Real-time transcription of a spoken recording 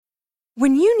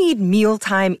When you need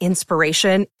mealtime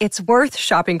inspiration, it's worth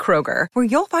shopping Kroger, where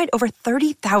you'll find over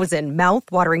 30,000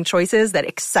 mouth-watering choices that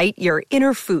excite your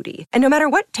inner foodie. And no matter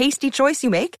what tasty choice you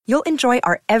make, you'll enjoy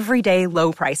our everyday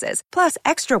low prices, plus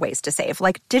extra ways to save,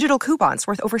 like digital coupons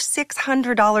worth over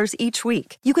 $600 each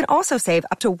week. You can also save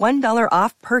up to $1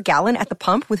 off per gallon at the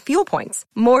pump with fuel points.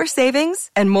 More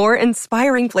savings and more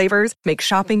inspiring flavors make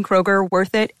shopping Kroger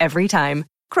worth it every time.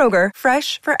 Kroger,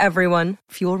 fresh for everyone.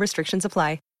 Fuel restrictions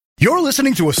apply. You're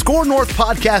listening to a Score North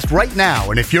podcast right now,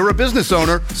 and if you're a business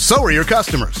owner, so are your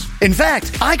customers. In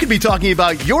fact, I could be talking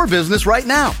about your business right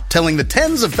now, telling the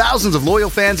tens of thousands of loyal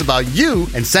fans about you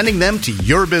and sending them to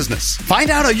your business. Find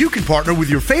out how you can partner with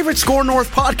your favorite Score North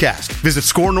podcast. Visit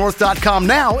scorenorth.com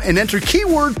now and enter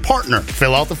keyword partner.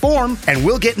 Fill out the form, and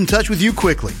we'll get in touch with you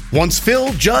quickly. Once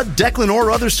Phil, Judd, Declan, or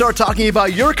others start talking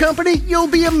about your company, you'll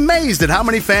be amazed at how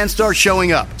many fans start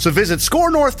showing up. So visit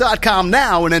scorenorth.com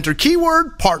now and enter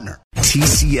keyword partner.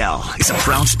 TCL is a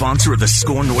proud sponsor of the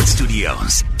Score North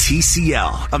Studios.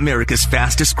 TCL, America's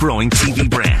fastest growing TV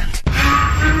brand.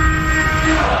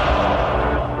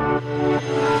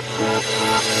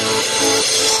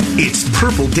 It's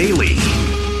Purple Daily.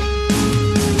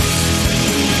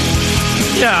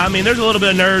 Yeah, I mean, there's a little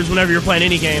bit of nerves whenever you're playing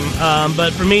any game.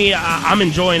 But for me, I'm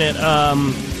enjoying it.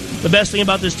 The best thing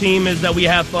about this team is that we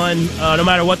have fun, no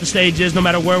matter what the stage is, no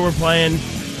matter where we're playing.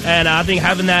 And I think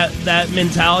having that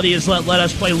mentality is let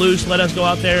us play loose, let us go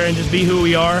out there and just be who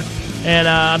we are. And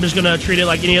I'm just going to treat it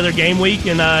like any other game week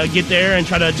and get there and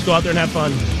try to just go out there and have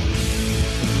fun.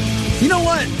 You know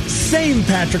what? Same,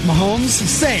 Patrick Mahomes.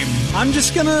 Same.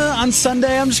 On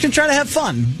Sunday, I'm just going to try to have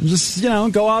fun. Just,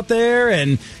 go out there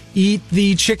and eat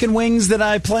the chicken wings that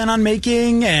I plan on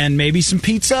making and maybe some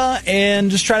pizza and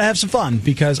just try to have some fun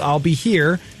because I'll be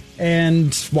here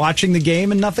and watching the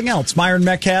game and nothing else. Myron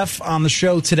Metcalf on the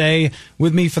show today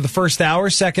with me for the first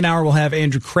hour. Second hour, we'll have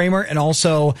Andrew Kramer and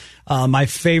also my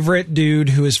favorite dude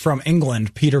who is from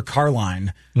England, Peter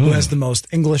Carline, who has the most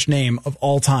English name of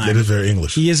all time. It is very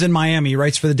English. He is in Miami,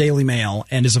 writes for the Daily Mail,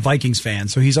 and is a Vikings fan,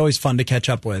 so he's always fun to catch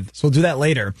up with. So we'll do that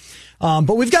later.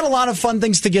 But we've got a lot of fun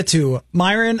things to get to.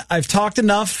 Myron, I've talked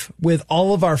enough with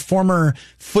all of our former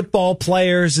football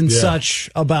players and such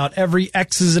about every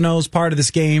X's and O's part of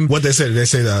this game. What they say? Did they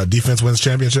say the defense wins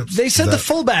championships? They said the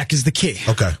fullback is the key.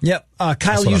 Okay. Yep.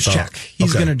 Kyle Juszczyk.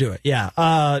 He's going to do it.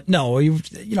 Yeah. No, you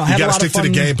got to stick to the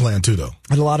game plan too, though.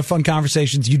 Had a lot of fun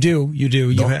conversations. You do.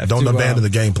 Don't abandon the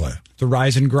game plan. The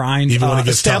rise and grind. Even when it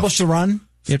gets establish tough. The run.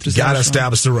 You have to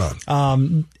establish the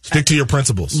run. Stick to your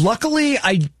principles. Luckily,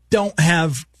 I don't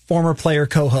have former player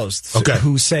co-hosts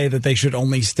who say that they should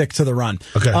only stick to the run.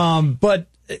 Okay. But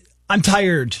I'm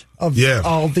tired of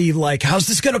all the, how's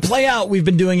this going to play out? We've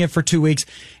been doing it for 2 weeks,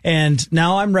 and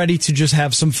now I'm ready to just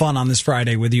have some fun on this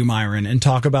Friday with you, Myron, and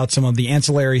talk about some of the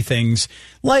ancillary things,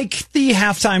 like the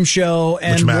halftime show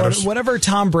and whatever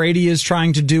Tom Brady is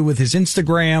trying to do with his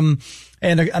Instagram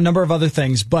and a number of other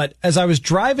things. But as I was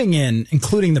driving in,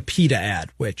 including the PETA ad,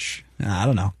 which, I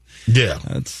don't know. Yeah.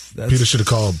 PETA should have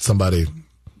called somebody.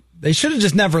 They should have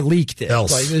just never leaked it.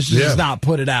 They should just not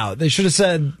put it out. They should have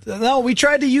said, no, we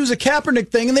tried to use a Kaepernick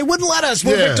thing, and they wouldn't let us.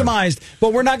 We're victimized,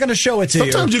 but we're not going to show it to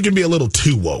you. Sometimes you can be a little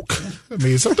too woke. I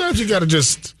mean, sometimes you got to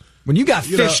just... When you got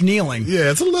fish kneeling.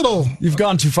 Yeah, it's a little... You've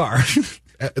gone too far.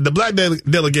 The black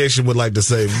delegation would like to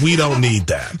say, we don't need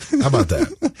that. How about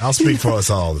that? I'll speak for us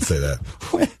all to say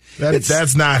that.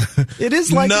 That's not... It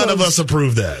is like none of us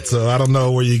approve that, so I don't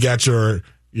know where you got your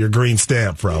green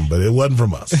stamp from, but it wasn't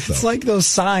from us. So. It's like those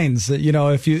signs that,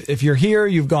 if you're here,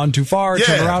 you've gone too far,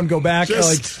 turn around, go back.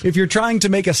 If you're trying to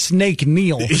make a snake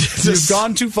kneel, you've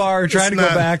gone too far, trying to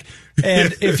go back.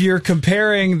 And if you're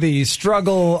comparing the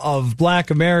struggle of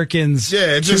black Americans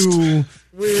to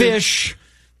fish...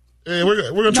 Yeah,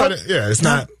 we're going to try to... Yeah, it's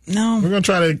not... No. We're going to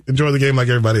try to enjoy the game like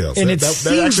everybody else. And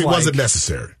that actually wasn't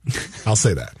necessary. I'll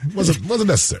say that. It wasn't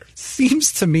necessary.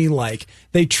 Seems to me like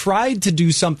they tried to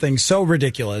do something so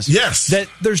ridiculous that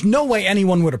there's no way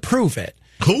anyone would approve it.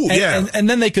 Cool, and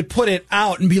then they could put it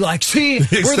out and be like, see,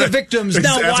 we're the victims.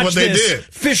 Now That's watch what they this. did.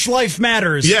 Fish life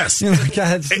matters. Yes.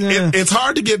 It's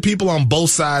hard to get people on both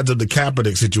sides of the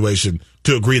Kaepernick situation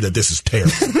to agree that this is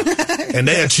terrible. And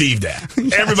they achieved that.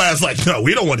 Yes. Everybody's like, no,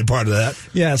 we don't want any part of that.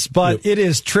 Yes, but it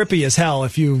is trippy as hell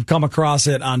if you come across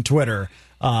it on Twitter.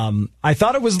 I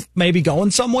thought it was maybe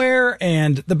going somewhere,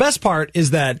 and the best part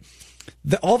is that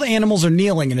all the animals are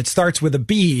kneeling, and it starts with a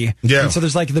B. Yeah. And so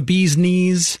there's like the bee's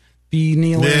knees. Be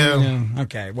kneeling. Yeah.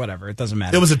 Okay, whatever. It doesn't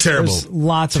matter. It was a terrible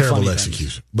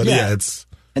execution. But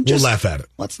we'll laugh at it.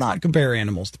 Let's not compare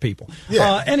animals to people.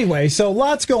 Yeah. Anyway, so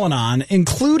lots going on,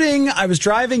 including I was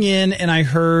driving in and I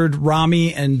heard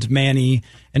Rami and Manny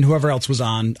and whoever else was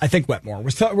on, I think Wetmore.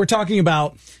 We're talking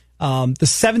about the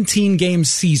 17-game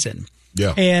season.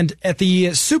 Yeah. And at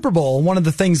the Super Bowl, one of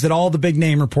the things that all the big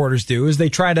name reporters do is they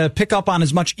try to pick up on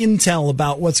as much intel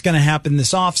about what's going to happen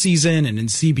this offseason and in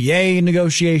CBA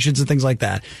negotiations and things like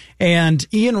that. And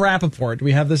Ian Rappaport, do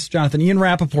we have this, Jonathan? Ian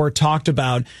Rappaport talked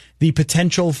about the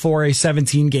potential for a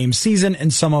 17-game season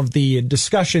and some of the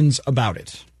discussions about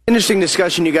it. Interesting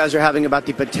discussion you guys are having about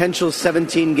the potential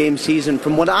 17-game season.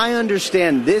 From what I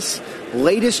understand, this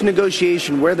latest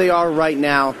negotiation, where they are right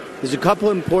now, there's a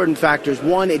couple important factors.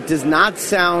 One, it does not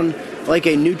sound like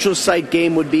a neutral site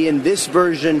game would be in this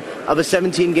version of a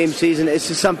 17-game season. This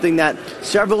is something that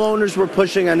several owners were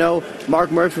pushing. I know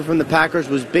Mark Murphy from the Packers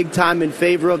was big time in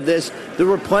favor of this. There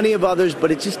were plenty of others,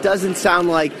 but it just doesn't sound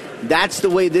like that's the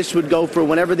way this would go for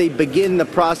whenever they begin the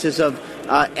process of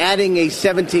adding a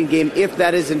 17-game. If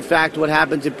that is in fact what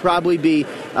happens, it'd probably be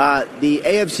the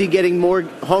AFC getting more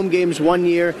home games one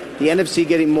year, the NFC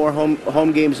getting more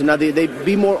home games another year. They'd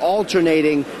be more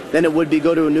alternating than it would be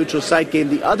go to a neutral site game.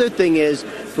 The other thing is,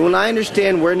 from what I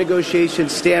understand where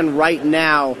negotiations stand right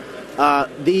now,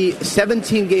 the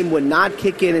 17-game would not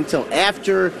kick in until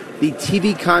after the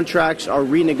TV contracts are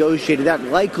renegotiated. That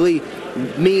likely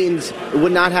means it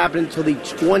would not happen until the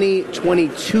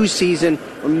 2022 season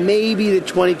or maybe the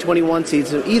 2021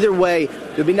 season. So either way,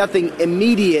 there'll be nothing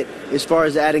immediate as far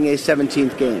as adding a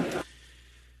 17th game.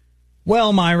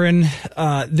 Well, Myron,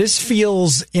 this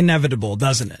feels inevitable,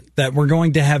 doesn't it? That we're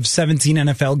going to have 17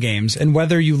 NFL games, and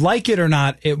whether you like it or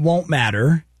not, it won't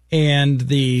matter. And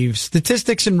the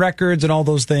statistics and records and all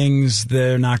those things,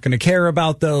 they're not going to care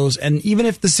about those. And even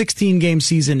if the 16-game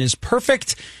season is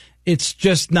perfect, it's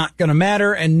just not going to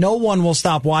matter, and no one will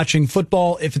stop watching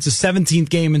football if it's a 17th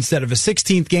game instead of a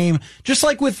 16th game, just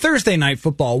like with Thursday Night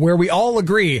Football, where we all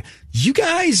agree, you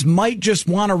guys might just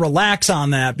want to relax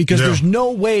on that because there's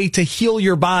no way to heal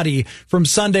your body from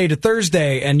Sunday to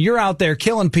Thursday, and you're out there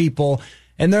killing people,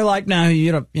 and they're like, no,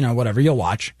 you know, whatever, you'll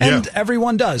watch. And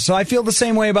everyone does. So I feel the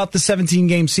same way about the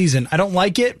 17-game season. I don't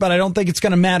like it, but I don't think it's going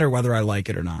to matter whether I like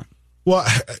it or not. Well,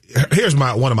 here's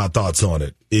one of my thoughts on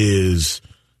it is,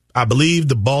 I believe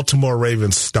the Baltimore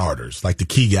Ravens starters, like the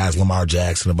key guys, Lamar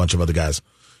Jackson, a bunch of other guys,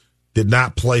 did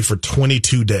not play for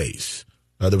 22 days.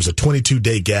 There was a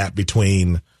 22-day gap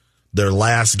between their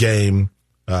last game,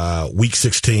 Week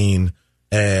 16,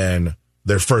 and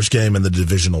their first game in the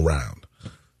divisional round.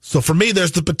 So for me,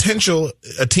 there's the potential,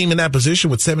 a team in that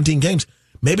position with 17 games,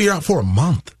 maybe you're out for a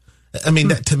month. I mean,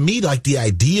 that, to me, like the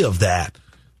idea of that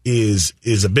is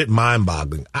a bit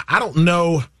mind-boggling. I don't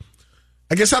know.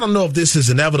 I guess I don't know if this is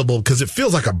inevitable because it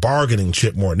feels like a bargaining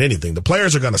chip more than anything. The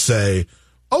players are going to say,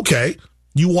 okay,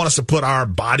 you want us to put our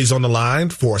bodies on the line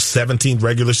for a 17th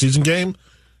regular season game?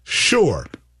 Sure.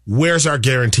 Where's our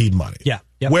guaranteed money? Yeah.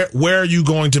 Yep. Where are you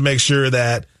going to make sure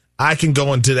that I can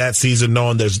go into that season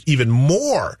knowing there's even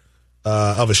more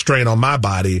of a strain on my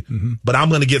body, but I'm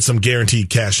going to get some guaranteed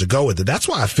cash to go with it? That's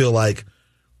why I feel like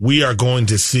we are going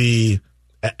to see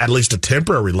at least a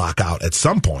temporary lockout at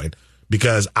some point,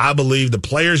 because I believe the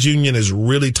players' union is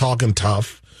really talking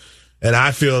tough, and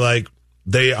I feel like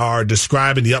they are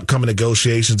describing the upcoming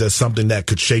negotiations as something that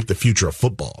could shape the future of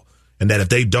football, and that if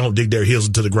they don't dig their heels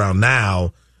into the ground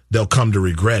now, they'll come to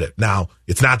regret it. Now,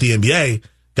 it's not the NBA.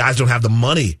 Guys don't have the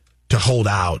money to hold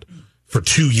out for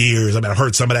 2 years. I mean, I've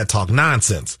heard some of that talk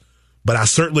nonsense, but I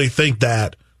certainly think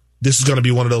that this is going to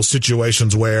be one of those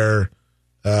situations where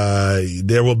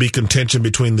there will be contention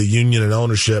between the union and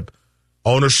ownership.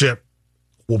 Ownership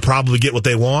will probably get what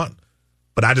they want,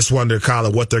 but I just wonder,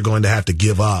 Colin, what they're going to have to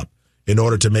give up in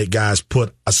order to make guys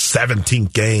put a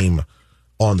 17th game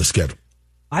on the schedule.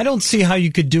 I don't see how you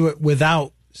could do it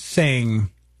without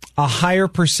saying a higher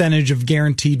percentage of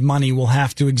guaranteed money will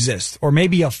have to exist, or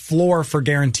maybe a floor for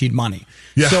guaranteed money.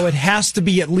 Yeah. So it has to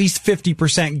be at least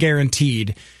 50%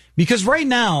 guaranteed, because right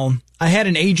now I had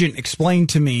an agent explain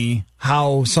to me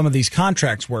how some of these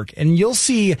contracts work, and you'll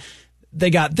see they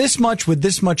got this much with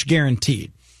this much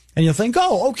guaranteed. And you'll think,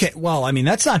 oh, okay, well, I mean,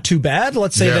 that's not too bad.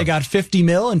 Let's say they got 50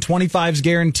 mil and 25's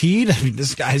guaranteed. I mean,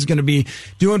 this guy's going to be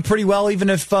doing pretty well even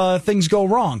if things go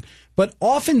wrong. But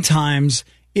oftentimes,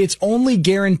 it's only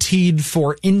guaranteed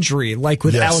for injury, like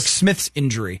with Alex Smith's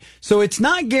injury. So it's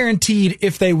not guaranteed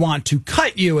if they want to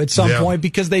cut you at some point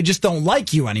because they just don't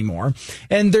like you anymore.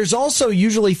 And there's also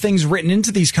usually things written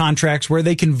into these contracts where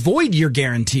they can void your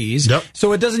guarantees. Yep.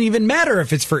 So it doesn't even matter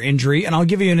if it's for injury. And I'll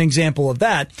give you an example of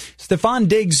that. Stephon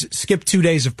Diggs skipped 2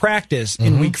 days of practice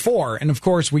in week 4. And of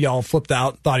course, we all flipped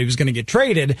out, thought he was going to get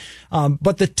traded.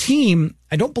 But the team,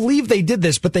 I don't believe they did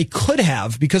this, but they could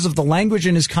have, because of the language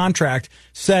in his contract,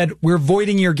 said, we're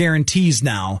voiding your guarantees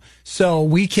now, so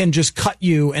we can just cut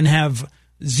you and have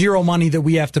zero money that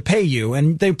we have to pay you.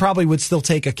 And they probably would still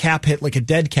take a cap hit, like a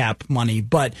dead cap money,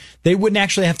 but they wouldn't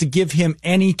actually have to give him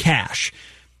any cash.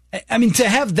 I mean, to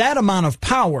have that amount of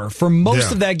power for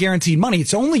most of that guaranteed money,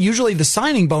 it's only usually the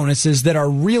signing bonuses that are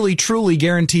really, truly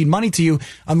guaranteed money to you,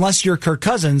 unless you're Kirk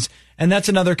Cousins. And that's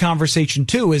another conversation,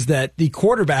 too, is that the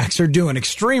quarterbacks are doing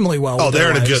extremely well.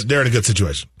 They're in a good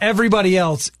situation. Everybody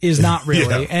else is not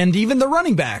really. Yeah. And even the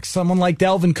running backs, someone like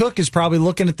Dalvin Cook is probably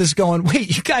looking at this going,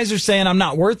 wait, you guys are saying I'm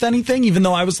not worth anything, even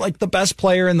though I was like the best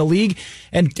player in the league.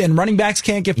 And running backs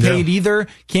can't get paid either,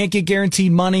 can't get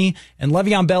guaranteed money. And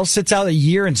Le'Veon Bell sits out a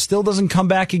year and still doesn't come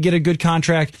back and get a good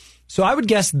contract. So I would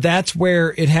guess that's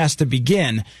where it has to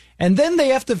begin. And then they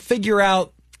have to figure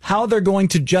out how they're going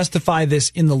to justify this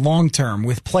in the long term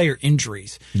with player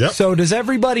injuries. Yep. So does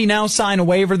everybody now sign a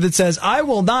waiver that says, I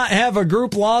will not have a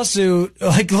group lawsuit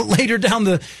like later down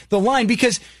the line?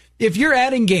 Because if you're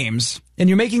adding games and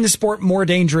you're making the sport more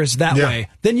dangerous that way,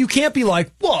 then you can't be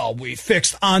like, well, we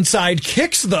fixed onside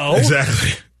kicks, though.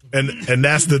 Exactly. And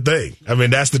that's the thing. I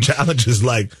mean, that's the challenge is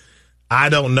like, I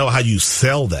don't know how you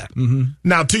sell that. Mm-hmm.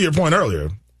 Now, to your point earlier,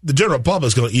 the general public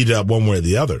is going to eat it up one way or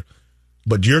the other.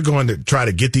 But you're going to try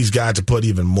to get these guys to put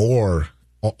even more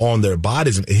on their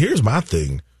bodies. And here's my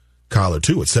thing, Kyler,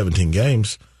 too, with 17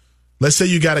 games. Let's say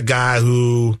you got a guy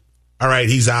who, all right,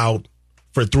 he's out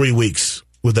for 3 weeks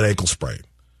with an ankle sprain.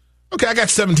 Okay, I got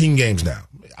 17 games now.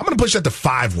 I'm going to push that to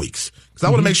 5 weeks because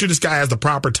I want to make sure this guy has the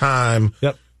proper time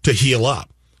to heal up.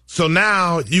 So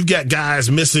now you've got guys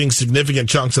missing significant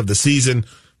chunks of the season,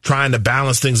 trying to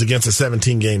balance things against a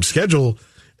 17-game schedule.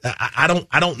 I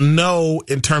don't know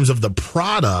in terms of the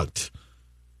product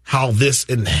how this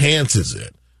enhances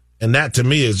it. And that to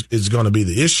me is going to be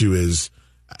the issue is,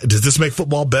 does this make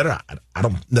football better? I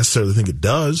don't necessarily think it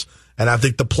does. And I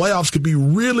think the playoffs could be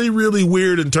really, really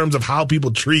weird in terms of how people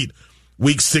treat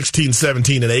weeks 16,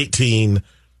 17, and 18.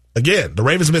 Again, the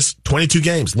Ravens missed 22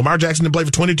 games. Lamar Jackson didn't play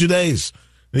for 22 days.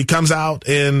 And he comes out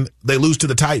and they lose to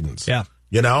the Titans. Yeah.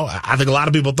 You know, I think a lot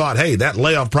of people thought, hey, that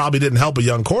layoff probably didn't help a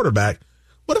young quarterback.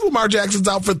 What if Lamar Jackson's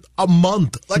out for a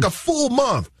month, like a full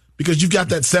month, because you've got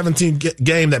that 17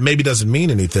 game that maybe doesn't mean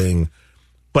anything?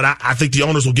 But I think the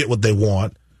owners will get what they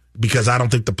want because I don't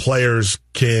think the players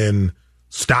can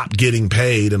stop getting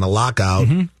paid in a lockout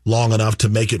long enough to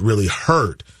make it really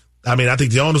hurt. I mean, I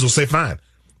think the owners will say, fine,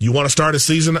 you want to start a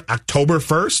season October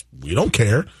 1st? We don't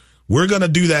care. We're going to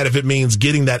do that if it means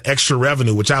getting that extra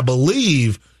revenue, which I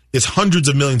believe is hundreds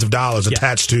of millions of dollars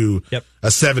attached to a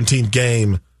 17th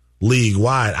game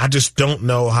league-wide. I just don't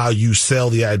know how you sell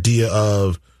the idea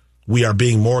of we are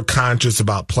being more conscious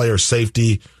about player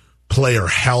safety, player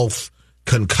health,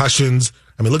 concussions.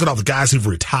 I mean, look at all the guys who've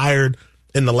retired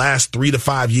in the last 3 to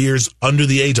 5 years under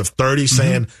the age of 30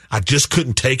 saying, I just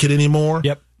couldn't take it anymore.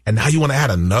 Yep. And now you want to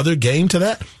add another game to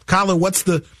that? Colin, what's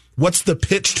the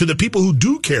pitch to the people who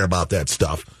do care about that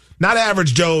stuff? Not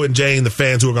average Joe and Jane, the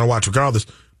fans who are going to watch regardless,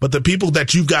 but the people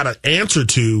that you've got to answer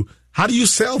to. How do you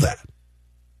sell that?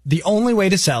 The only way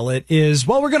to sell it is,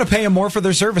 well, we're going to pay them more for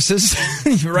their services,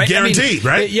 right? Guaranteed,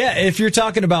 right? Yeah, if you're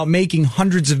talking about making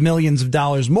hundreds of millions of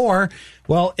dollars more,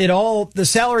 well, the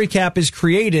salary cap is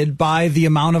created by the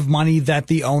amount of money that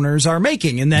the owners are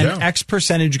making, and then X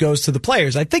percentage goes to the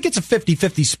players. I think it's a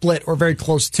 50-50 split or very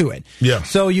close to it. Yeah.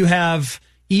 So you have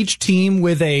each team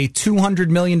with a $200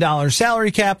 million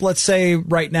salary cap, let's say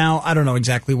right now. I don't know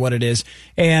exactly what it is.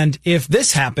 And if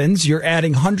this happens, you're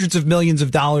adding hundreds of millions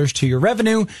of dollars to your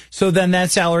revenue. So then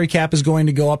that salary cap is going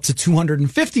to go up to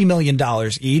 $250 million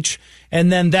each.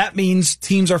 And then that means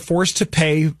teams are forced to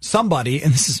pay somebody.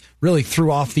 And this is really threw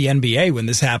off the NBA when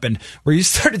this happened, where you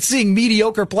started seeing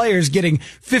mediocre players getting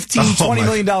 $20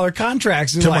 million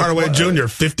contracts. Tim Hardaway Jr.,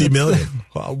 $50 million.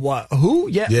 What? Who?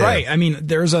 Yeah, right. I mean,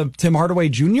 there's a Tim Hardaway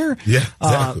Jr. Yeah,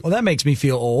 exactly. Well, that makes me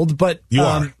feel old, but you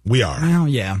are. We are. Well,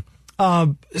 yeah.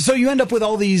 So you end up with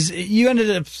all these. You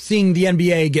ended up seeing the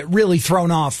NBA get really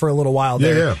thrown off for a little while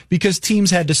there because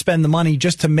teams had to spend the money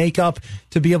just to make up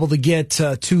to be able to get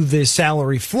to the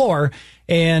salary floor.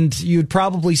 And you'd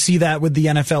probably see that with the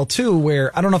NFL too,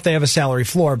 where I don't know if they have a salary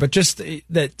floor, but just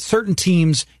that certain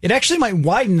teams, it actually might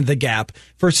widen the gap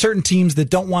for certain teams that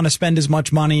don't want to spend as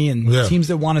much money and teams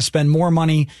that want to spend more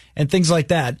money and things like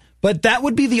that. But that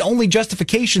would be the only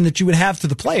justification that you would have to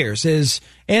the players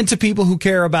and to people who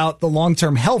care about the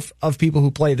long-term health of people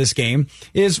who play this game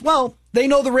is, well, they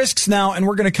know the risks now and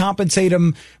we're going to compensate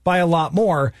them by a lot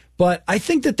more. But I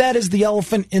think that is the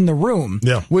elephant in the room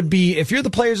would be if you're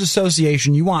the Players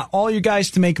Association, you want all your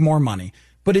guys to make more money.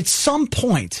 But at some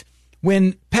point,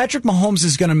 when Patrick Mahomes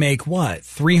is going to make, what,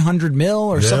 $300 million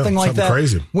or something like that?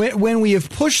 Crazy. When we have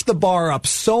pushed the bar up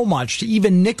so much,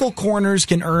 even nickel corners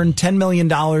can earn $10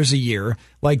 million a year,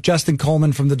 like Justin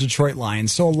Coleman from the Detroit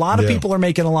Lions. So a lot of people are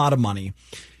making a lot of money.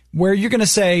 Where you're going to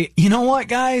say, you know what,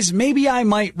 guys, maybe I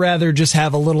might rather just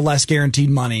have a little less guaranteed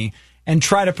money and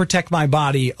try to protect my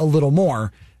body a little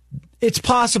more. It's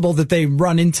possible that they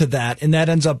run into that, and that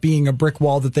ends up being a brick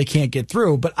wall that they can't get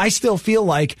through. But I still feel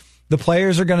like the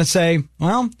players are going to say,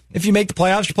 well, if you make the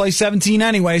playoffs, you play 17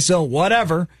 anyway, so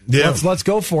whatever. Yeah. Let's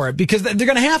go for it, because they're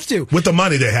going to have to. With the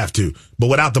money, they have to. But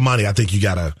without the money, I think you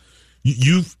got to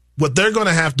what they're going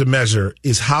to have to measure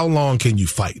is how long can you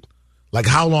fight? Like,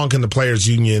 how long can the players'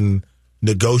 union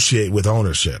negotiate with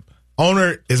ownership?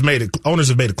 Owners have made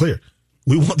it clear.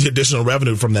 We want the additional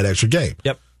revenue from that extra game.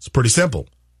 Yep. It's pretty simple.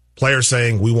 Players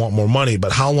saying we want more money,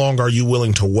 but how long are you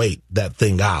willing to wait that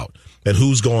thing out? And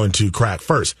who's going to crack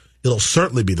first? It'll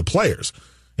certainly be the players.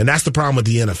 And that's the problem with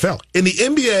the NFL. In the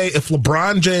NBA, if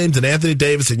LeBron James and Anthony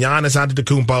Davis and Giannis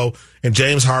Antetokounmpo and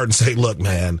James Harden say, look,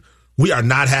 man, we are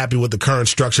not happy with the current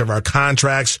structure of our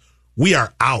contracts, we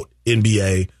are out,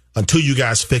 NBA, until you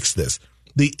guys fix this.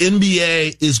 The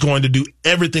NBA is going to do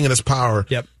everything in its power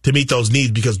to meet those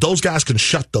needs, because those guys can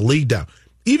shut the league down.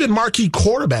 Even marquee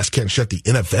quarterbacks can't shut the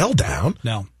NFL down.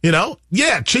 No.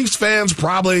 Chiefs fans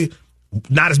probably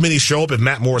not as many show up if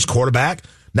Matt Moore's quarterback,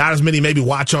 not as many maybe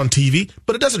watch on TV,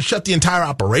 but it doesn't shut the entire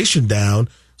operation down.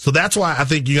 So that's why I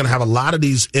think you're going to have a lot of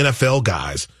these NFL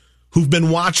guys who've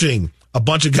been watching a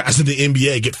bunch of guys in the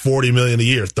NBA get $40 million a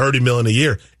year, $30 million a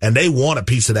year, and they want a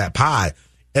piece of that pie.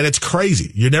 And it's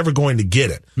crazy. You're never going to get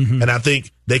it. Mm-hmm. And I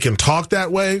think they can talk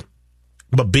that way,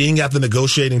 but being at the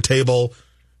negotiating table,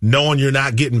 knowing you're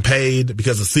not getting paid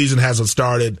because the season hasn't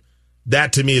started,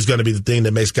 that to me is going to be the thing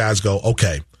that makes guys go,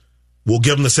 okay, we'll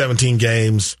give them the 17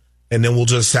 games, and then we'll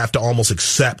just have to almost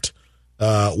accept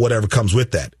whatever comes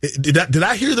with that. Did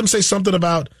I hear them say something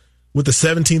about, with the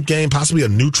 17th game, possibly a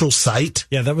neutral site?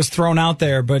 Yeah, that was thrown out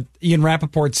there, but Ian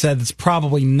Rappaport said it's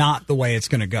probably not the way it's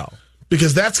going to go.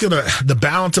 Because the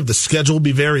balance of the schedule will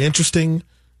be very interesting,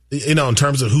 in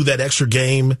terms of who that extra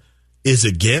game is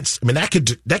against. I mean,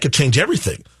 that could change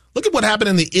everything. Look at what happened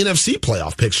in the NFC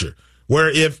playoff picture, where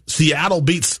if Seattle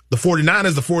beats the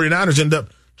 49ers end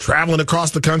up traveling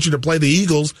across the country to play the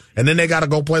Eagles, and then they got to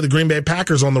go play the Green Bay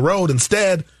Packers on the road.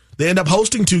 Instead, they end up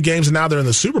hosting 2 games, and now they're in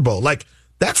the Super Bowl. Like,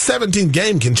 that 17th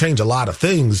game can change a lot of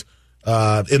things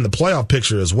in the playoff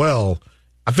picture as well.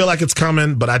 I feel like it's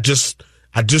coming, but I just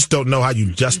don't know how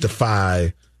you justify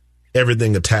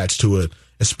everything attached to it,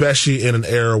 especially in an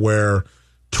era where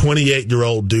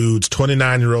 28-year-old dudes,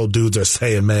 29-year-old dudes are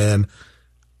saying, man,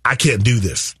 I can't do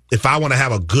this. If I want to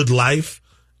have a good life,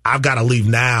 I've got to leave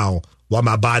now while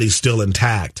my body's still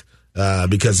intact,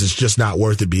 because it's just not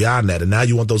worth it beyond that. And now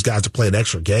you want those guys to play an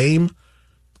extra game?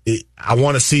 I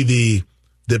want to see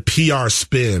the PR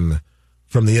spin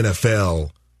from the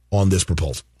NFL on this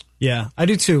proposal. Yeah, I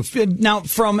do too. Now,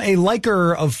 from a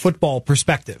liker of football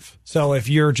perspective, so if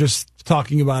you're just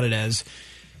talking about it as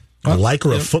a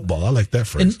liker of football, I like that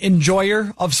phrase.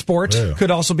 Enjoyer of sport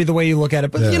could also be the way you look at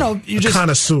it. But, you just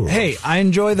connoisseur. Hey, I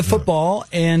enjoy the football,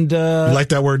 and you like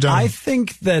that word, John? I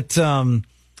think that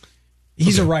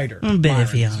he's a writer.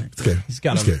 He's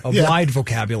got a wide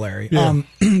vocabulary. Yeah.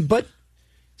 But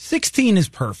 16 is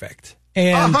perfect.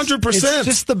 And 100%. It's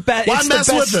just the best. Why mess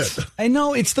with it? I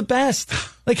know, it's the best.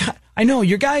 Like, I know,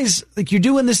 you guys, like, you're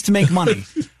doing this to make money.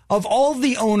 Of all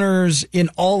the owners in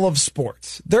all of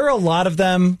sports, there are a lot of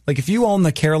them. Like, if you own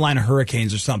the Carolina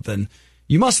Hurricanes or something,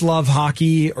 you must love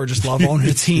hockey or just love owning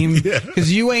a team,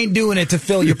 because you ain't doing it to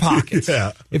fill your pockets.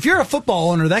 If you're a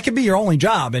football owner, that could be your only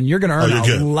job, and you're going to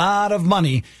earn a lot of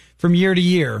money from year to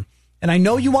year. And I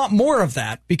know you want more of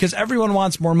that, because everyone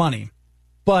wants more money.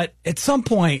 But at some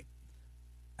point,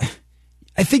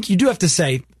 I think you do have to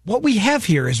say, what we have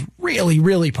here is really,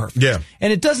 really perfect. Yeah.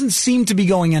 And it doesn't seem to be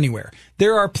going anywhere.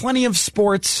 There are plenty of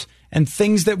sports and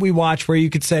things that we watch where you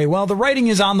could say, well, the writing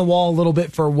is on the wall a little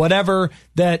bit for whatever,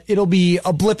 that it'll be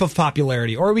a blip of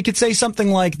popularity. Or we could say something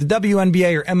like the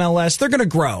WNBA or MLS, they're going to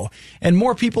grow, and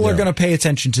more people are going to pay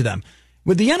attention to them.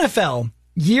 With the NFL,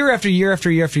 year after year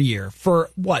after year after year, for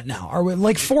what now? Are we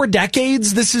like 4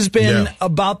 decades? This has been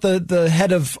about the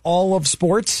head of all of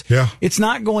sports. Yeah. It's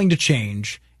not going to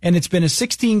change. And it's been a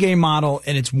 16-game model,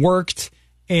 and it's worked,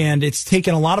 and it's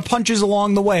taken a lot of punches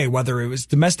along the way, whether it was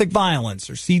domestic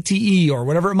violence or CTE or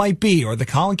whatever it might be, or the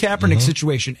Colin Kaepernick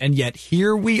situation. And yet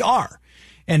here we are.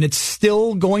 And it's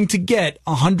still going to get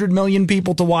 100 million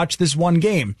people to watch this one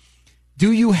game.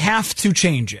 Do you have to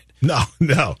change it? No.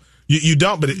 You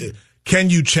don't, but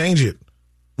can you change it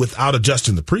without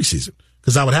adjusting the preseason?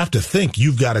 Because I would have to think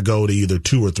you've got to go to either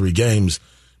 2 or 3 games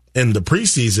in the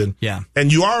preseason. Yeah.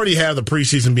 And you already have the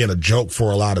preseason being a joke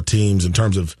for a lot of teams in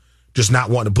terms of just not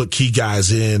wanting to put key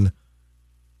guys in.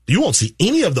 You won't see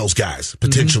any of those guys,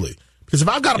 potentially. Mm-hmm. Because if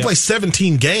I've got to play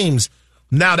 17 games,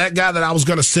 now that guy that I was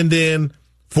going to send in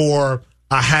for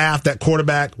a half, that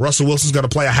quarterback, Russell Wilson's going to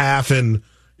play a half in,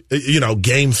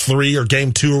 game 3 or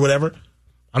game 2 or whatever.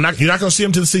 You're not going to see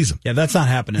him to the season. Yeah, that's not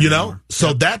happening anymore.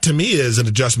 So that to me is an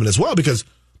adjustment as well, because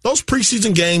those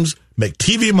preseason games make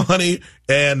TV money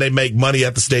and they make money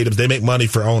at the stadiums. They make money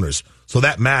for owners. So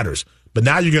that matters. But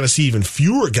now you're going to see even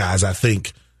fewer guys, I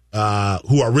think,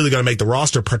 who are really going to make the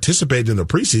roster participate in the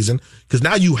preseason, because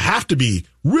now you have to be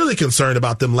really concerned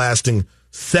about them lasting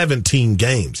 17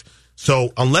 games.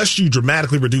 So unless you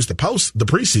dramatically reduce the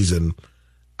preseason,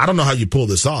 I don't know how you pull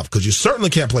this off, because you certainly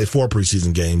can't play 4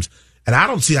 preseason games. And I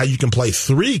don't see how you can play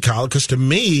 3, Kyle, because to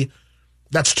me,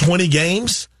 that's 20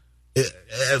 games.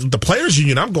 The players'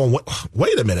 union, I'm going,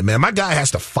 wait a minute, man. My guy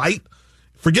has to fight.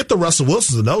 Forget the Russell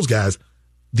Wilsons and those guys.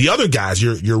 The other guys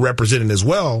you're representing as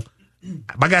well.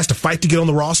 My guy has to fight to get on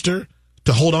the roster,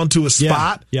 to hold on to a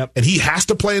spot. Yeah, yep. And he has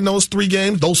to play in those 3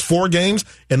 games, those 4 games.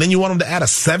 And then you want him to add a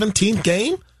 17th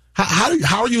game?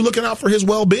 How are you looking out for his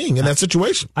well-being in that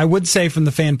situation? I would say from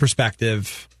the fan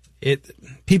perspective,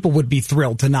 people would be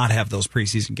thrilled to not have those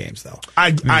preseason games, though.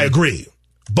 I agree.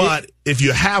 But if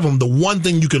you have them, the one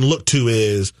thing you can look to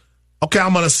is, okay,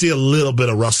 I'm going to see a little bit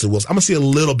of Russell Wilson. I'm going to see a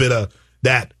little bit of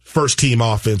that first-team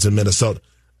offense in Minnesota.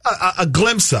 A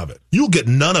glimpse of it. You'll get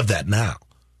none of that now.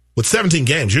 With 17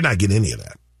 games, you're not getting any of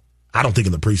that. I don't think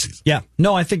in the preseason. Yeah.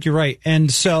 No, I think you're right.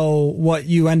 And so what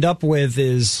you end up with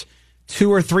is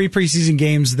 2 or 3 preseason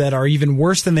games that are even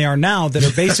worse than they are now, that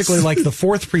are basically like the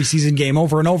 4th preseason game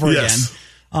over and over again.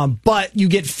 But you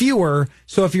get fewer.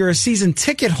 So if you're a season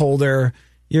ticket holder,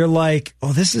 you're like,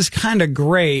 oh, this is kind of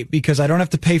great because I don't have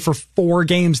to pay for 4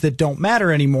 games that don't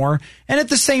matter anymore. And at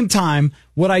the same time,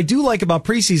 what I do like about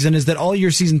preseason is that all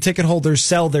your season ticket holders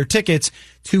sell their tickets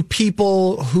to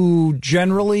people who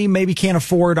generally maybe can't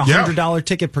afford a $100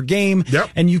 ticket per game.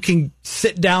 Yep. And you can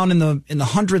sit down in the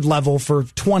 100 level for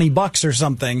 $20 or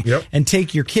something and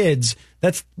take your kids.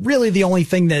 That's really the only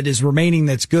thing that is remaining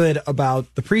that's good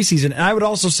about the preseason. And I would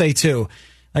also say too,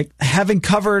 like, having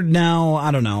covered now,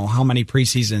 I don't know how many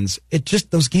preseasons,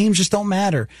 those games just don't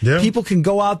matter. Yeah. People can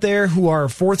go out there who are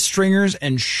 4th stringers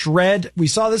and shred. We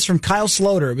saw this from Kyle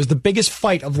Sloter. It was the biggest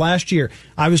fight of last year.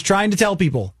 I was trying to tell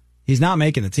people he's not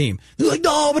making the team. They're like,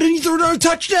 no, but he threw a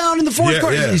touchdown in the 4th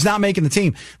quarter. Yeah. He's not making the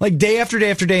team. Like, day after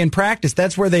day after day in practice,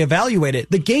 that's where they evaluate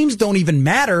it. The games don't even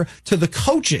matter to the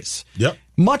coaches. Yep.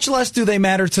 Much less do they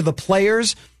matter to the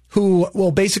players, who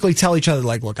will basically tell each other,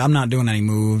 like, look, I'm not doing any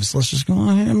moves. Let's just go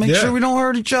ahead and make sure we don't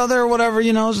hurt each other or whatever,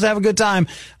 just have a good time.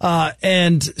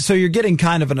 And so you're getting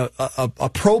kind of a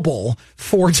Pro Bowl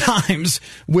 4 times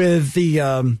with the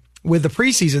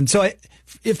preseason. So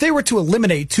if they were to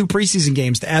eliminate 2 preseason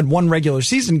games to add 1 regular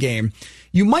season game,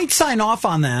 you might sign off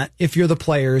on that if you're the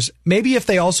players. Maybe if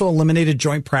they also eliminated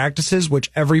joint practices,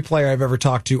 which every player I've ever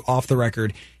talked to off the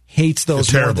record hates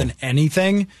those more than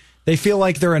anything. They feel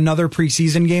like they're another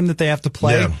preseason game that they have to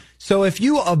play. Yeah. So if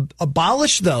you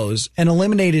abolish those and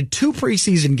eliminated 2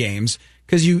 preseason games,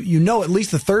 because you know at least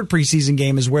the 3rd preseason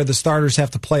game is where the starters have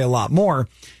to play a lot more,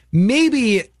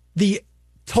 maybe the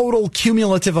total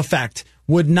cumulative effect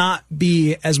would not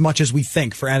be as much as we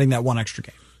think for adding that 1 extra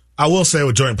game. I will say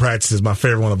with joint practices, my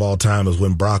favorite one of all time is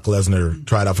when Brock Lesnar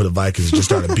tried out for the Vikings and just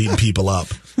started beating people up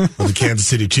with the Kansas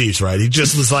City Chiefs, right? He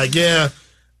just was like,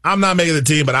 I'm not making the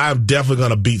team, but I'm definitely going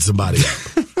to beat somebody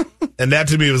up. And that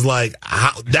to me was like,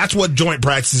 that's what joint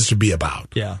practices should be about.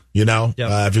 Yeah.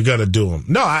 If you're going to do them.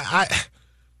 No,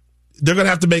 they're going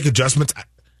to have to make adjustments.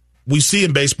 We see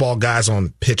in baseball guys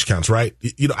on pitch counts, right?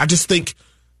 I just think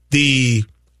the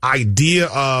idea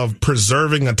of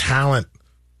preserving a talent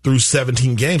through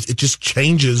 17 games, it just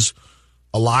changes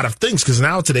a lot of things, because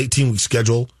now it's an 18-week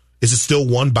schedule. Is it still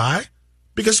 1 bye?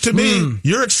 Because to me,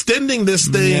 you're extending this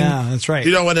thing. Yeah, that's right.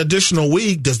 An additional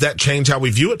week. Does that change how we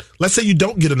view it? Let's say you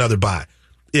don't get another bye.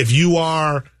 If you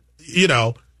are,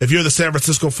 if you're the San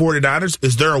Francisco 49ers,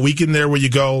 is there a week in there where you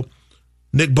go,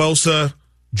 Nick Bosa,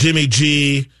 Jimmy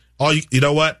G, you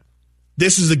know what?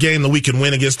 This is the game that we can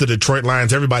win against the Detroit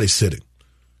Lions. Everybody's sitting.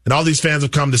 And all these fans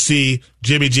have come to see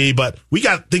Jimmy G, but we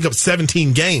got to think of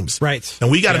 17 games. Right. And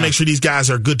we got to make sure these guys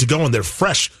are good to go and they're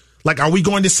fresh. Like, are we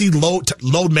going to see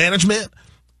load management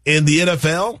in the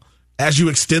NFL as you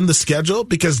extend the schedule?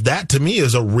 Because that, to me,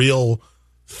 is a real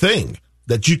thing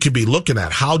that you could be looking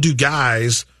at. How do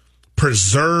guys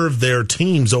preserve their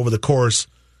teams over the course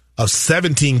of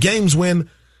 17 games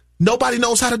when Nobody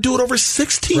knows how to do it over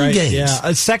 16 games. Yeah,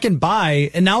 a second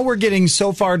bye, and now we're getting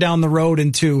so far down the road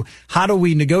into how do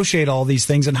we negotiate all these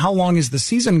things, and how long is the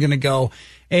season going to go?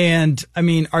 And, I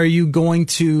mean, are you going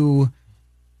to,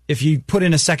 if you put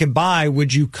in a second bye,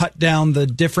 would you cut down the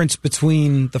difference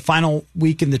between the final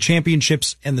week in the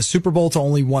championships and the Super Bowl to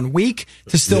only 1 week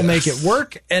to still make it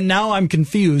work? And now I'm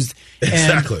confused.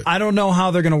 Exactly. And I don't know how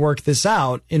they're going to work this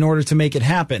out in order to make it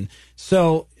happen.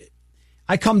 So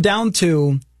I come down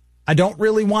to, I don't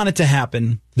really want it to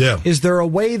happen. Yeah. Is there a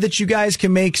way that you guys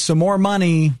can make some more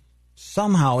money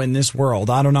somehow in this world?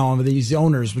 I don't know. These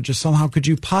owners would just somehow, could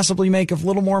you possibly make a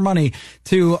little more money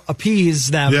to appease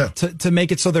them to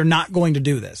make it so they're not going to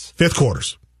do this? Fifth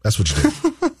quarters. That's what you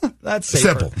do. That's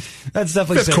safer. Simple. That's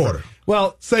definitely Fifth safer. quarter.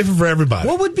 Well, safer for everybody.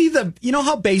 What would be the, you know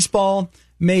how baseball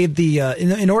made the,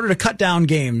 in order to cut down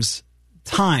games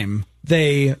time,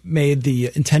 they made the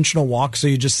intentional walk, so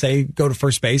you just say go to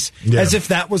first base, as if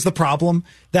that was the problem.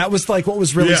 That was like what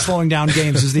was really slowing down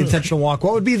games is the intentional walk.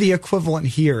 What would be the equivalent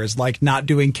here? Is like not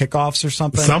doing kickoffs or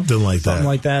something? Something like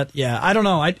that. Yeah, I don't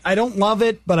know. I don't love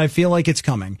it, but I feel like it's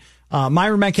coming.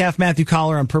 Myron Metcalf, Matthew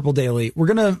Collar on Purple Daily. We're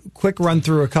going to quick run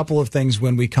through a couple of things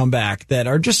when we come back that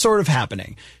are just sort of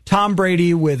happening. Tom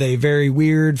Brady with a very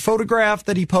weird photograph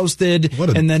that he posted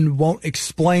and then won't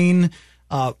explain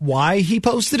why he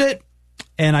posted it.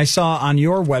 And I saw on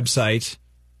your website,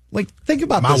 like, think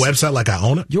about my this. website, like I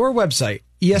own it. Your website,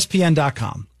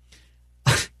 ESPN.com,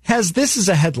 has this as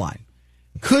a headline.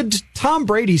 Could Tom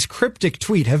Brady's cryptic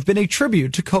tweet have been a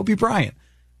tribute to Kobe Bryant?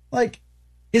 Like,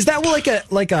 is that like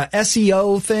a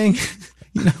SEO thing?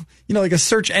 you know, like a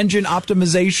search engine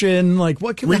optimization. Like,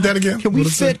 what can read that again? Can we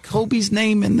fit Kobe's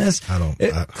name in this?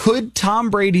 Could Tom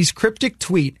Brady's cryptic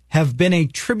tweet have been a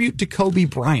tribute to Kobe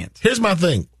Bryant? Here's my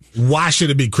thing. Why should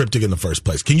it be cryptic in the first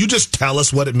place? Can you just tell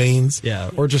us what it means? Yeah,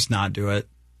 or just not do it.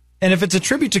 And if it's a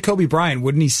tribute to Kobe Bryant,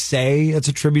 wouldn't he say it's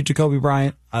a tribute to Kobe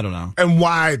Bryant? I don't know. And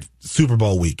why Super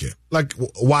Bowl weekend? Like,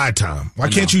 why, Tom? Why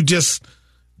can't you just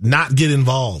not get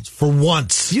involved for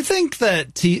once? Do you think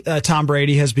that Tom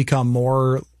Brady has become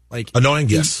more like annoying?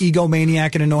 Yes.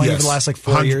 Egomaniac and annoying over the last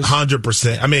 4 years?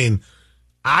 100%. I mean,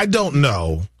 I don't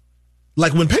know.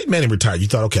 Like when Peyton Manning retired, you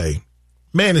thought, okay,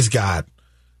 man has got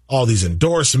all these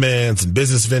endorsements and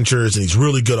business ventures, and he's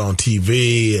really good on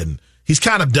TV, and he's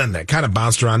kind of done that, kind of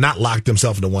bounced around, not locked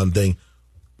himself into one thing.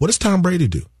 What does Tom Brady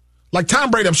do? Like,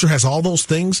 Tom Brady, I'm sure, has all those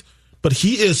things, but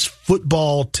he is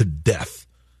football to death.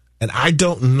 And I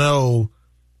don't know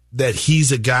that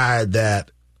he's a guy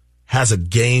that has a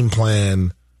game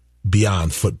plan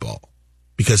beyond football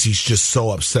because he's just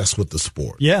so obsessed with the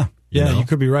sport. Yeah, you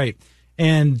could be right.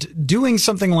 And doing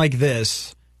something like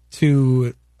this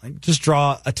to just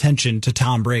draw attention to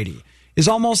Tom Brady is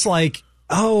almost like,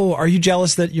 oh, are you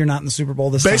jealous that you're not in the Super Bowl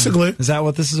this time? Basically. Is that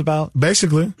what this is about?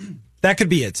 Basically. That could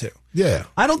be it, too. Yeah.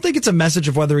 I don't think it's a message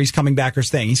of whether he's coming back or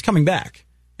staying. He's coming back,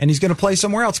 and he's going to play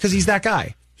somewhere else because he's that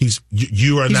guy. He's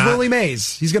Willie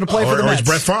Mays. He's going to play for the Mets. Or he's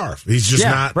Brett Favre. He's just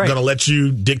not going to let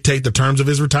you dictate the terms of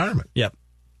his retirement. Yep.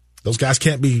 Those guys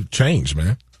can't be changed,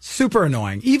 man. Super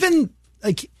annoying. Even,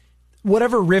 like,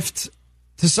 whatever rift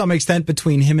to some extent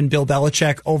between him and Bill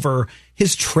Belichick over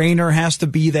his trainer has to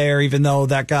be there, even though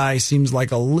that guy seems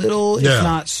like a little, if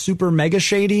not super mega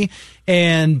shady.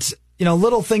 And, you know,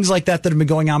 little things like that have been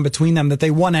going on between them that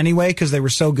they won anyway because they were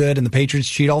so good and the Patriots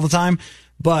cheat all the time.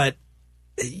 But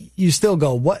you still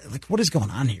go, what is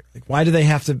going on here? Like, why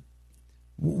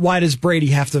does Brady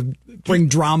have to bring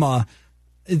drama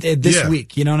this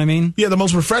week? You know what I mean? Yeah, the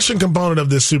most refreshing component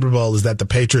of this Super Bowl is that the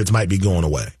Patriots might be going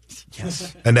away.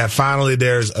 Yes. And that finally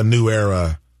there's a new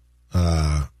era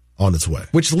on its way.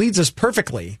 Which leads us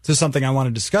perfectly to something I want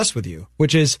to discuss with you,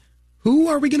 which is who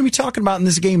are we going to be talking about in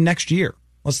this game next year?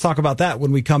 Let's talk about that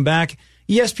when we come back.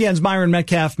 ESPN's Myron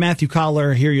Metcalf, Matthew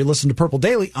Collar. Here you listen to Purple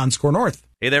Daily on Score North.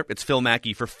 Hey there, it's Phil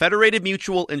Mackey for Federated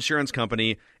Mutual Insurance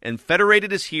Company, and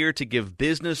Federated is here to give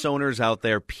business owners out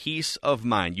there peace of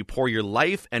mind. You pour your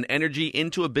life and energy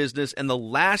into a business, and the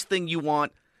last thing you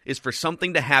want is for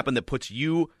something to happen that puts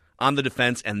you on the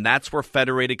defense, and that's where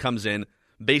Federated comes in.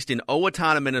 Based in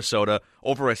Owatonna, Minnesota,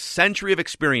 over a century of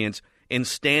experience in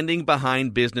standing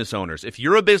behind business owners. If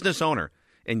you're a business owner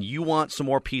and you want some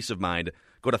more peace of mind,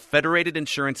 go to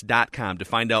federatedinsurance.com to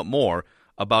find out more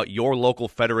about your local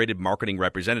Federated marketing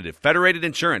representative. Federated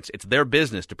Insurance, it's their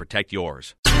business to protect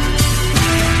yours.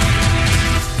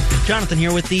 Jonathan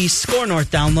here with the Score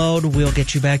North download. We'll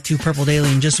get you back to Purple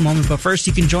Daily in just a moment, but first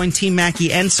you can join Team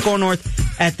Mackey and Score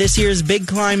North at this year's Big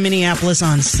Climb Minneapolis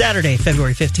on Saturday,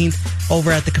 February 15th,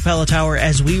 over at the Capella Tower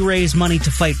as we raise money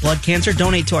to fight blood cancer.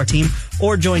 Donate to our team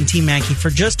or join Team Mackey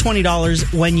for just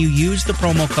 $20 when you use the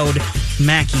promo code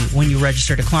Mackey when you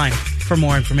register to climb. For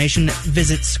more information,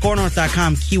 visit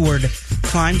scorenorth.com, keyword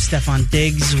climb. Stefon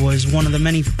Diggs was one of the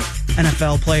many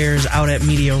NFL players out at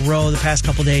Media Row the past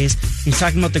couple days. He's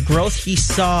talking about the growth he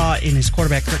saw in his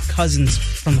quarterback, Kirk Cousins,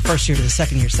 from the first year to the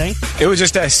second year. Saying it was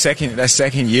just that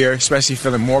second year, especially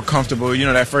feeling more comfortable. You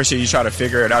know, that first year you try to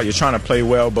figure it out, you're trying to play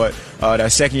well, but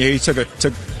that second year he took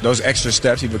those extra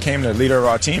steps. He became the leader of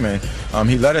our team, and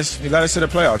he led us to the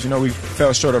playoffs. You know, we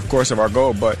fell short, of course, of our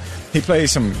goal, but he played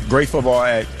some great football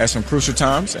at some crucial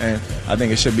times, and I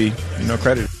think it should be,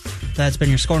 credited. That's been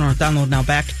your Score North download. Now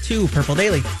back to Purple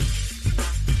Daily.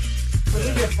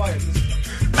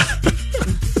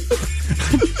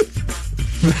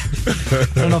 I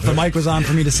don't know if the mic was on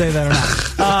for me to say that or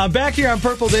not. Back here on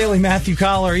Purple Daily, Matthew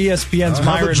Collar, ESPN's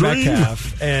Myron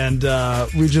Metcalf, and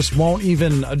we just won't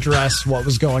even address what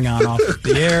was going on off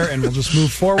the air, and we'll just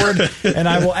move forward. And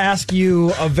I will ask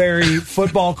you a very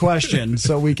football question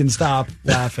so we can stop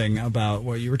laughing about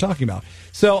what you were talking about.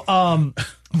 So,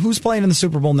 who's playing in the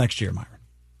Super Bowl next year, Myron?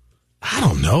 I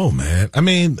don't know, man. I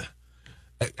mean,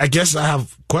 I guess I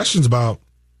have questions about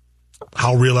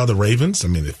how real are the Ravens. I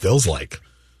mean, it feels like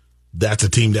that's a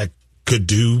team that could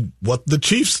do what the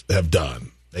Chiefs have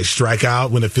done. They strike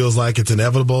out when it feels like it's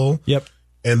inevitable. Yep.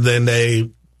 And then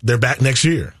they're back next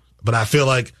year. But I feel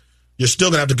like you're still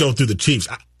going to have to go through the Chiefs.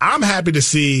 I'm happy to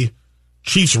see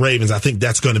Chiefs-Ravens. I think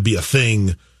that's going to be a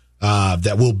thing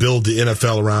that will build the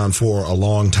NFL around for a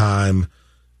long time.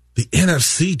 The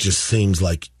NFC just seems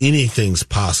like anything's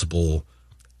possible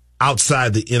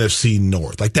outside the NFC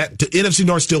North. Like that, the NFC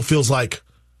North still feels like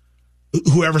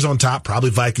whoever's on top, probably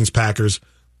Vikings, Packers,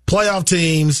 playoff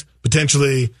teams,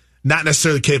 potentially not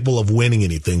necessarily capable of winning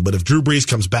anything. But if Drew Brees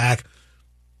comes back,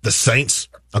 the Saints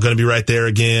are going to be right there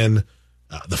again.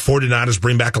 The 49ers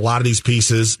bring back a lot of these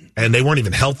pieces, and they weren't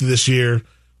even healthy this year.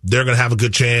 They're going to have a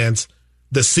good chance.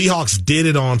 The Seahawks did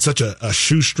it on such a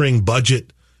shoestring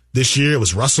budget this year. It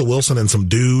was Russell Wilson and some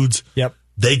dudes. Yep.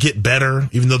 They get better,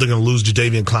 even though they're going to lose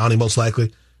Jadeveon Clowney most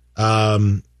likely.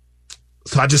 So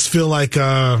I just feel like,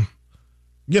 a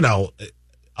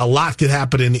lot could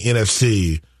happen in the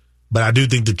NFC, but I do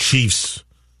think the Chiefs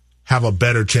have a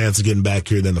better chance of getting back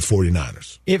here than the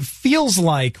 49ers. It feels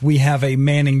like we have a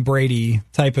Manning-Brady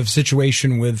type of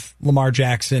situation with Lamar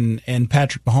Jackson and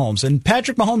Patrick Mahomes. And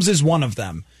Patrick Mahomes is one of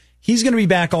them. He's going to be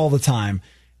back all the time.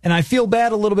 And I feel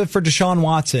bad a little bit for Deshaun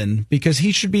Watson because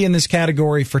he should be in this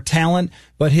category for talent,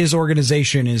 but his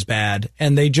organization is bad.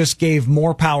 And they just gave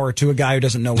more power to a guy who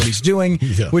doesn't know what he's doing,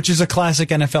 which is a classic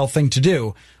NFL thing to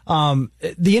do.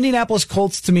 The Indianapolis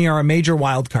Colts, to me, are a major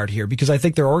wild card here because I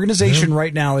think their organization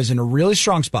right now is in a really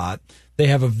strong spot. They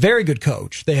have a very good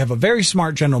coach. They have a very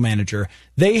smart general manager.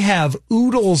 They have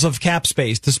oodles of cap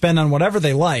space to spend on whatever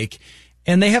they like.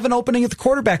 And they have an opening at the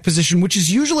quarterback position, which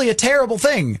is usually a terrible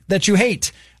thing that you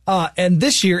hate. And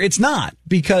this year it's not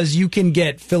because you can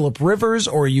get Phillip Rivers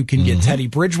or you can get Teddy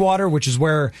Bridgewater, which is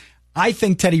where I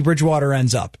think Teddy Bridgewater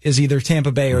ends up, is either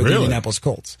Tampa Bay or the Indianapolis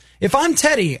Colts. If I'm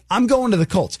Teddy, I'm going to the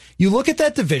Colts. You look at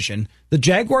that division, the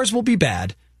Jaguars will be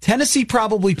bad. Tennessee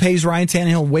probably pays Ryan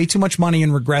Tannehill way too much money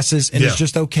and regresses and is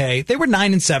just okay. They were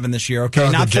 9-7 this year, okay?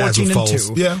 Not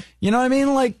 14-2. Yeah. You know what I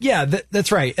mean? Like, yeah,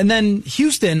 that's right. And then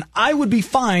Houston, I would be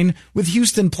fine with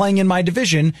Houston playing in my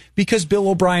division because Bill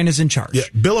O'Brien is in charge. Yeah,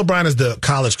 Bill O'Brien is the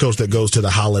college coach that goes to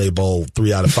the Holiday Bowl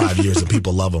 3 out of 5 years and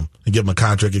people love him and give him a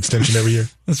contract extension every year.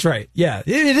 That's right. Yeah.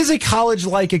 It is a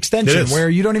college-like extension where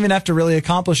you don't even have to really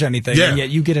accomplish anything, and yet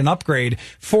you get an upgrade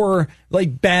for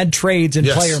like bad trades and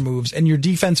player moves, and your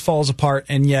defense falls apart,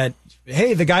 and yet,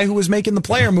 hey, the guy who was making the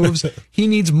player moves, he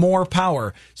needs more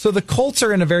power. So the Colts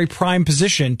are in a very prime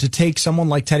position to take someone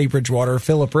like Teddy Bridgewater or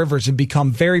Phillip Rivers and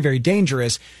become very, very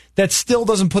dangerous. That still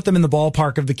doesn't put them in the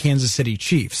ballpark of the Kansas City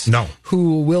Chiefs. No.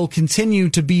 Who will continue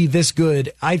to be this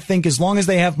good. I think as long as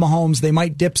they have Mahomes, they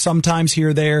might dip sometimes here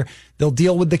or there. They'll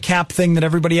deal with the cap thing that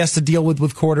everybody has to deal with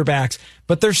quarterbacks,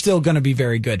 but they're still going to be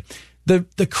very good.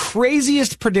 The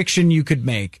craziest prediction you could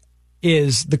make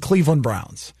is the Cleveland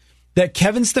Browns. That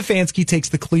Kevin Stefanski takes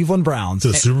the Cleveland Browns to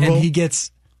the Super Bowl? And he gets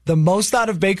the most out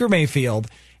of Baker Mayfield,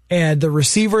 and the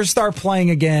receivers start playing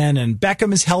again, and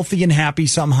Beckham is healthy and happy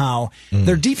somehow.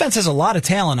 Their defense has a lot of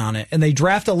talent on it, and they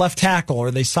draft a left tackle,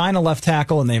 or they sign a left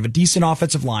tackle, and they have a decent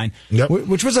offensive line,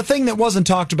 which was a thing that wasn't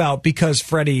talked about because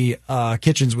Freddie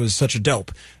Kitchens was such a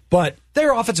dope. But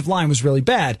their offensive line was really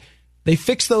bad. They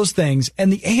fixed those things,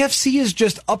 and the AFC is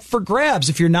just up for grabs.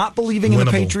 If you're not believing in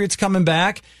the Patriots coming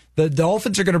back, the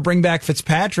Dolphins are going to bring back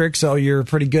Fitzpatrick, so you're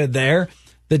pretty good there.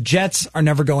 The Jets are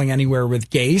never going anywhere with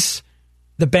Gase.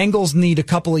 The Bengals need a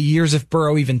couple of years if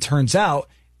Burrow even turns out.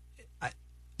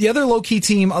 The other low-key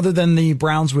team other than the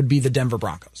Browns would be the Denver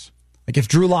Broncos. Like if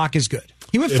Drew Lock is good.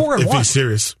 He went 4-1. If he's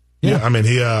serious. Yeah. I mean,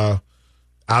 he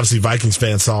obviously Vikings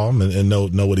fans saw him and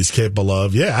know what he's capable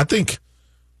of. Yeah, I think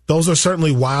those are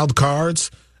certainly wild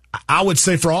cards. I would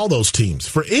say for all those teams,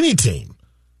 for any team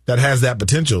that has that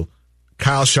potential,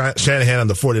 Kyle Shanahan and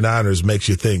the 49ers makes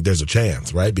you think there's a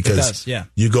chance, right? Because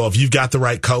you go, if you've got the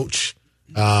right coach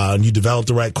and you develop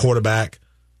the right quarterback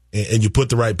and you put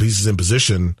the right pieces in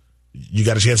position, you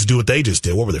got a chance to do what they just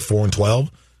did. What were they,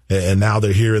 4-12? And now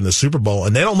they're here in the Super Bowl.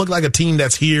 And they don't look like a team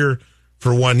that's here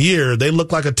for 1 year. They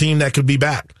look like a team that could be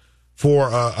back for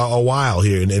a while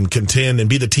here and contend and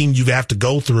be the team you have to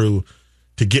go through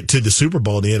to get to the Super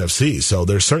Bowl in the NFC. So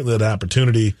there's certainly an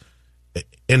opportunity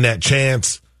in that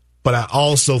chance. But I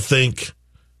also think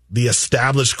the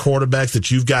established quarterbacks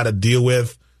that you've got to deal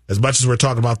with, as much as we're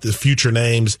talking about the future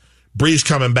names, Brees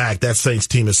coming back, that Saints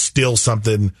team is still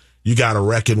something you got to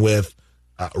reckon with.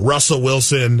 Russell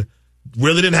Wilson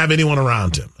really didn't have anyone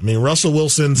around him. I mean, Russell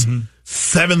Wilson's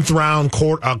 7th-round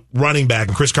running back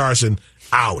and Chris Carson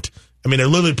out. I mean, they're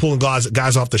literally pulling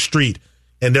guys off the street,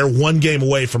 and they're 1 game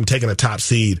away from taking a top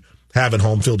seed, having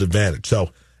home field advantage. So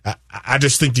I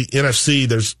just think the NFC,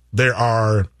 there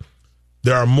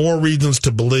are more reasons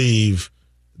to believe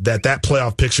that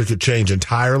playoff picture could change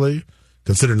entirely,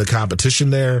 considering the competition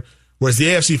there. Whereas the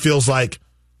AFC feels like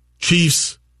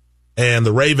Chiefs and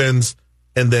the Ravens,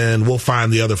 and then we'll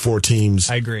find the other 4 teams.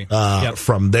 I agree.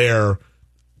 From there.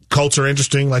 Colts are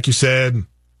interesting, like you said.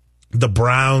 The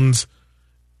Browns,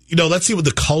 let's see what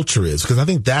the culture is, because I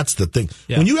think that's the thing.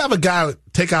 Yeah. When you have a guy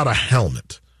take out a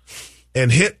helmet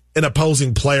and hit an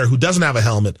opposing player who doesn't have a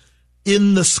helmet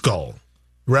in the skull,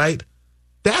 right?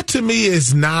 That to me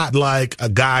is not like a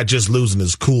guy just losing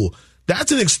his cool.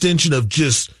 That's an extension of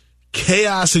just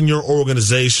chaos in your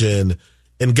organization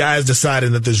and guys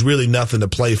deciding that there's really nothing to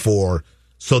play for,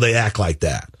 so they act like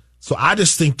that. So I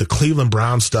just think the Cleveland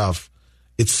Browns stuff,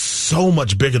 it's so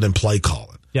much bigger than play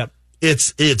calling. Yep.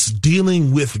 It's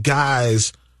dealing with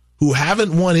guys who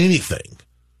haven't won anything,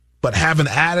 but have an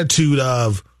attitude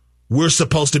of, we're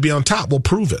supposed to be on top. We'll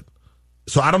prove it.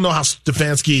 So I don't know how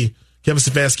Kevin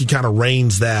Stefanski kind of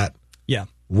reins that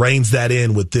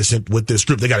in with this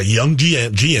group. They got a young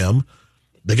GM.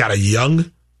 They got a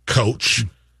young coach.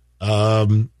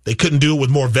 They couldn't do it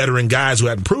with more veteran guys who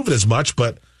hadn't proven as much,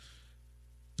 but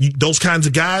those kinds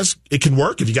of guys, it can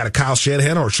work. If you got a Kyle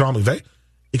Shanahan or a Sean McVay,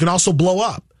 it can also blow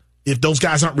up if those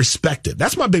guys aren't respected.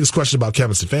 That's my biggest question about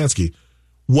Kevin Stefanski.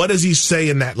 What does he say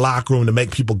in that locker room to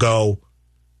make people go,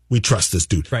 we trust this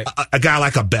dude? Right. A guy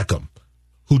like a Beckham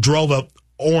who drove a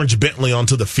orange Bentley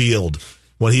onto the field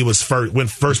when he was first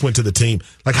went to the team.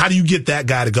 Like, how do you get that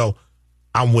guy to go,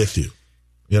 I'm with you?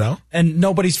 And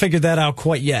nobody's figured that out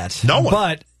quite yet. No one.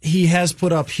 But he has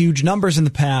put up huge numbers in the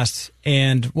past,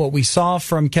 and what we saw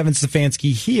from Kevin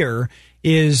Stefanski here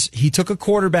is he took a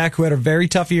quarterback who had a very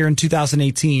tough year in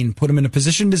 2018, put him in a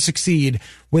position to succeed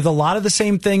with a lot of the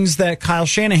same things that Kyle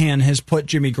Shanahan has put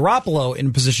Jimmy Garoppolo in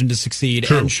a position to succeed.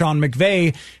 True. And Sean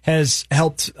McVay has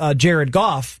helped Jared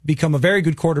Goff become a very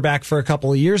good quarterback for a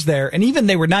couple of years there. And even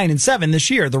they were 9-7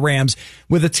 this year, the Rams,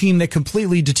 with a team that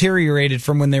completely deteriorated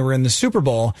from when they were in the Super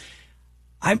Bowl.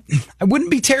 I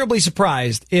wouldn't be terribly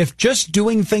surprised if just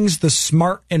doing things the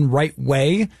smart and right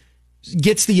way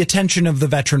gets the attention of the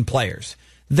veteran players.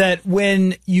 That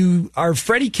when you are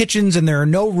Freddie Kitchens and there are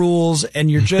no rules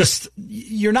and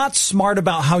you're not smart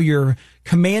about how you're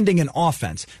commanding an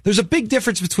offense. There's a big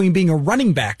difference between being a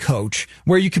running back coach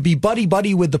where you could be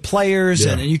buddy-buddy with the players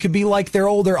and you could be like their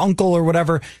older uncle or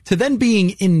whatever, to then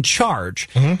being in charge.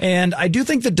 Mm-hmm. And I do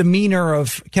think the demeanor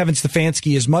of Kevin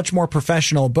Stefanski is much more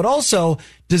professional, but also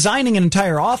designing an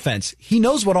entire offense. He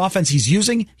knows what offense he's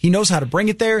using. He knows how to bring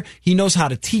it there. He knows how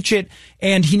to teach it.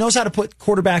 And he knows how to put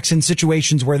quarterbacks in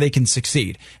situations where they can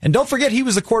succeed. And don't forget, he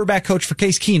was the quarterback coach for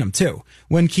Case Keenum, too,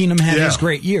 when Keenum had his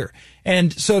great year.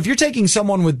 And so if you're taking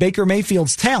someone with Baker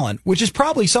Mayfield's talent, which is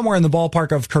probably somewhere in the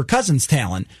ballpark of Kirk Cousins'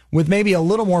 talent, with maybe a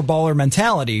little more baller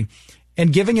mentality,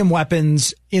 and giving him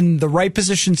weapons in the right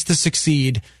positions to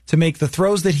succeed, to make the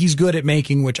throws that he's good at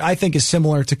making, which I think is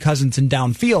similar to Cousins in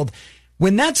downfield,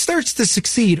 when that starts to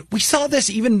succeed, we saw this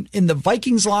even in the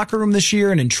Vikings locker room this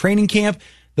year and in training camp,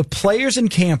 the players in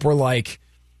camp were like,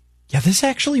 yeah, this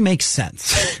actually makes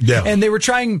sense. Yeah. And they were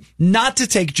trying not to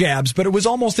take jabs, but it was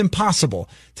almost impossible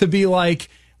to be like,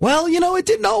 well, it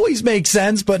didn't always make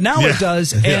sense, but now it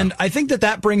does. Yeah. And I think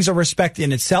that brings a respect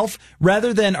in itself,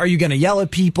 rather than, are you going to yell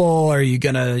at people? Are you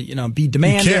going to, be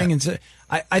demanding? And so,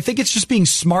 I think it's just being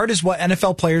smart is what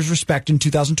NFL players respect in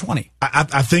 2020.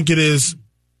 I think it is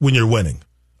when you're winning.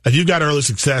 If you've got early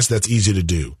success, that's easy to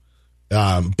do.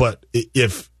 But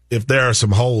if there are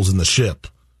some holes in the ship,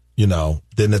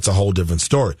 then it's a whole different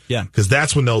story. Yeah. Because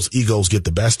that's when those egos get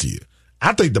the best of you.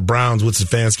 I think the Browns with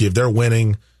Stefanski, if they're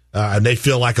winning and they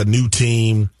feel like a new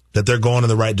team, that they're going in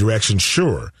the right direction,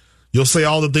 sure. You'll say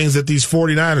all the things that these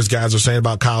 49ers guys are saying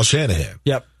about Kyle Shanahan.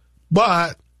 Yep.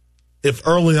 But if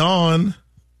early on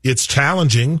it's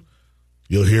challenging,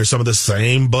 you'll hear some of the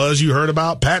same buzz you heard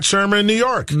about Pat Shermer in New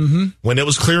York when it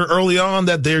was clear early on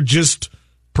that there just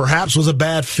perhaps was a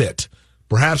bad fit.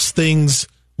 Perhaps things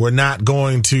were not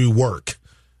going to work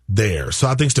there. So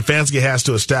I think Stefanski has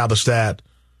to establish that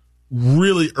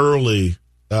really early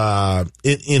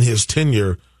in his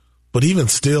tenure. But even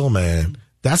still, man,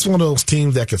 that's one of those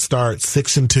teams that could start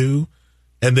 6-2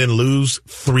 and then lose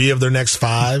 3 of their next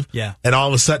 5. Yeah. And all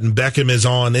of a sudden Beckham is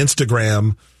on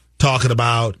Instagram talking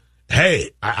about,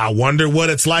 hey, I wonder what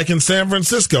it's like in San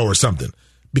Francisco or something.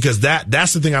 Because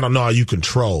that's the thing I don't know how you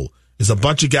control is a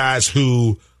bunch of guys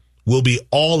who will be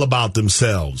all about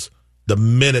themselves the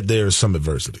minute there's some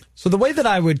adversity. So the way that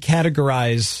I would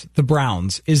categorize the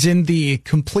Browns is in the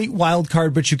complete wild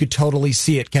card, but you could totally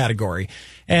see it category.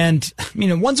 And,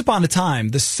 once upon a time,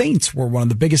 the Saints were one of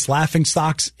the biggest laughing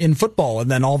stocks in football,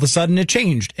 and then all of a sudden it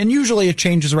changed. And usually it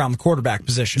changes around the quarterback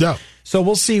position. Yeah. So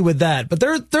we'll see with that. But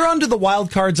they're under the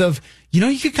wild cards of,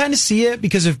 you could kind of see it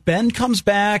because if Ben comes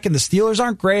back and the Steelers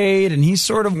aren't great and he's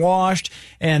sort of washed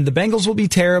and the Bengals will be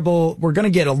terrible, we're going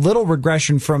to get a little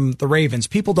regression from the Ravens.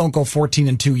 People don't go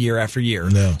 14-2 year after year.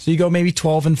 No. So you go maybe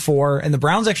 12-4, and the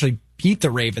Browns actually beat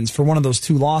the Ravens for one of those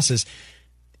 2 losses.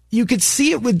 You could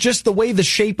see it with just the way the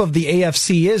shape of the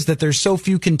AFC is, that there's so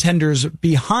few contenders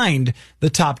behind the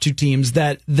top 2 teams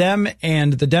that them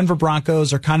and the Denver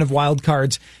Broncos are kind of wild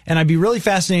cards. And I'd be really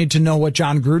fascinated to know what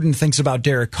John Gruden thinks about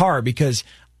Derek Carr, because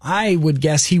I would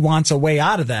guess he wants a way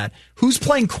out of that. Who's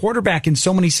playing quarterback in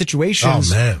so many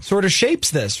situations sort of shapes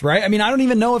this, right? I don't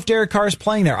even know if Derek Carr is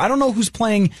playing there. I don't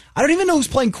even know who's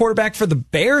playing quarterback for the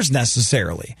Bears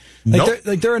necessarily.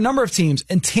 There are a number of teams,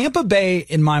 and Tampa Bay,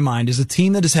 in my mind, is a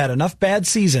team that has had enough bad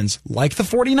seasons, like the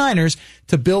 49ers,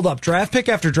 to build up draft pick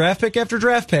after draft pick after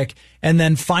draft pick, and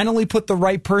then finally put the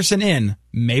right person in,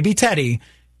 maybe Teddy,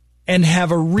 and have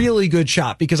a really good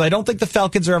shot, because I don't think the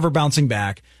Falcons are ever bouncing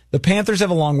back. The Panthers have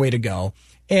a long way to go.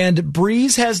 And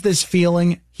Breeze has this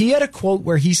feeling. He had a quote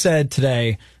where he said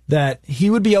today that he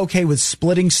would be okay with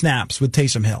splitting snaps with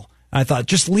Taysom Hill. I thought,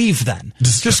 just leave then.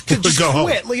 Just quit.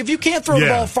 Like, if you can't throw the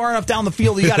ball far enough down the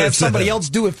field, you got to have somebody else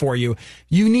do it for you.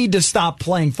 You need to stop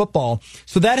playing football.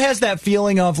 So that has that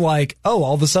feeling of like, oh,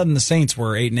 all of a sudden the Saints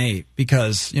were 8-8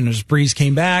 because, just Breeze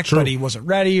came back, but he wasn't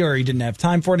ready or he didn't have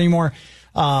time for it anymore,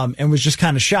 and was just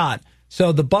kind of shot.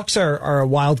 So the Bucs are a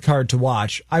wild card to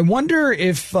watch. I wonder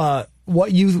if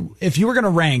if you were going to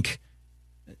rank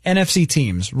NFC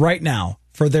teams right now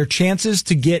for their chances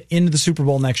to get into the Super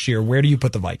Bowl next year, where do you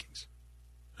put the Vikings?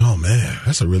 Oh man,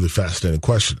 that's a really fascinating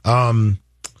question.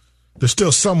 They're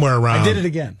still somewhere around. I did it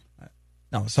again.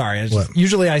 No, sorry.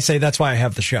 Usually I say that's why I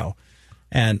have the show.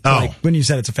 And when you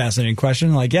said it's a fascinating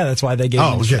question, that's why they gave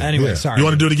me the show. Anyway, sorry. You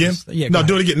want to do it again? No,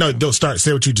 do it again. No, don't start.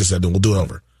 Say what you just said, then we'll do it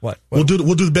over. What? We'll do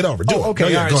the bit over.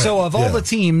 Okay. All right. So of all the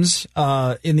teams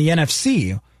in the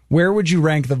NFC, where would you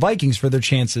rank the Vikings for their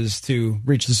chances to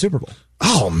reach the Super Bowl?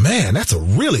 Oh, man, that's a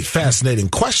really fascinating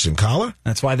question, caller.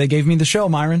 That's why they gave me the show,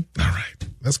 Myron. All right.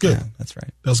 That's good. Yeah, that's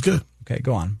right. That was good. Okay,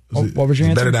 go on. What was your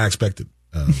answer? Better than I expected.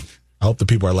 I hope the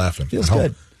people are laughing. Feels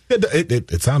good.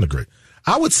 It sounded great.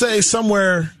 I would say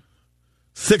somewhere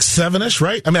 6-7-ish,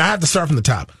 right? I have to start from the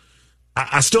top.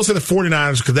 I still say the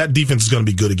 49ers because that defense is going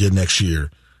to be good again next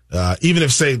year. Even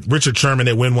if, say, Richard Sherman,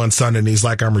 they win one Sunday and he's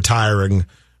like, I'm retiring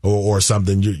or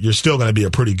something, you're still going to be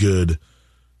a pretty good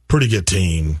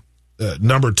team.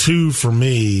 Number 2 for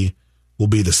me will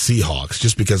be the Seahawks,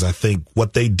 just because I think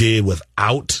what they did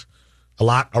without a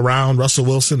lot around Russell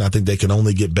Wilson, I think they can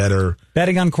only get better.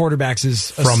 Betting on quarterbacks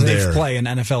is a safe play in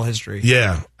NFL history.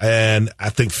 Yeah, and I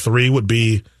think 3 would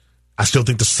be, I still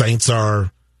think the Saints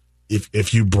are,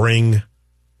 if you bring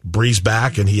Breeze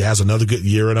back and he has another good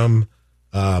year in him,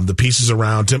 the pieces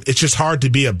around him, it's just hard to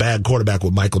be a bad quarterback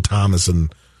with Michael Thomas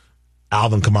and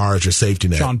Alvin Kamara as your safety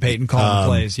net. Sean Payton calling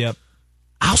plays, yep.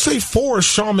 I'll say 4 is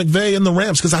Sean McVay and the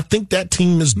Rams because I think that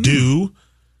team is due.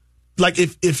 Like,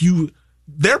 if you,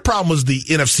 their problem was the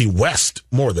NFC West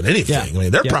more than anything. Yeah.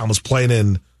 Their problem was playing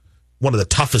in one of the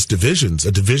toughest divisions,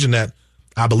 a division that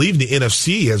I believe the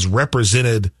NFC has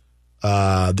represented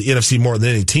the NFC more than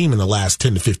any team in the last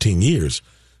 10 to 15 years.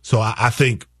 So I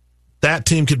think that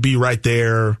team could be right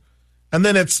there. And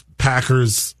then it's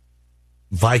Packers,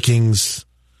 Vikings,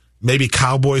 maybe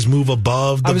Cowboys move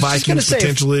above the Vikings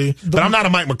potentially. But I'm not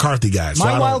a Mike McCarthy guy.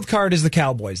 My wild card is the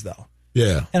Cowboys, though.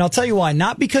 Yeah. And I'll tell you why.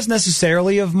 Not because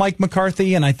necessarily of Mike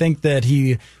McCarthy, and I think that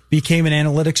he became an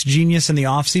analytics genius in the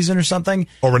offseason or something.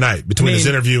 Overnight, between his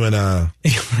interview and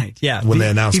right, yeah. When they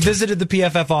announced he visited the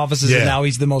PFF offices, and now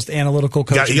he's the most analytical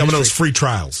coach. He got one of those free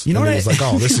trials. You know what? He was like,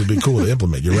 oh, this would be cool to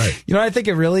implement. You're right. You know what I think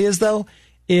it really is, though?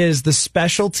 Is the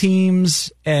special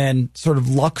teams and sort of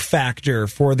luck factor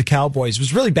for the Cowboys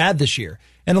was really bad this year.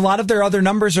 And a lot of their other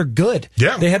numbers are good.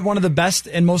 Yeah. They had one of the best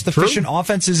and most efficient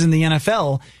offenses in the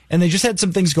NFL, and they just had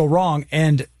some things go wrong.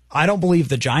 And I don't believe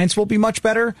the Giants will be much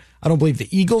better. I don't believe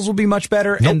the Eagles will be much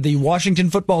better. Nope. And the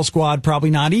Washington football squad probably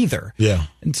not either. Yeah.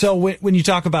 And so when you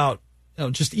talk about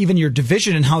just even your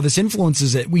division and how this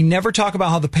influences it, we never talk about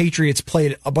how the Patriots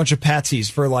played a bunch of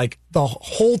patsies for like the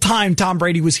whole time Tom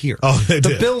Brady was here. Oh, they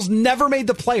did. The Bills never made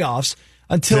the playoffs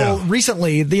until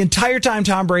recently, the entire time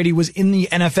Tom Brady was in the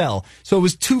NFL. So it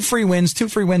was 2 free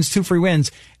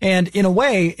wins. And in a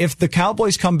way, if the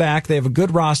Cowboys come back, they have a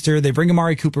good roster, they bring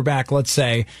Amari Cooper back, let's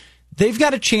say, they've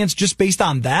got a chance just based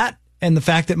on that and the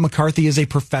fact that McCarthy is a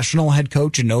professional head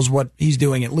coach and knows what he's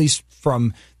doing, at least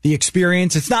from the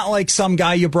experience. It's not like some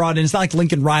guy you brought in. It's not like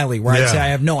Lincoln Riley, where I'd say I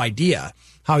have no idea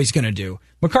how he's going to do.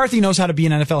 McCarthy knows how to be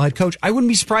an NFL head coach. I wouldn't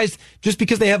be surprised just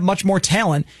because they have much more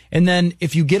talent. And then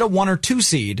if you get a 1 or 2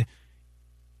 seed,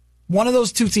 one of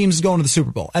those 2 teams is going to the Super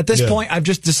Bowl. At this point, I've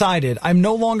just decided I'm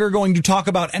no longer going to talk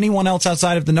about anyone else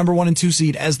outside of the number 1 and 2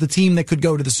 seed as the team that could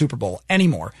go to the Super Bowl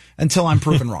anymore until I'm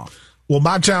proven wrong. Well,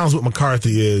 my challenge with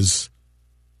McCarthy is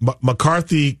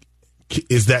McCarthy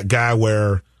is that guy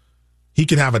where he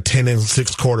can have a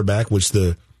 10-6 quarterback, which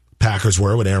the Packers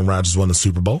were when Aaron Rodgers won the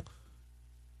Super Bowl.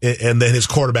 And then his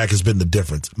quarterback has been the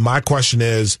difference. My question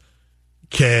is,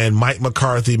 can Mike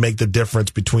McCarthy make the difference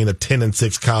between a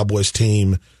 10-6 Cowboys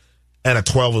team and a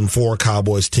 12-4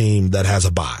 Cowboys team that has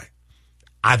a bye?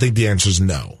 I think the answer is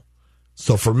no.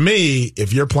 So for me,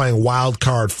 if you're playing wild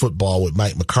card football with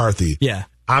Mike McCarthy,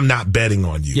 I'm not betting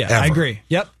on you. Yeah, ever. I agree.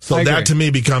 Yep. So that to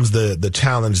me becomes the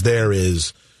challenge there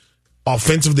is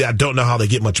offensively, I don't know how they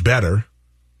get much better.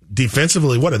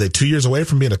 Defensively, what are they, 2 years away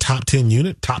from being a top 10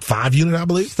 unit, top 5 unit, I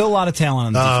believe? Still a lot of talent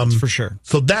on the defense, for sure.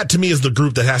 So that, to me, is the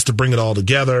group that has to bring it all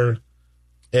together.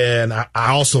 And I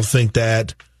also think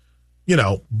that,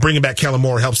 bringing back Kellen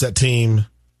Moore helps that team.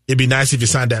 It'd be nice if you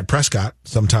signed Dak Prescott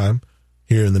sometime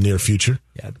here in the near future.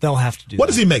 Yeah, they'll have to do What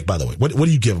does he make, by the way? What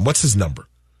do you give him? What's his number?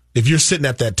 If you're sitting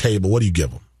at that table, what do you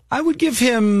give him? I would give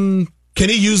him... Can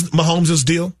he use Mahomes'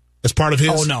 deal? As part of his?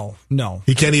 Oh, no.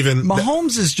 He can't even...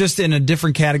 Mahomes is just in a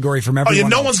different category from everyone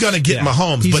no else. one's going to get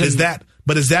Mahomes,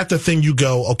 but is that the thing you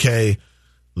go, okay,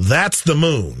 that's the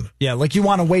moon? Yeah, like you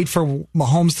want to wait for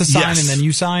Mahomes to sign and then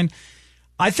you sign?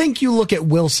 I think you look at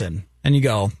Wilson and you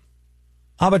go,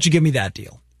 how about you give me that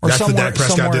deal? Or that's somewhere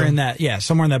deal? in that,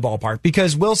 somewhere in that ballpark.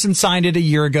 Because Wilson signed it a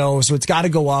year ago, so it's got to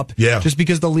go up. Yeah. Just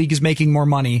because the league is making more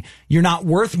money. You're not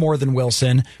worth more than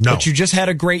Wilson, but you just had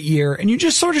a great year. And you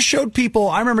just sort of showed people,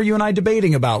 I remember you and I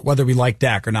debating about whether we like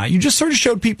Dak or not. You just sort of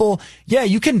showed people,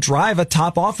 you can drive a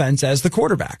top offense as the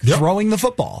quarterback, throwing the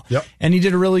football. Yep. And he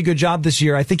did a really good job this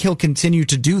year. I think he'll continue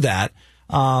to do that.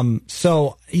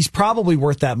 So he's probably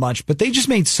worth that much, but they just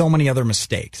made so many other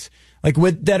mistakes.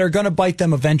 That are going to bite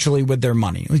them eventually with their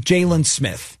money. Like Jalen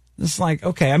Smith. It's like,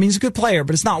 okay, I mean, he's a good player,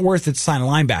 but it's not worth it to sign a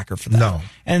linebacker for that. No.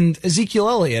 And Ezekiel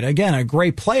Elliott, again, a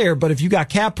great player, but if you got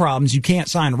cap problems, you can't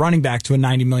sign a running back to a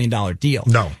 $90 million deal.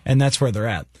 No. And that's where they're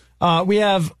at. We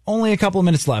have only a couple of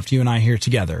minutes left, you and I here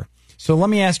together. So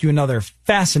let me ask you another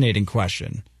fascinating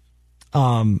question.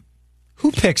 Who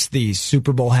picks these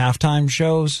Super Bowl halftime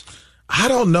shows? I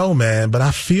don't know, man, but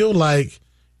I feel like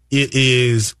it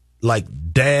is like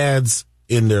dads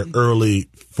in their early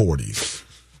 40s.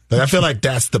 I feel like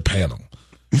that's the panel.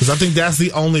 Because I think that's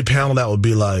the only panel that would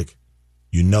be like,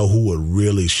 who would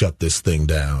really shut this thing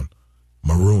down?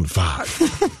 Maroon 5.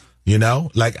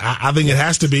 I think it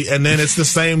has to be. And then it's the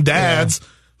same dads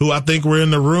who I think were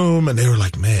in the room and they were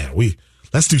like, man,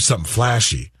 let's do something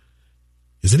flashy.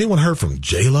 Has anyone heard from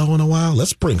J-Lo in a while?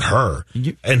 Let's bring her.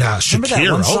 And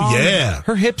Shakira. Oh, yeah.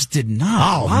 Her hips did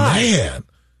not. Oh, man.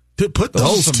 Put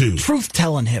those two.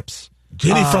 Truth-telling hips.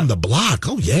 Jenny from the block.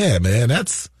 Oh, yeah, man.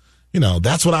 That's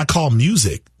what I call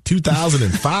music.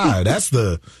 2005. That's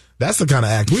the kind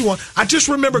of act we want. I just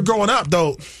remember growing up,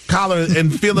 though, Colin,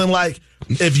 and feeling like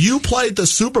if you played the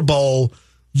Super Bowl,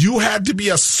 you had to be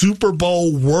a Super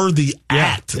Bowl worthy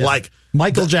act. Yeah. Like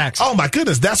Michael Jackson. Oh, my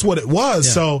goodness. That's what it was.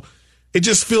 Yeah. So it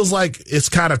just feels like it's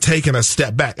kind of taken a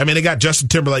step back. I mean, they got Justin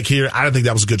Timberlake here. I don't think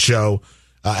that was a good show.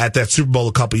 At that Super Bowl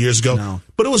a couple years ago. No.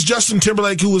 But it was Justin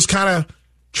Timberlake who was kind of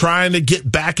trying to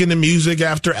get back into music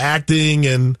after acting,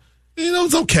 and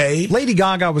It's okay. Lady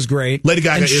Gaga was great. Lady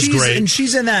Gaga is great. And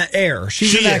she's in that air.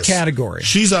 She's in that category.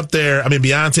 She's up there. I mean,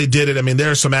 Beyonce did it. I mean,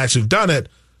 there are some acts who've done it,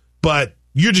 but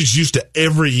you're just used to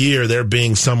every year there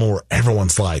being someone where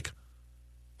everyone's like,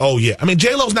 oh, yeah. I mean,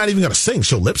 J-Lo's not even going to sing.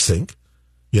 She'll lip sync,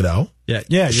 Yeah.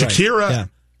 Shakira, right. Yeah.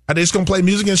 Are they just going to play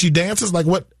music and she dances? Like,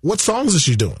 what songs is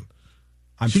she doing?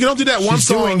 She can only do that one she's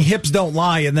song. Doing Hips Don't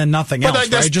Lie and then nothing else,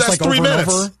 that's, right? Just that's like 3 over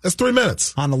minutes. and over. That's 3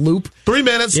 minutes. On a loop. 3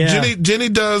 minutes. Yeah. Jenny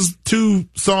does 2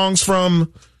 songs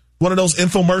from one of those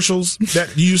infomercials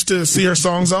that you used to see her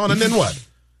songs on, and then what?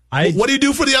 What do you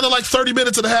do for the other, 30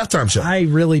 minutes of the halftime show? I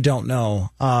really don't know.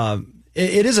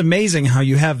 It is amazing how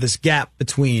you have this gap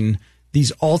between these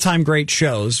all-time great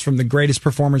shows from the greatest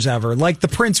performers ever. Like the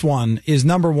Prince one is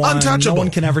number one. Untouchable. No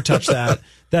one can ever touch that.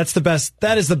 That's the best.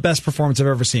 That is the best performance I've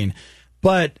ever seen.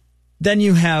 But then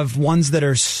you have ones that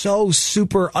are so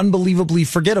super unbelievably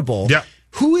forgettable. Yeah.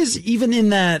 Who is even in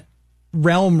that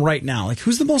realm right now?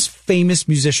 Who's the most famous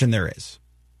musician there is?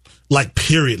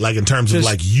 Period. In terms of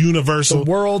universal.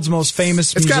 The world's most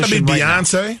famous musician. It's got to be right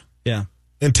Beyonce. Now. Yeah.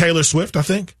 And Taylor Swift, I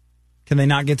think. Can they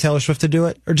not get Taylor Swift to do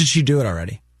it? Or did she do it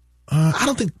already? I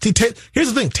don't think.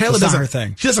 Here's the thing. Taylor That's doesn't. not her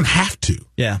thing. She doesn't have to.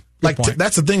 Yeah.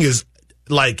 That's the thing is,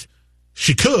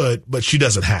 she could, but she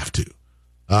doesn't have to.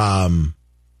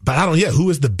 But I don't. Yeah. Who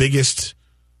is the biggest?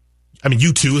 I mean,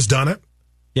 U2 has done it.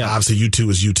 Yeah. Obviously, U2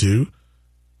 is U2,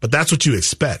 but that's what you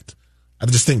expect. I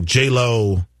just think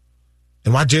J-Lo,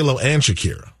 and why J-Lo and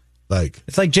Shakira?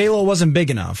 It's like J-Lo wasn't big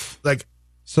enough.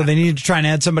 So they needed to try and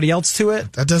add somebody else to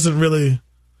it. That doesn't really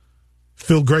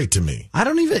feel great to me. I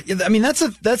don't even. I mean, that's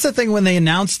the thing when they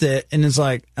announced it, and it's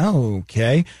like, oh,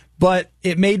 okay. But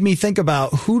it made me think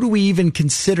about who do we even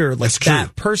consider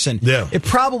that person? Yeah. It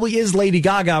probably is Lady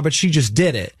Gaga, but she just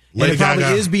did it. And it probably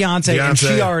is Beyonce, and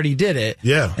she already did it.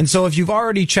 Yeah. And so if you've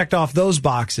already checked off those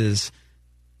boxes,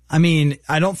 I mean,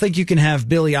 I don't think you can have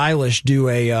Billie Eilish do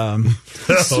a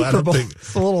Super Bowl.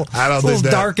 It's a little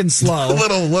dark and slow.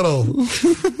 Little.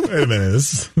 Wait a minute.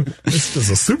 This is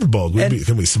a Super Bowl.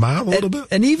 Can we smile a little bit?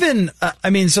 And even,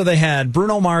 so they had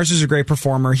Bruno Mars, who's a great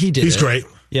performer. He's great.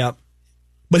 Yep.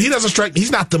 But he doesn't strike.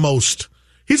 He's not the most.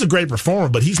 He's a great performer,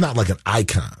 but he's not like an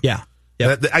icon. Yeah.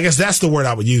 Yep. I guess that's the word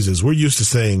I would use. Is we're used to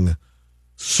saying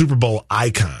Super Bowl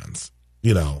icons.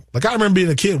 I remember being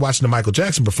a kid watching the Michael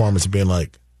Jackson performance and being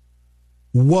like,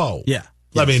 "Whoa, yeah."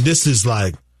 I mean, this is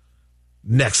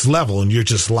next level, and you're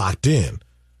just locked in.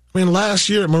 I mean, last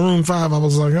year at Maroon 5, I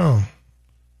was like, "Oh,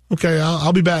 okay,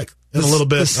 I'll be back." In a little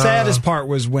bit. The saddest part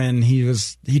was when he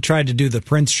tried to do the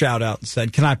Prince shout out and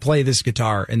said, "Can I play this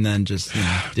guitar?" and then just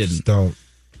didn't.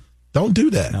 Don't do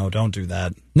that. No, don't do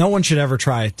that. No one should ever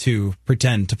try to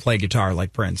pretend to play guitar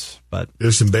like Prince. But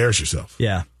just embarrass yourself.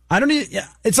 Yeah, I don't need. Yeah,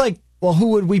 it's like, well, who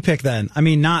would we pick then? I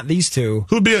mean, not these two.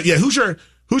 Who'd be? Yeah, who's your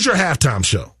halftime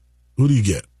show? Who do you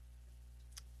get?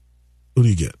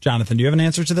 Jonathan, do you have an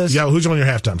answer to this? Yeah, who's on your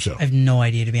halftime show? I have no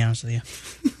idea, to be honest with you.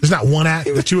 There's not one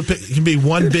act that you would pick. It can be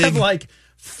one big. Have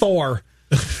Thor.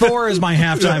 Thor is my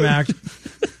halftime act.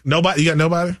 Nobody. You got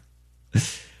nobody?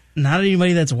 Not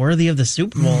anybody that's worthy of the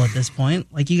Super Bowl at this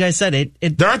point. Like you guys said,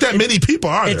 there aren't that many people,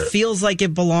 are there? It feels like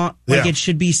it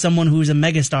should be someone who's a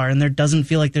megastar, and there doesn't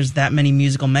feel like there's that many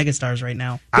musical megastars right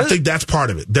now. I think that's part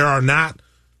of it. There are not,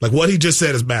 what he just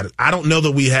said is bad. I don't know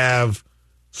that we have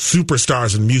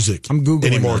superstars in music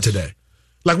anymore today.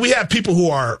 We have people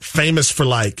who are famous for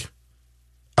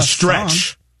a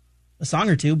stretch. A song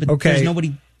or two, but there's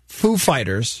nobody. Foo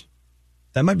Fighters.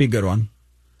 That might be a good one.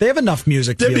 They have enough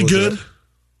music to be good.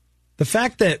 The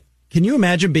fact that, can you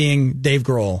imagine being Dave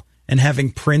Grohl and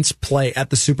having Prince play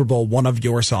at the Super Bowl one of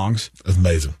your songs? That's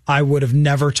amazing. I would have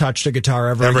never touched a guitar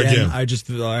ever again.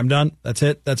 I'm done. That's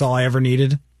it. That's all I ever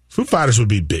needed. Foo Fighters would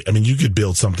be big. I mean, you could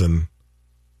build something.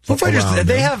 Foo Fighters,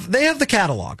 they have the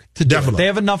catalog to do it. They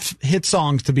have enough hit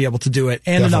songs to be able to do it,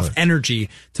 and enough energy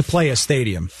to play a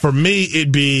stadium. For me,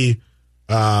 it'd be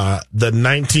the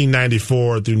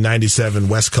 1994 through 97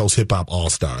 West Coast Hip Hop All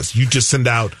Stars. You just send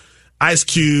out Ice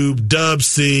Cube, Dub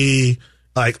C,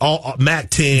 all Mac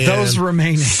 10, those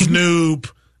remaining, Snoop,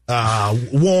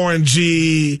 Warren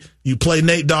G. You play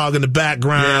Nate Dogg in the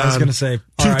background. Yeah, I was gonna say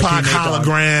Tupac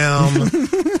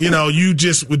hologram. You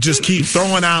just would just keep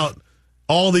throwing out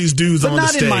all these dudes on the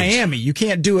stage. But not in Miami. You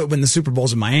can't do it when the Super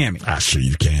Bowl's in Miami. Sure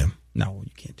you can. No,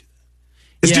 you can't do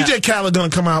that. Is DJ Khaled going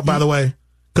to come out, by the way?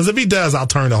 Because if he does, I'll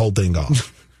turn the whole thing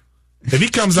off. If he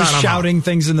comes out, I'm shouting out.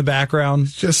 Things in the background.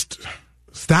 Just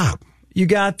stop. You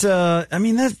got,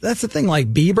 that's the thing,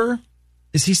 Bieber.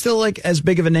 Is he still, as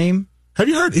big of a name? Have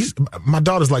you heard? My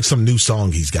daughter's some new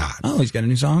song he's got. Oh, he's got a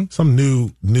new song? Some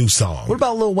new song. What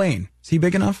about Lil Wayne? Is he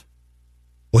big enough?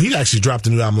 Well, he actually dropped a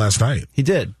new album last night. He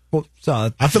did. Well,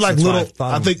 so I feel like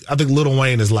I think Lil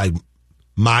Wayne is like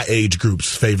my age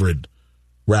group's favorite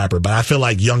rapper, but I feel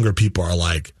like younger people are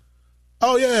like,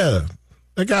 oh yeah,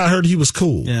 that guy, I heard he was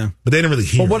cool. Yeah. But they didn't really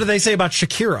hear. Well, what do they say about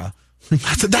Shakira?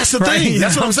 That's the Right? thing.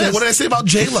 That's what I'm saying. What do they say about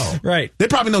J-Lo? Right. They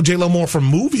probably know J-Lo more from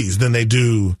movies than they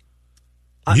do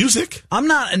music. I'm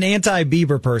not an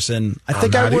anti-Bieber person. I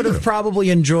think I would have probably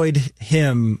enjoyed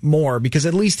him more because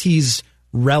at least he's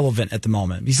relevant at the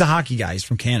moment. He's a hockey guy. He's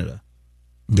from Canada.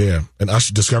 Yeah. And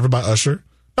Usher, discovered by Usher.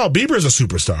 No, Bieber is a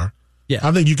superstar. Yeah.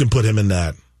 I think you can put him in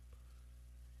that.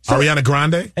 So Ariana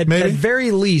Grande, maybe? At very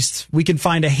least, we can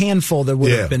find a handful that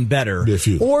would have been better. Be a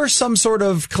few. Or some sort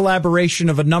of collaboration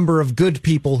of a number of good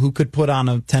people who could put on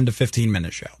a 10 to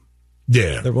 15-minute show.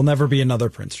 Yeah. There will never be another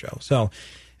Prince show. So,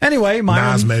 anyway,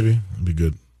 Myron. Nas, maybe. That'd be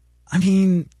good. I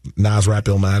mean... Nas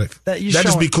Rap-Illmatic. That'd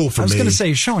just be cool for me. I was going to say,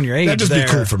 you're showing your age That'd just there.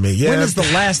 be cool for me. Yeah. When is the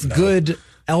last good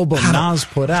album Nas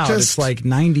put out? It's like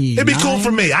 90. It'd be cool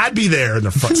for me. I'd be there in the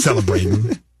front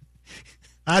celebrating.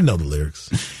 I know the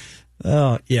lyrics.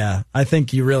 Oh, yeah. I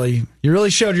think you really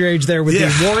showed your age there with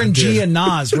the Warren G and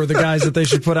Nas were the guys that they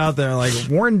should put out there. Like,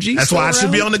 Warren G. That's why I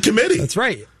should be on the committee. That's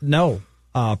right. No,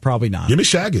 probably not. Give me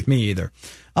Shaggy. Me either.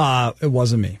 It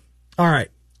wasn't me. All right.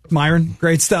 Myron,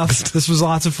 great stuff. This was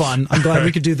lots of fun. I'm glad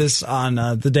we could do this on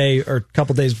the day or a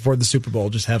couple days before the Super Bowl.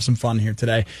 Just have some fun here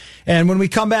today. And when we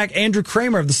come back, Andrew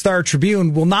Kramer of the Star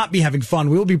Tribune will not be having fun.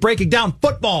 We will be breaking down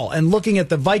football and looking at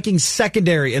the Vikings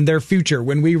secondary and their future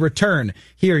when we return.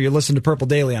 Here, you listen to Purple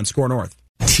Daily on Score North.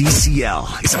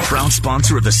 TCL is a proud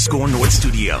sponsor of the Score North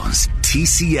Studios.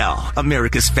 TCL,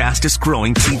 America's fastest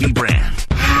growing TV brand.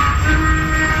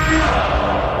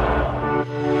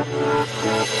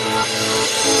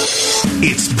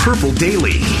 It's Purple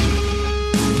Daily.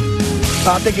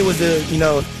 I think it was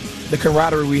the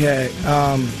camaraderie we had.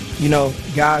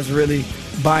 Guys really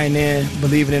buying in,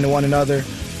 believing in one another,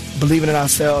 believing in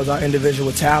ourselves, our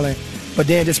individual talent, but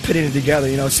then just putting it together,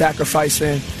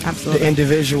 sacrificing the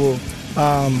individual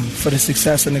for the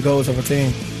success and the goals of a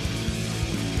team.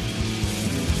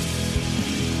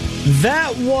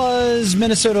 That was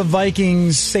Minnesota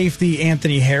Vikings safety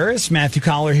Anthony Harris. Matthew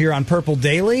Collar here on Purple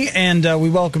Daily, and we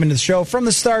welcome into the show from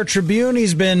the Star Tribune.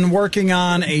 He's been working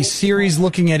on a series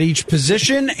looking at each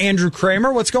position. Andrew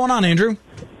Kramer, what's going on, Andrew?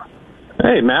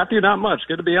 Hey, Matthew, not much.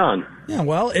 Good to be on. Yeah,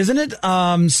 well, isn't it?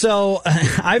 So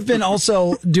I've been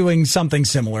also doing something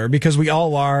similar because we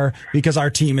all are, because our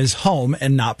team is home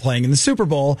and not playing in the Super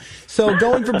Bowl. So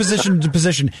going from position to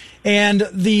position. And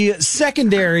the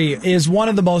secondary is one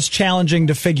of the most challenging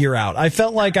to figure out. I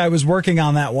felt like I was working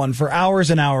on that one for hours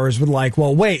and hours with like,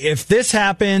 well, wait, if this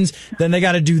happens, then they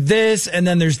got to do this, and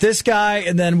then there's this guy,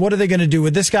 and then what are they going to do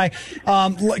with this guy?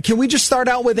 Can we just start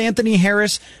out with Anthony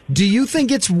Harris? Do you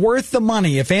think it's worth the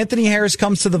money if Anthony Harris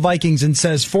comes to the Vikings and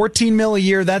says $14 million a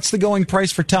year, that's the going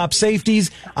price for top safeties?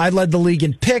 I led the league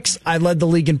in picks. I led the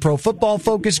league in Pro Football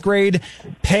Focus grade.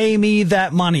 Pay me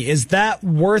that money. Is that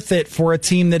worth it for a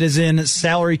team that is in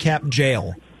salary cap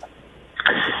jail?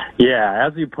 Yeah,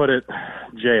 as you put it,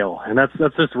 jail. And that's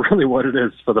just really what it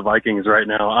is for the Vikings right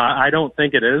now. I don't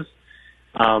think it is.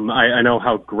 I know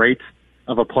how great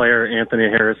of a player Anthony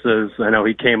Harris is. I know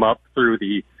he came up through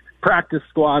the practice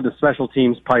squad, the special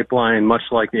teams pipeline, much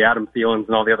like the Adam Thielens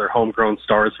and all the other homegrown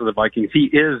stars for the Vikings. He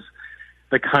is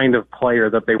the kind of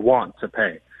player that they want to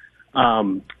pay.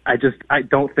 I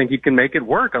don't think you can make it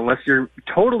work unless you're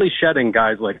totally shedding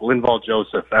guys like Linval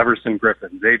Joseph, Everson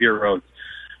Griffin, Xavier Rhodes.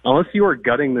 Unless you are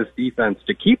gutting this defense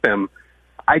to keep him,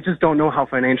 I just don't know how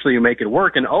financially you make it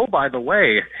work. And oh, by the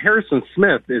way, Harrison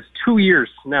Smith is 2 years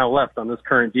now left on this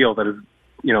current deal that is,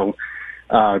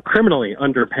 criminally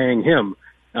underpaying him.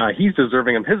 He's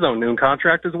deserving of his own new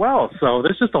contract as well. So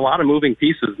there's just a lot of moving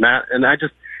pieces, Matt. And I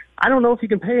don't know if you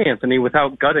can pay Anthony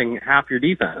without gutting half your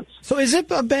defense. So is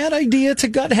it a bad idea to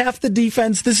gut half the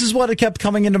defense? This is what kept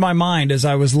coming into my mind as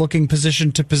I was looking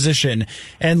position to position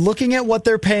and looking at what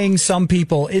they're paying some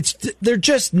people. They're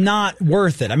just not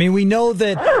worth it. I mean, we know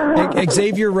that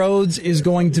Xavier Rhodes is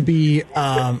going to be,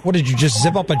 what did you just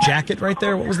zip up a jacket right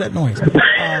there? What was that noise?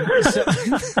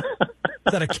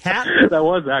 Is that a cat? That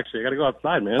was actually. I got to go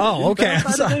outside, man. Oh, okay.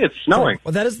 It's snowing.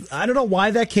 Well, I don't know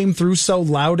why that came through so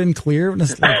loud and clear.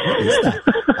 Like, what is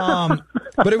that?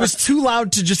 but it was too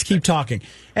loud to just keep talking.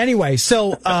 Anyway,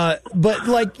 so, but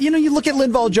like, you look at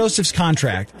Linval Joseph's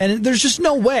contract, and there's just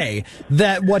no way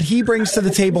that what he brings to the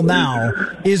table now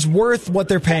is worth what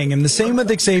they're paying him. The same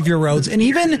with Xavier Rhodes. And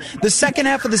even the second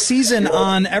half of the season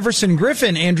on Everson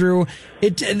Griffin, Andrew,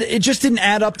 it just didn't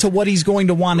add up to what he's going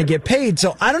to want to get paid.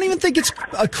 So I don't even think it's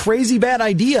a crazy bad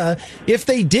idea if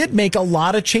they did make a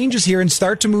lot of changes here and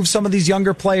start to move some of these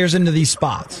younger players into these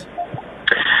spots.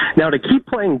 Now, to keep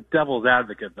playing devil's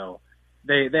advocate, though,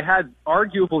 they had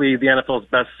arguably the NFL's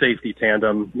best safety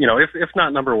tandem, if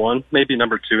not number one, maybe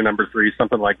number two, number three,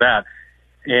 something like that.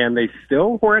 And they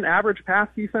still were an average pass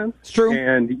defense. It's true.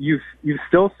 And you've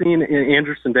still seen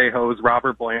Andrew Sendejo's,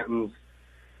 Robert Blanton's,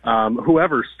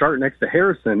 whoever start next to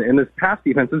Harrison, and this pass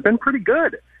defense has been pretty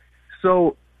good.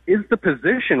 So is the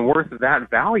position worth that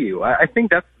value? I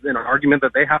think that's an argument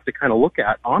that they have to kind of look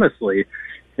at, honestly,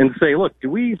 and say, look, do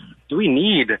we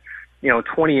need,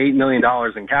 $28 million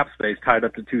in cap space tied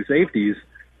up to two safeties,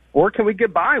 or can we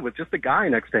get by with just a guy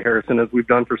next to Harrison as we've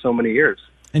done for so many years?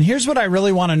 And here's what I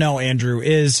really want to know, Andrew,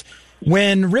 is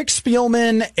when Rick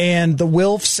Spielman and the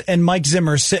Wilfs and Mike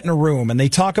Zimmer sit in a room and they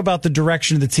talk about the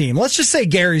direction of the team, let's just say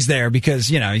Gary's there because,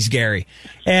 he's Gary.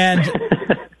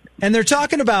 And they're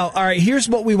talking about, all right, here's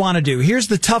what we want to do. Here's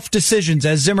the tough decisions,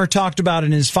 as Zimmer talked about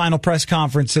in his final press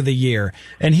conference of the year.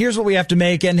 And here's what we have to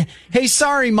make. And, hey,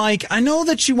 sorry, Mike, I know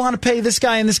that you want to pay this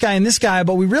guy and this guy and this guy,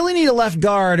 but we really need a left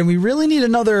guard and we really need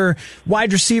another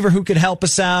wide receiver who could help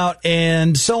us out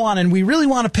and so on. And we really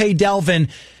want to pay Delvin.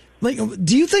 Like,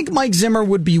 do you think Mike Zimmer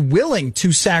would be willing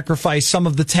to sacrifice some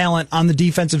of the talent on the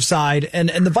defensive side? And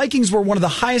the Vikings were one of the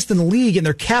highest in the league in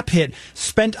their cap hit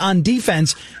spent on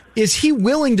defense. Is he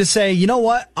willing to say, you know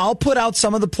what, I'll put out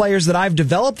some of the players that I've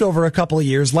developed over a couple of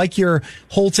years, like your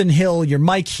Holton Hill, your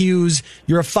Mike Hughes,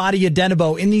 your Afadi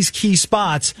Adenabo in these key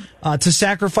spots to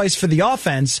sacrifice for the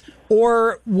offense?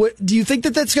 Or do you think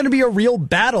that that's going to be a real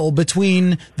battle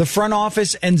between the front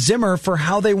office and Zimmer for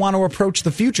how they want to approach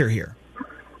the future here?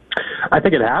 I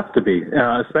think it has to be,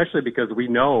 especially because we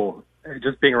know,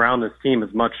 just being around this team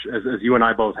as much as you and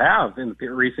I both have in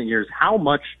recent years, how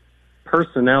much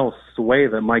personnel sway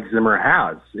that Mike Zimmer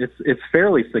has. It's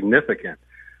fairly significant.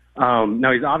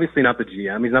 Now, he's obviously not the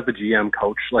GM. He's not the GM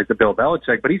coach like the Bill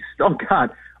Belichick, but he's still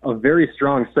got a very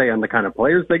strong say on the kind of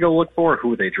players they go look for,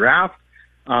 who they draft.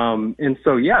 And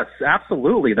so, yes,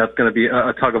 absolutely, that's going to be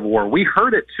a tug of war. We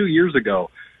heard it 2 years ago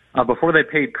before they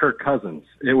paid Kirk Cousins.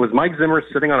 It was Mike Zimmer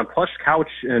sitting on a plush couch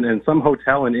in some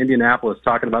hotel in Indianapolis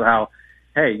talking about how,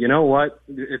 hey, you know what?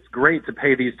 It's great to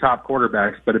pay these top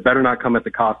quarterbacks, but it better not come at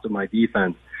the cost of my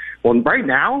defense. Well, right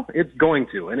now, it's going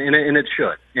to, and it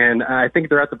should. And I think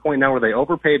they're at the point now where they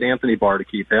overpaid Anthony Barr to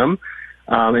keep him.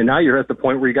 And now you're at the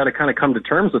point where you got to kind of come to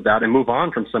terms with that and move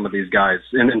on from some of these guys.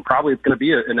 And probably it's going to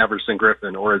be an Everson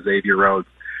Griffin or a Xavier Rhodes.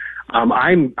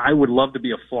 I would love to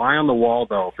be a fly on the wall,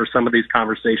 though, for some of these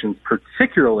conversations,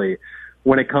 particularly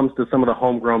when it comes to some of the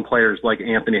homegrown players like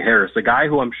Anthony Harris, a guy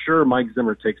who I'm sure Mike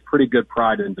Zimmer takes pretty good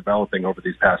pride in developing over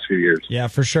these past few years. Yeah,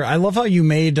 for sure. I love how you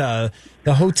made the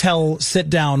hotel sit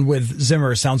down with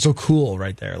Zimmer sound so cool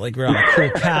right there. Like we're on a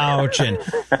cool couch and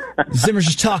Zimmer's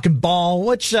just talking ball,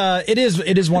 which it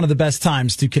is one of the best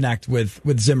times to connect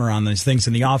with Zimmer on these things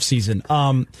in the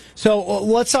offseason. So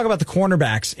let's talk about the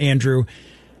cornerbacks, Andrew.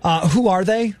 Who are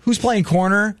they? Who's playing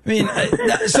corner? I mean,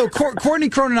 so Courtney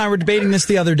Cronin and I were debating this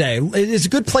the other day. It's a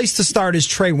good place to start is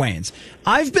Trey Waynes.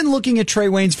 I've been looking at Trey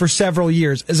Waynes for several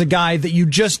years as a guy that you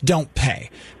just don't pay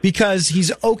because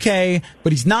he's okay,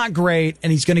 but he's not great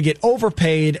and he's going to get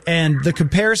overpaid. And the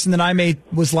comparison that I made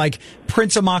was like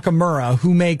Prince Amakamura,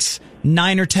 who makes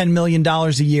 $9 or $10 million a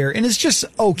year and is just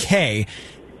okay.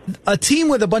 A team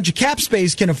with a bunch of cap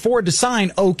space can afford to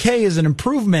sign okay as an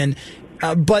improvement.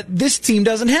 But this team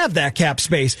doesn't have that cap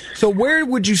space. So where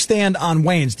would you stand on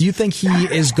Waynes? Do you think he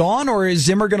is gone, or is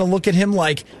Zimmer going to look at him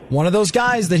like one of those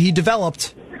guys that he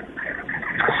developed?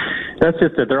 That's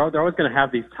just it. They're always going to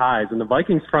have these ties. And the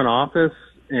Vikings front office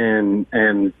and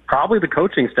probably the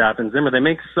coaching staff and Zimmer,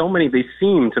 they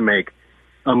seem to make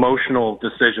emotional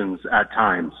decisions at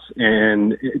times.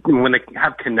 And when they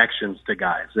have connections to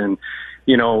guys. And,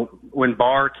 when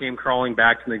Barr came crawling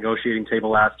back to the negotiating table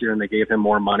last year and they gave him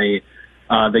more money,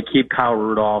 they keep Kyle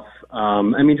Rudolph.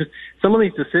 Just some of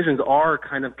these decisions are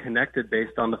kind of connected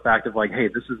based on the fact of like, hey,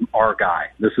 this is our guy.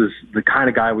 This is the kind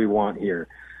of guy we want here.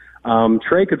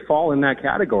 Trey could fall in that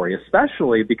category,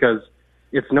 especially because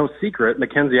it's no secret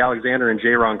Mackenzie Alexander and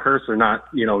Jaron Kearse are not,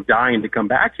 dying to come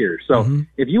back here. So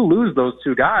if you lose those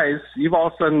two guys, you've all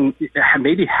of a sudden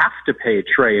maybe have to pay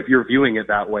Trey if you're viewing it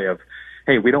that way of,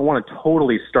 hey, we don't want to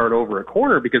totally start over a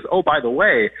corner because, oh, by the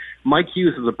way, Mike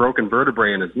Hughes has a broken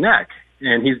vertebrae in his neck.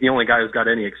 and he's the only guy who's got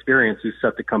any experience who's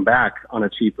set to come back on a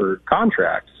cheaper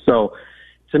contract. So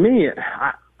to me,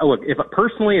 look, if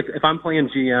I'm playing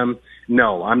GM,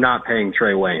 no, I'm not paying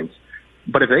Trey Waynes.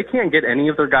 But if they can't get any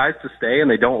of their guys to stay and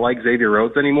they don't like Xavier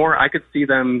Rhodes anymore, I could see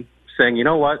them saying, you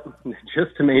know what,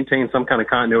 just to maintain some kind of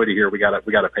continuity here, we got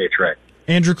to pay Trey.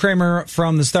 Andrew Kramer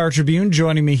from the Star Tribune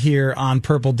joining me here on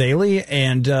Purple Daily,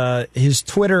 and his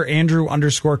Twitter,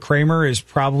 Andrew_Kramer, is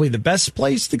probably the best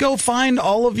place to go find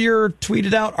all of your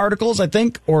tweeted out articles, I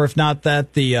think, or if not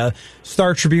that, the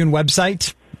Star Tribune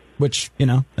website, which,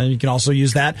 you can also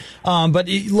use that. But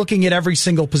looking at every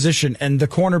single position, and the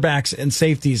cornerbacks and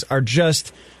safeties are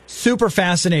just super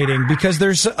fascinating because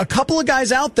there's a couple of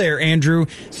guys out there, Andrew.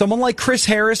 Someone like Chris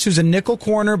Harris, who's a nickel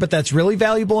corner, but that's really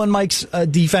valuable in Mike's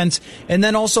defense. And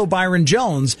then also Byron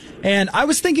Jones. And I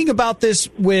was thinking about this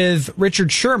with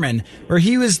Richard Sherman, where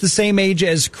he was the same age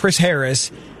as Chris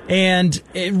Harris. And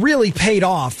it really paid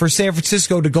off for San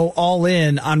Francisco to go all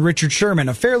in on Richard Sherman.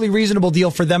 A fairly reasonable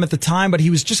deal for them at the time, but he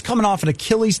was just coming off an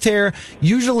Achilles tear.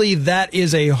 Usually that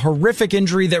is a horrific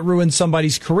injury that ruins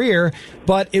somebody's career,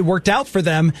 but it worked out for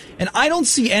them. And I don't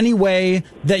see any way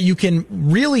that you can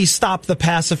really stop the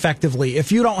pass effectively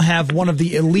if you don't have one of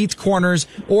the elite corners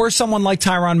or someone like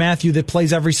Tyrann Mathieu that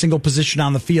plays every single position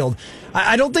on the field.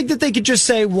 I don't think that they could just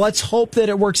say, let's hope that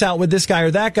it works out with this guy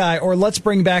or that guy, or let's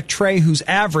bring back Trey, who's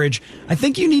average. I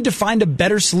think you need to find a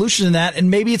better solution than that, and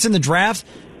maybe it's in the draft,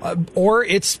 or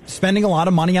it's spending a lot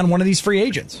of money on one of these free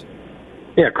agents.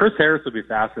 Yeah, Chris Harris would be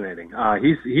fascinating.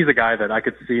 He's a guy that I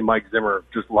could see Mike Zimmer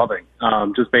just loving,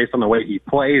 just based on the way he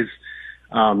plays,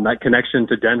 that connection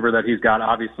to Denver that he's got.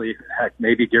 Obviously, heck,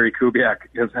 maybe Gary Kubiak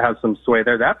has some sway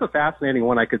there. That's a fascinating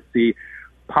one I could see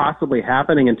possibly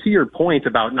happening. And to your point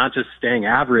about not just staying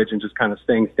average and just kind of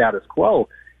staying status quo,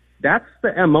 that's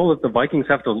the MO that the Vikings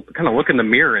have to kind of look in the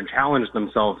mirror and challenge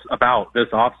themselves about this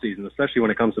offseason, especially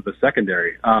when it comes to the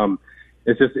secondary.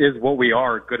 It just is what we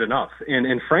are good enough.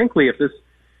 And frankly,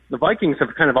 the Vikings have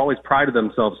kind of always prided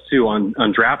themselves too on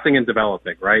drafting and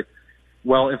developing, right?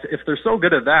 Well, if they're so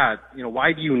good at that,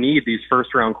 why do you need these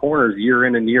first round corners year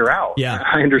in and year out? Yeah.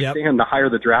 I understand the higher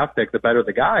the draft pick, the better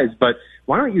the guys, but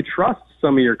why don't you trust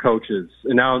some of your coaches,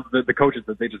 and now the coaches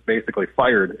that they just basically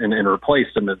fired and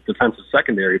replaced in the defensive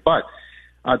secondary, but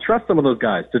trust some of those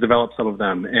guys to develop some of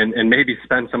them and maybe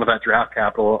spend some of that draft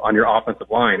capital on your offensive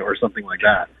line or something like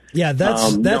that. Yeah,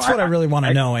 that's what I really want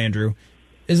to know, Andrew.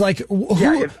 Is like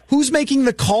who's making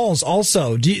the calls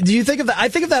also? Do you think of that? I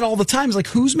think of that all the time. It's like,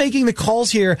 who's making the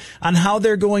calls here on how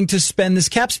they're going to spend this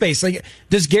cap space? Like,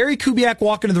 does Gary Kubiak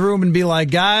walk into the room and be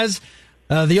like, guys,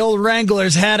 the old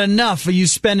Wranglers had enough of you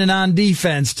spending on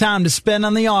defense. Time to spend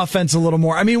on the offense a little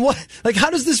more. I mean, how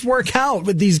does this work out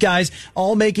with these guys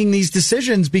all making these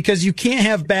decisions? Because you can't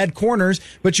have bad corners,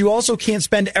 but you also can't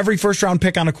spend every first round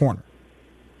pick on a corner.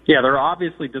 Yeah, there are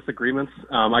obviously disagreements.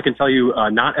 I can tell you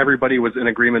not everybody was in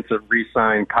agreement to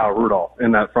re-sign Kyle Rudolph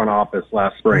in that front office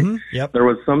last spring. Mm-hmm. Yep. There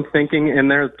was some thinking in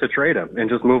there to trade him and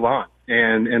just move on.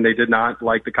 And they did not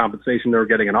like the compensation they were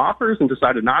getting in offers and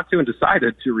decided not to and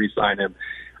decided to re-sign him.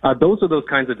 Those are those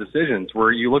kinds of decisions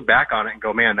where you look back on it and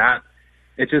go, man,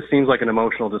 it just seems like an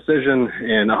emotional decision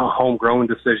and a homegrown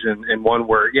decision, and one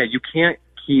where, you can't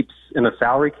keep in a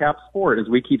salary cap sport, as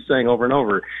we keep saying over and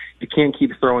over, you can't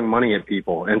keep throwing money at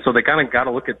people. And so they kind of got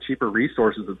to look at cheaper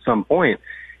resources at some point.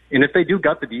 And if they do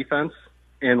gut the defense,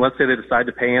 and let's say they decide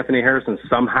to pay Anthony Harris and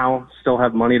somehow still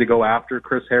have money to go after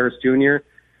Chris Harris Jr.,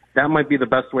 that might be the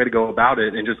best way to go about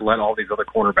it and just let all these other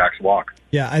cornerbacks walk.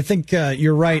 Yeah, I think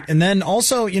you're right. And then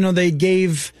also, they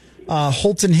gave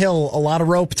Holton Hill a lot of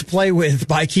rope to play with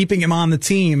by keeping him on the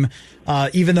team,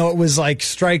 even though it was like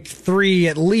strike 3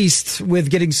 at least, with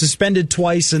getting suspended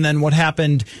twice and then what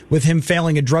happened with him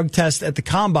failing a drug test at the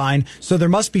combine. So there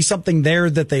must be something there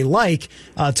that they like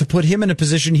to put him in a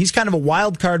position. He's kind of a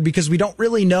wild card because we don't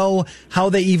really know how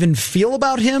they even feel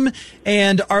about him.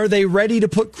 And are they ready to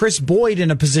put Chris Boyd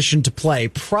in a position to play?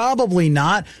 Probably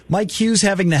not. Mike Hughes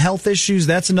having the health issues,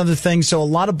 that's another thing. So a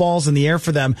lot of balls in the air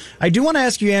for them. I do want to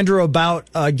ask you, Andrew, about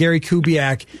Gary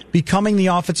Kubiak becoming the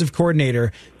offensive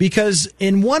coordinator, because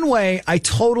in one way, I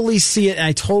totally see it and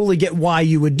I totally get why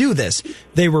you would do this.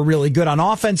 They were really good on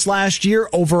offense last year.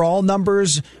 Overall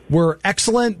numbers were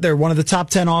excellent. They're one of the top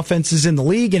 10 offenses in the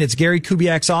league, and it's Gary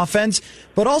Kubiak's offense.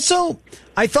 But also,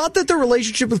 I thought that the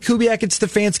relationship with Kubiak and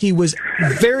Stefanski was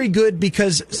very good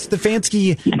because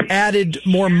Stefanski added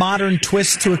more modern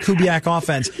twists to a Kubiak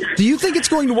offense. Do you think it's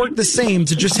going to work the same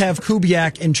to just have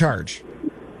Kubiak in charge?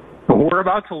 We're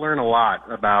about to learn a lot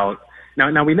about.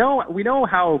 Now we know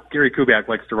how Gary Kubiak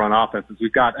likes to run offenses.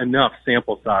 We've got enough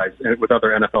sample size with other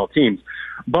NFL teams,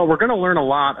 but we're going to learn a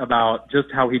lot about just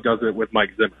how he does it with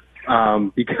Mike Zimmer.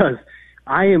 because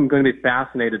I am going to be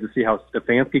fascinated to see how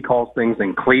Stefanski calls things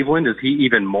in Cleveland. Is he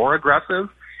even more aggressive?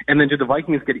 And then do the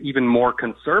Vikings get even more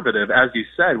conservative, as you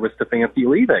said, with Stefanski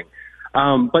leaving?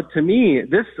 But to me,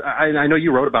 I know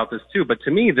you wrote about this too, but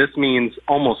to me, this means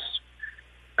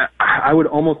I would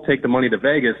almost take the money to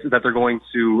Vegas that they're going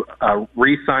to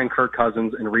re-sign Kirk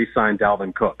Cousins and re-sign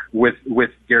Dalvin Cook with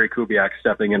Gary Kubiak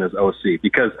stepping in as OC,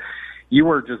 because you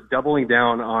were just doubling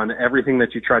down on everything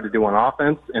that you tried to do on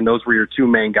offense, and those were your two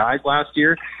main guys last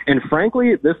year. And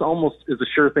frankly, this almost is a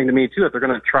sure thing to me too, that they're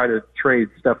going to try to trade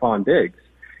Stephon Diggs.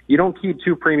 You don't keep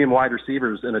two premium wide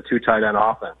receivers in a two tight end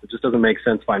offense. It just doesn't make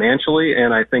sense financially,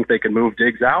 and I think they can move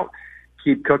Diggs out,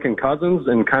 keep Cook and Cousins,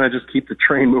 and kind of just keep the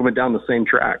train moving down the same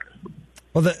track.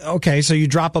 Well, okay, so you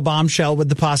drop a bombshell with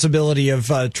the possibility of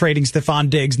trading Stephon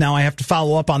Diggs. Now I have to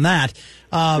follow up on that.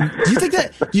 Do you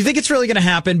think it's really going to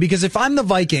happen? Because if I'm the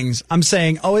Vikings, I'm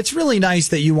saying, oh, it's really nice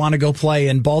that you want to go play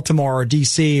in Baltimore or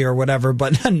DC or whatever,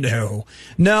 but no.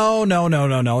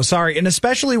 Sorry. And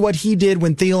especially what he did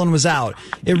when Thielen was out.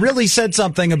 It really said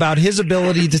something about his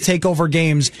ability to take over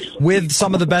games with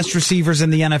some of the best receivers in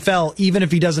the NFL, even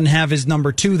if he doesn't have his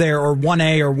number 2 there, or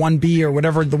 1A or 1B or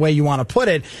whatever the way you want to put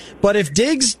it. But if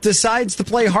Diggs decides to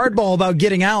play hardball about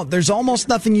getting out, there's almost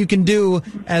nothing you can do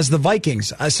as the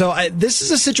Vikings. This is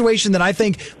a situation that I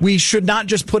think we should not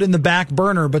just put in the back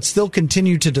burner, but still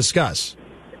continue to discuss.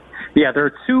 Yeah, there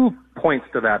are 2 points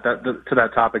to that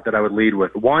topic that I would lead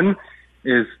with. One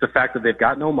is the fact that they've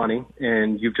got no money,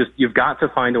 and you've got to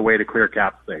find a way to clear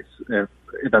cap space.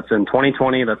 That's in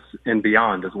 2020, that's and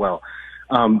beyond as well.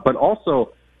 But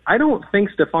also, I don't think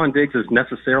Stephon Diggs is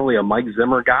necessarily a Mike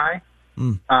Zimmer guy.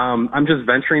 I'm just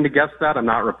venturing to guess that. I'm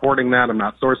not reporting that. I'm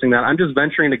not sourcing that. I'm just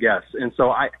venturing to guess. And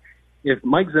so if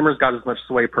Mike Zimmer's got as much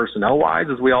sway personnel-wise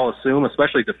as we all assume,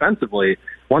 especially defensively,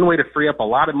 one way to free up a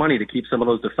lot of money to keep some of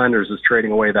those defenders is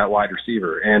trading away that wide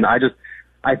receiver. And I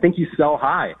think you sell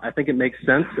high. I think it makes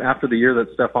sense after the year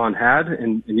that Stephon had,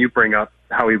 and you bring up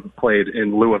how he played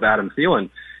in lieu of Adam Thielen.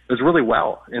 It was really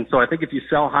well. And so I think if you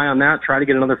sell high on that, try to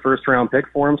get another first-round pick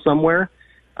for him somewhere.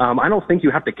 I don't think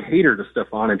you have to cater to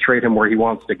Stephon and trade him where he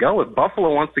wants to go. If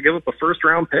Buffalo wants to give up a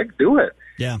first-round pick, do it.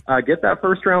 Yeah. Get that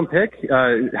first-round pick,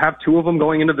 have 2 of them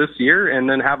going into this year, and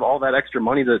then have all that extra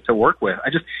money to work with.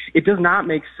 It does not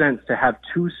make sense to have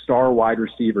 2 star wide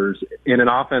receivers in an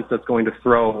offense that's going to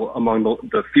throw among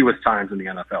the fewest times in the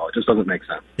NFL. It just doesn't make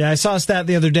sense. Yeah, I saw a stat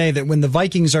the other day that when the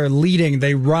Vikings are leading,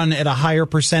 they run at a higher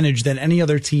percentage than any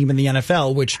other team in the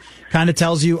NFL, which kind of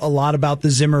tells you a lot about the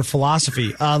Zimmer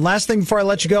philosophy. Last thing before I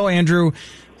let you go, Andrew,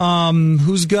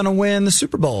 who's going to win the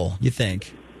Super Bowl, you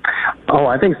think? Oh,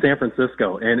 I think San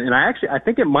Francisco. And I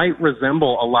think it might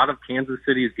resemble a lot of Kansas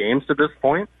City's games to this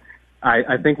point.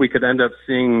 I think we could end up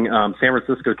seeing San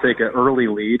Francisco take an early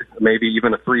lead, maybe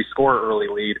even a 3-score early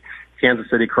lead. Kansas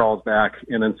City crawls back,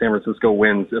 and then San Francisco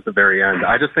wins at the very end.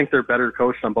 I just think they're better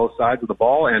coached on both sides of the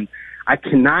ball, and I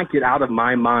cannot get out of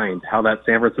my mind how that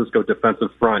San Francisco defensive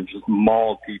front just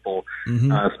mauled people,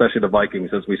 especially the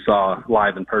Vikings, as we saw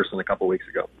live in person a couple weeks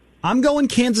ago. I'm going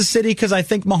Kansas City because I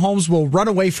think Mahomes will run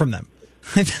away from them.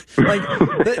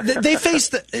 They face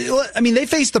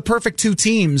the perfect 2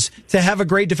 teams to have a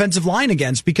great defensive line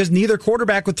against, because neither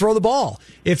quarterback would throw the ball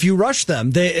if you rush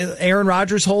them. Aaron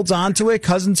Rodgers holds on to it.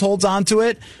 Cousins holds on to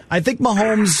it. I think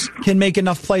Mahomes can make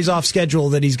enough plays off schedule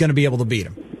that he's going to be able to beat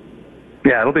him.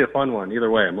 Yeah, it'll be a fun one.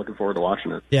 Either way, I'm looking forward to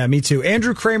watching it. Yeah, me too.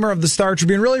 Andrew Kramer of the Star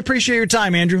Tribune. Really appreciate your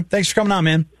time, Andrew. Thanks for coming on,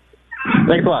 man.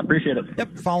 Thanks a lot. Appreciate it.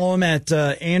 Yep. Follow him at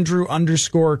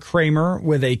Andrew_Kramer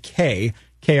with a K.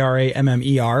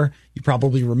 Krammer. You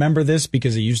probably remember this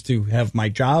because he used to have my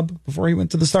job before he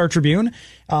went to the Star Tribune,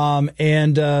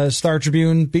 and Star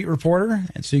Tribune beat reporter.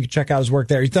 And so you can check out his work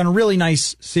there. He's done a really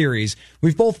nice series.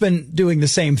 We've both been doing the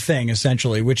same thing,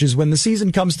 essentially, which is when the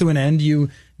season comes to an end, you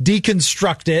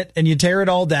deconstruct it and you tear it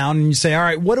all down and you say, all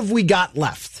right, what have we got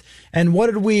left? And what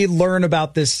did we learn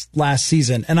about this last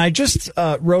season? And I just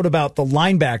wrote about the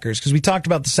linebackers, because we talked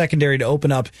about the secondary to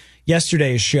open up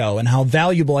yesterday's show and how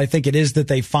valuable I think it is that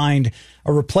they find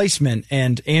a replacement.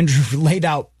 And Andrew laid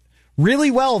out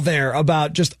really well there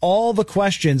about just all the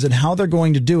questions and how they're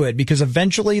going to do it, because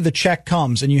eventually the check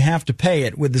comes and you have to pay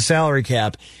it with the salary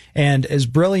cap. And as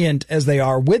brilliant as they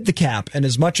are with the cap, and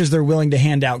as much as they're willing to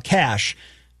hand out cash,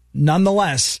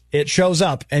 nonetheless, it shows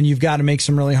up and you've got to make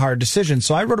some really hard decisions.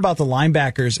 So I wrote about the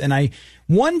linebackers, and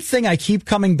one thing I keep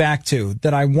coming back to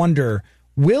that I wonder,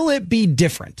 will it be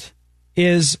different,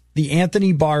 is the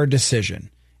Anthony Barr decision.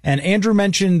 And Andrew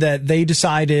mentioned that they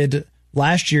decided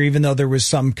last year, even though there was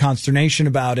some consternation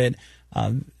about it,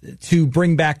 to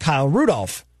bring back Kyle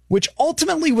Rudolph which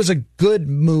ultimately was a good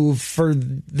move for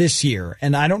this year.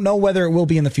 And I don't know whether it will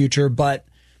be in the future, but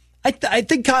I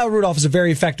think Kyle Rudolph is a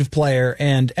very effective player,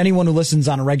 and anyone who listens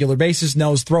on a regular basis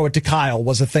knows throw it to Kyle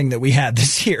was a thing that we had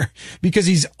this year because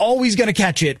he's always going to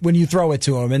catch it when you throw it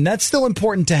to him, and that's still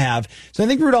important to have. So I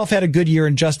think Rudolph had a good year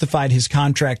and justified his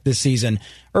contract this season.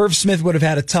 Irv Smith would have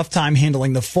had a tough time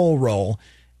handling the full role,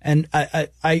 and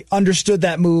I understood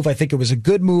that move. I think it was a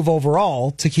good move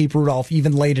overall to keep Rudolph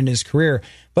even late in his career.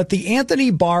 But the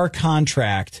Anthony Barr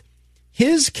contract,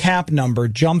 his cap number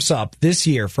jumps up this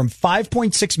year from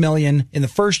 $5.6 million in the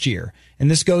first year, and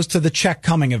this goes to the check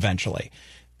coming eventually,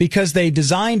 because they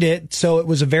designed it so it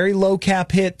was a very low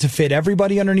cap hit to fit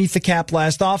everybody underneath the cap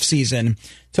last offseason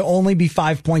to only be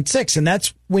 5.6. And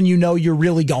that's when you know you're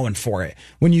really going for it.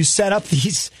 When you set up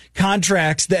these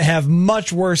contracts that have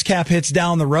much worse cap hits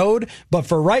down the road, but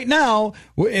for right now,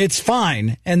 it's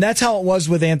fine. And that's how it was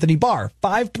with Anthony Barr.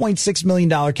 $5.6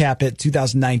 million cap hit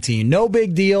 2019. No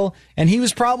big deal. And he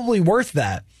was probably worth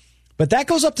that. But that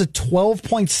goes up to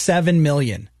 $12.7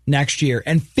 million next year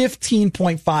and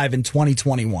 15.5 in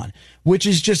 2021, which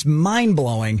is just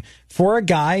mind-blowing for a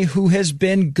guy who has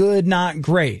been good, not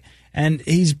great. And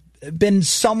he's been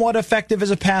somewhat effective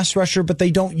as a pass rusher, but they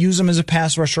don't use him as a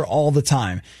pass rusher all the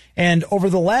time. And over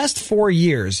the last 4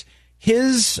 years,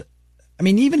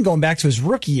 even going back to his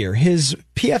rookie year, his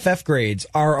PFF grades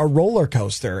are a roller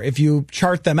coaster if you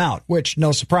chart them out, which,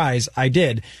 no surprise, I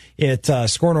did at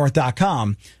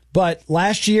scorenorth.com. But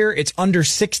last year, it's under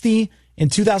 60. In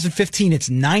 2015, it's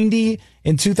 90.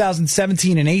 In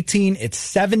 2017 and 18, it's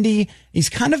 70. He's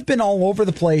kind of been all over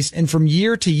the place. And from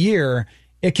year to year,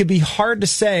 it can be hard to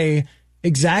say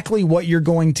exactly what you're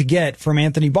going to get from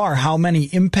Anthony Barr, how many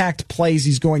impact plays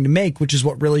he's going to make, which is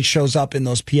what really shows up in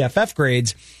those PFF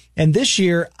grades. And this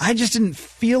year, I just didn't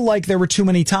feel like there were too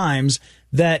many times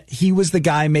that he was the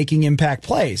guy making impact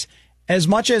plays. As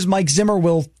much as Mike Zimmer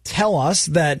will tell us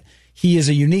that he is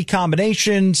a unique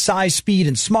combination, size, speed,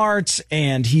 and smarts,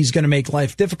 and he's going to make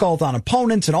life difficult on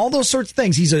opponents and all those sorts of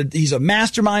things. He's a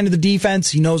mastermind of the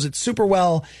defense. He knows it super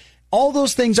well. All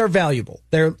those things are valuable.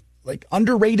 They're like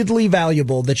underratedly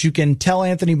valuable that you can tell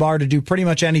Anthony Barr to do pretty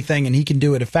much anything and he can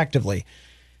do it effectively.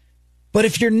 But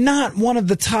if you're not one of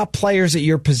the top players at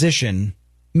your position,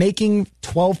 making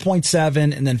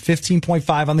 12.7 and then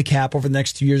 15.5 on the cap over the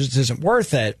next 2 years, it isn't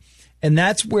worth it. And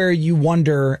that's where you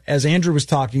wonder, as Andrew was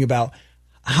talking about,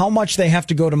 how much they have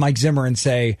to go to Mike Zimmer and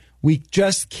say, we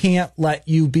just can't let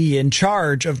you be in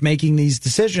charge of making these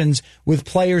decisions with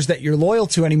players that you're loyal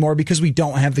to anymore because we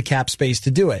don't have the cap space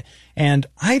to do it. And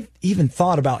I even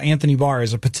thought about Anthony Barr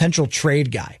as a potential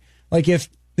trade guy. Like if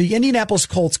the Indianapolis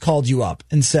Colts called you up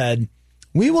and said,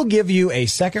 we will give you a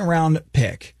second-round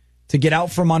pick to get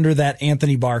out from under that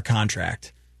Anthony Barr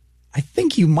contract, I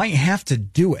think you might have to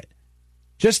do it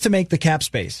just to make the cap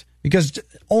space, because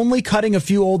only cutting a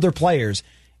few older players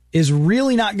is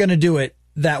really not going to do it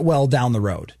that well down the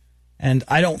road. And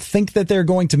I don't think that they're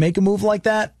going to make a move like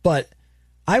that, but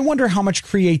I wonder how much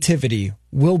creativity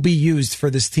will be used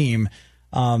for this team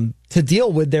to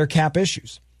deal with their cap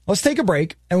issues. Let's take a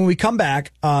break, and when we come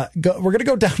back, we're going to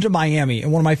go down to Miami,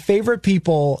 and one of my favorite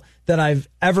people that I've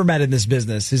ever met in this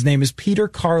business, his name is Peter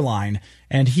Carline,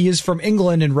 and he is from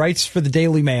England and writes for the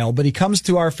Daily Mail, but he comes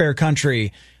to our fair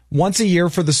country once a year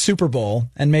for the Super Bowl,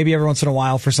 and maybe every once in a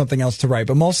while for something else to write,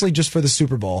 but mostly just for the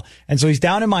Super Bowl. And so he's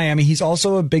down in Miami. He's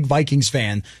also a big Vikings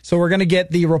fan. So we're going to get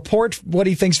the report, what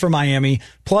he thinks for Miami,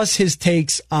 plus his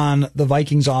takes on the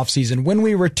Vikings offseason when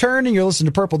we return, and you're listening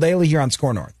to Purple Daily here on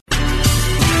Score North.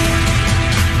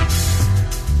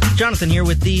 Jonathan here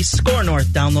with the Score North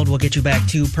download. We'll get you back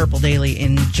to Purple Daily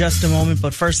in just a moment.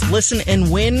 But first, listen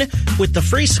and win with the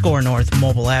free Score North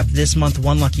mobile app. This month,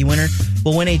 one lucky winner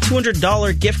will win a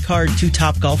 $200 gift card to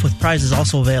Topgolf with prizes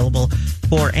also available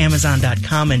for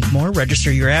Amazon.com and more.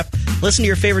 Register your app, listen to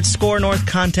your favorite Score North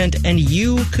content, and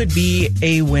you could be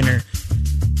a winner.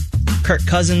 Kirk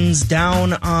Cousins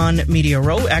down on Media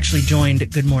Row actually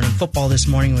joined Good Morning Football this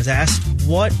morning, was asked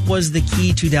what was the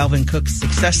key to Dalvin Cook's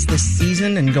success this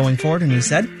season and going forward, and he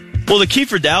said, well, the key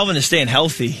for Dalvin is staying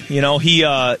healthy. You know,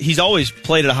 he's always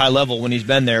played at a high level when he's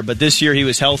been there, but this year he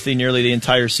was healthy nearly the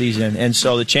entire season, and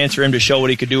so the chance for him to show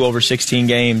what he could do over 16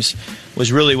 games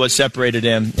was really what separated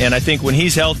him. And I think when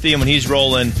he's healthy and when he's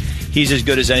rolling, he's as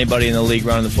good as anybody in the league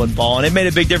running the football. And it made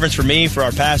a big difference for me, for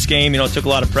our pass game. You know, it took a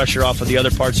lot of pressure off of the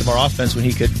other parts of our offense when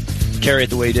he could carry it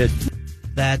the way he did.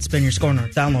 That's been your Score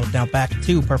North download. Now back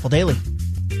to Purple Daily.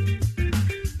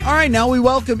 All right, now we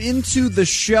welcome into the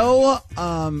show.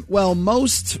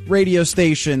 Most radio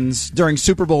stations during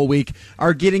Super Bowl week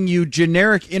are getting you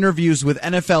generic interviews with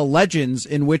NFL legends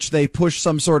in which they push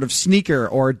some sort of sneaker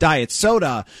or diet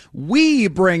soda. We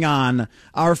bring on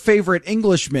our favorite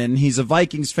Englishman. He's a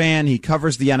Vikings fan. He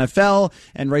covers the NFL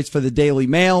and writes for the Daily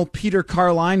Mail. Peter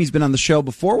Carline. He's been on the show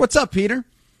before. What's up, Peter?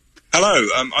 Hello.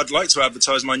 I'd like to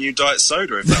advertise my new diet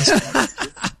soda if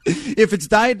that's If it's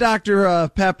Diet Dr.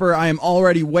 Pepper, I am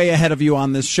already way ahead of you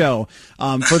on this show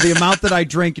for the amount that I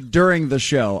drink during the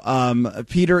show.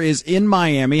 Peter is in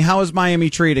Miami. How is Miami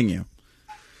treating you?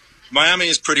 Miami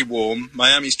is pretty warm.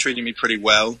 Miami's treating me pretty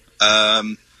well. I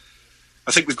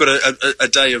think we've got a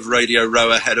day of Radio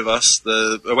Row ahead of us.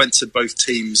 I went to both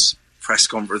teams' press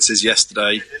conferences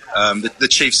yesterday. The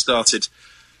Chiefs started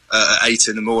at 8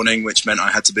 in the morning, which meant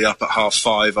I had to be up at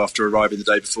 5:30 after arriving the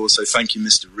day before. So thank you,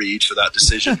 Mr. Reed, for that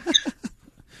decision.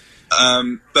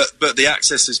 But the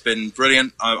access has been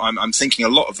brilliant. I'm thinking a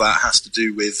lot of that has to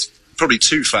do with probably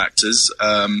two factors.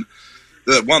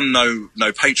 One,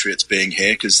 no Patriots being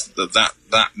here, because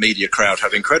that media crowd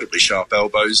have incredibly sharp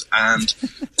elbows, and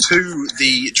two,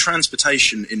 the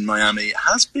transportation in Miami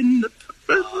has been.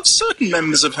 Certain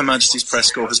members of Her Majesty's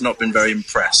press corps has not been very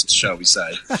impressed, shall we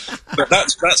say? But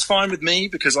that's fine with me,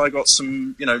 because I got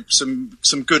some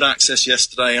good access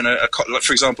yesterday, and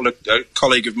for example, a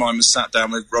colleague of mine was sat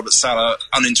down with Robert Saleh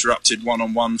uninterrupted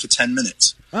one-on-one for 10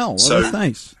 minutes. Oh, well, that's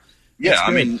nice. Yeah,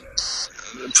 I mean,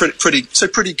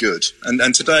 pretty good.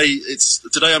 And today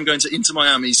I'm going to Inter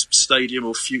Miami's stadium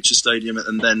or future stadium,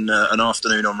 and then an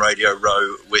afternoon on Radio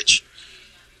Row, which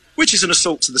is an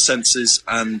assault to the senses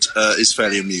and is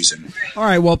fairly amusing. All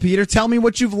right, well, Peter, tell me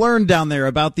what you've learned down there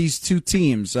about these two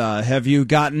teams. Have you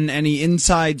gotten any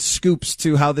inside scoops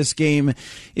to how this game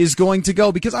is going to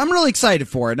go? Because I'm really excited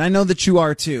for it, and I know that you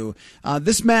are too.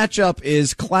 This matchup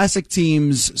is classic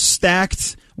teams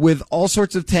stacked with all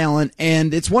sorts of talent,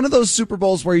 and it's one of those Super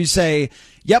Bowls where you say,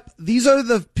 yep, these are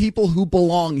the people who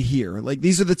belong here. Like,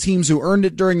 these are the teams who earned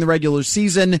it during the regular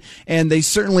season, and they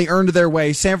certainly earned their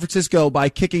way. San Francisco by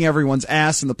kicking everyone's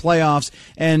ass in the playoffs,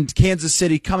 and Kansas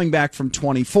City coming back from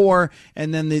 24,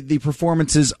 and then the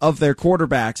performances of their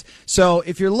quarterbacks. So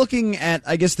if you're looking at,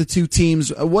 I guess, the two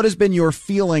teams, what has been your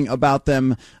feeling about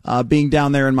them being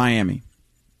down there in Miami?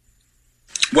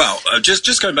 Well,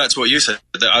 just going back to what you said,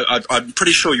 I'm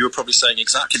pretty sure you were probably saying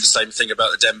exactly the same thing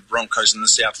about the Denver Broncos and the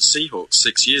Seattle Seahawks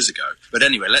 6 years ago. But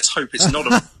anyway, let's hope it's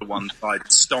not a one-sided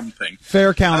stomping.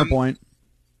 Fair counterpoint.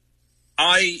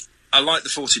 I like the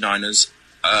 49ers.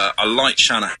 I like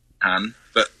Shanahan.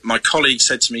 But my colleague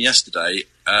said to me yesterday,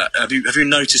 have you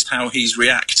noticed how he's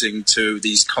reacting to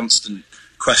these constant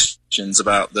questions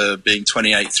about the being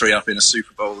 28-3 up in a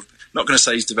Super Bowl? Not going to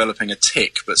say he's developing a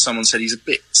tick, but someone said he's a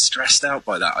bit stressed out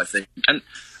by that, I think. And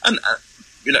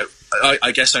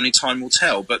I guess only time will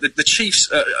tell. But the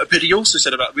Chiefs, but he also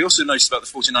said we also noticed about the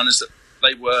 49ers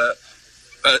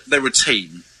that they were a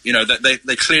team. You know, that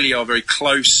they clearly are very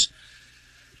close.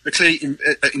 They're clearly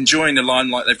enjoying the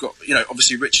limelight. They've got,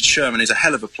 obviously Richard Sherman is a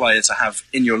hell of a player to have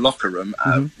in your locker room,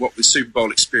 what with Super Bowl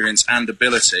experience and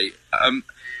ability.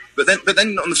 But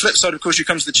then on the flip side, of course, you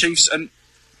come to the Chiefs and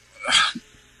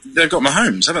they've got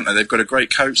Mahomes, haven't they? They've got a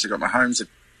great coach. They've got Mahomes. They've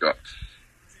got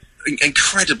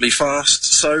incredibly fast.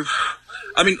 So,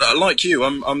 I mean, like you,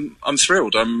 I'm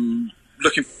thrilled. I'm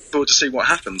looking forward to see what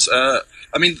happens.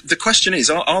 I mean, the question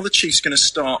is, are the Chiefs going to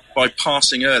start by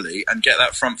passing early and get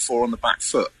that front four on the back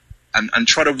foot and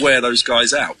try to wear those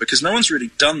guys out? Because no one's really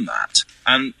done that.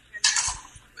 And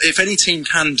if any team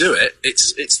can do it,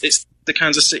 it's the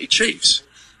Kansas City Chiefs.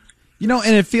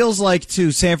 And it feels like,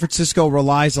 too, San Francisco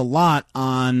relies a lot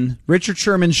on Richard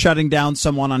Sherman shutting down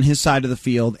someone on his side of the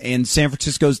field and San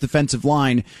Francisco's defensive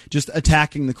line just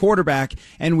attacking the quarterback.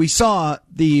 And we saw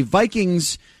the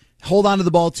Vikings hold on to the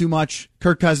ball too much,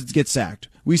 Kirk Cousins gets sacked.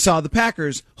 We saw the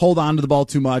Packers hold on to the ball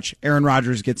too much, Aaron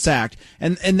Rodgers gets sacked.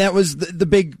 And that was the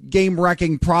big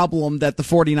game-wrecking problem that the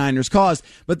 49ers caused.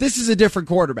 But this is a different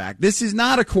quarterback. This is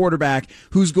not a quarterback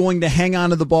who's going to hang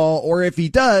on to the ball, or if he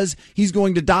does, he's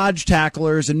going to dodge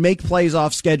tacklers and make plays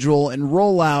off schedule and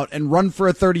roll out and run for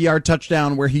a 30-yard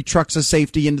touchdown where he trucks a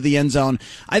safety into the end zone.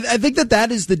 I think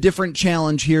that is the different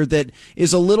challenge here that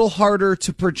is a little harder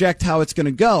to project how it's going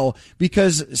to go,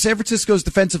 because San Francisco's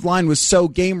defensive line was so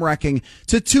game-wrecking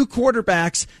to two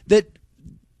quarterbacks that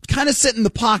kind of sit in the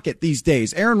pocket these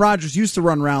days. Aaron Rodgers used to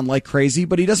run around like crazy,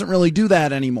 but he doesn't really do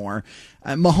that anymore.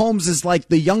 Mahomes is like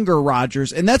the younger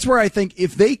Rodgers, and that's where I think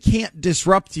if they can't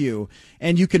disrupt you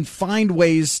and you can find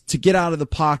ways to get out of the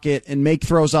pocket and make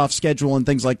throws off schedule and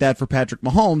things like that for Patrick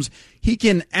Mahomes, he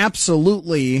can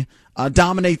absolutely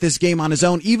dominate this game on his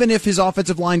own, even if his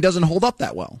offensive line doesn't hold up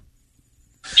that well.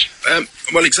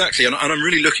 Well, exactly, and I'm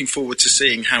really looking forward to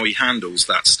seeing how he handles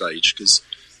that stage, because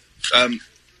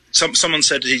someone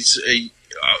said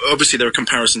obviously there are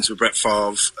comparisons with Brett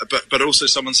Favre, but also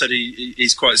someone said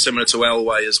he's quite similar to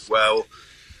Elway as well.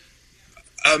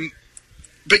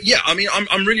 But yeah, I mean,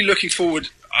 I'm really looking forward.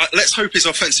 Let's hope his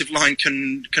offensive line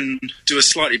can do a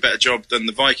slightly better job than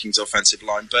the Vikings' offensive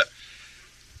line. But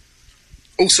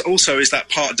also is that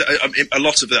part? A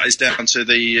lot of that is down to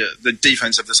the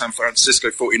defense of the San Francisco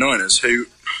 49ers, who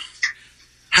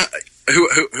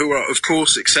are of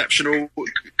course exceptional,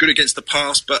 good against the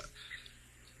pass, but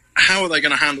how are they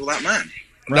going to handle that man?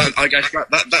 Right. I guess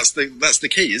that's the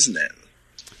key, isn't it?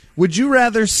 Would you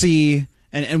rather see?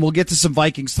 And we'll get to some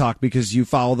Vikings talk because you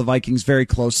follow the Vikings very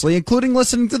closely, including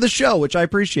listening to the show, which I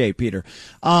appreciate, Peter.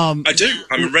 I do.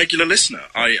 I'm a regular listener.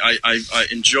 I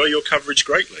enjoy your coverage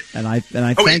greatly, and I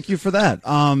thank you for that.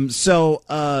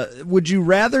 Would you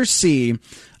rather see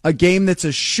a game that's a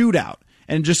shootout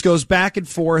and just goes back and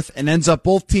forth and ends up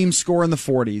both teams score in the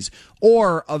 40s,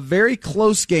 or a very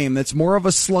close game that's more of a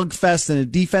slugfest and a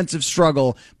defensive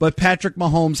struggle, but Patrick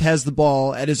Mahomes has the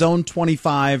ball at his own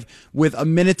 25 with a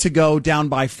minute to go, down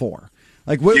by 4?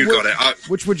 Like, you got it.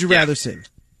 Which would you rather see?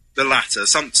 The latter.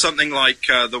 Something like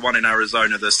the one in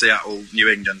Arizona, the Seattle, New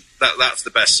England. That's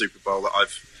the best Super Bowl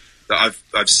that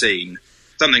I've seen.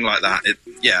 Something like that.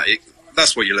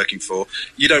 That's what you're looking for.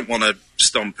 You don't want a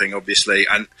stomping, obviously,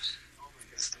 and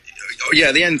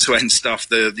the end-to-end stuff.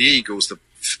 The Eagles, the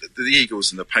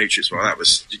Eagles and the Patriots. Well, that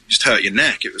was, you just hurt your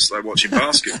neck. It was like watching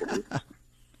basketball.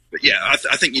 But yeah,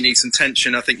 I think you need some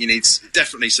tension. I think you need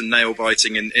definitely some nail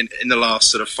biting in the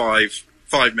last sort of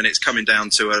five minutes, coming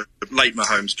down to a late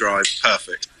Mahomes drive.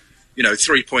 Perfect.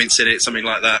 3 points in it, something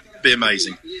like that. Be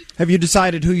amazing. Have you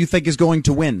decided who you think is going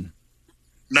to win?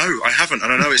 No, I haven't,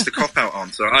 and I know it's the cop-out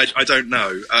answer. I don't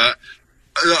know.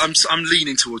 I'm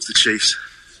leaning towards the Chiefs.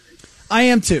 I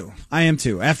am too.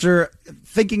 After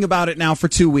thinking about it now for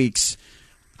 2 weeks,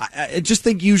 I just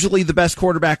think usually the best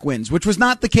quarterback wins, which was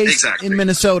not the case in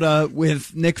Minnesota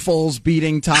with Nick Foles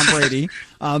beating Tom Brady.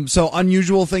 So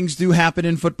unusual things do happen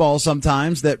in football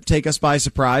sometimes that take us by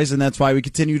surprise, and that's why we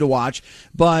continue to watch.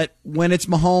 But when it's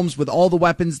Mahomes with all the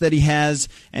weapons that he has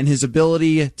and his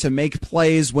ability to make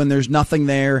plays when there's nothing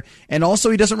there, and also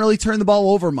he doesn't really turn the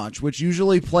ball over much, which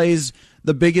usually plays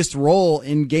the biggest role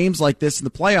in games like this in the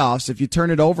playoffs. If you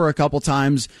turn it over a couple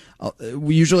times,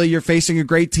 usually you're facing a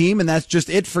great team, and that's just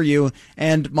it for you.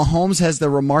 And Mahomes has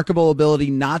the remarkable ability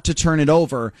not to turn it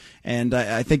over, and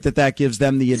I think that gives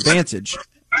them the advantage.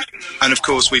 And of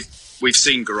course, we've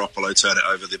seen Garoppolo turn it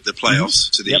over the playoffs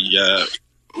to the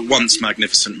once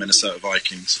magnificent Minnesota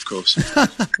Vikings, of course.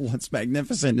 Once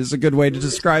magnificent is a good way to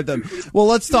describe them. Well,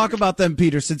 let's talk about them,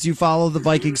 Peter, since you follow the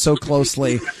Vikings so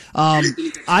closely.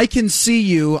 I can see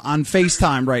you on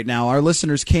FaceTime right now. Our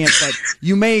listeners can't, but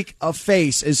you make a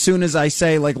face as soon as I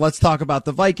say, let's talk about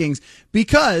the Vikings,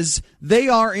 because they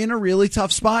are in a really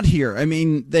tough spot here. I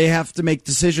mean, they have to make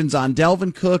decisions on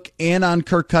Dalvin Cook and on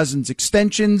Kirk Cousins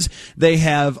extensions. They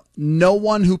have no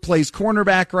one who plays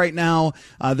cornerback right now.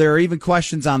 There are even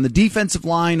questions on the defensive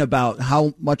line about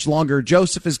how much longer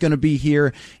Joseph is going to be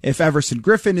here, if Everson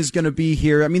Griffin is going to be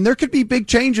here. I mean, there could be big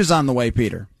changes on the way,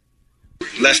 Peter.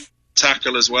 Left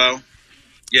tackle as well.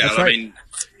 Yeah, That's right. I mean,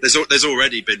 there's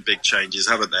already been big changes,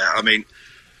 haven't there? I mean,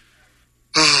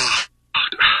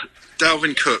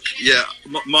 Dalvin Cook. Yeah,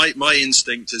 my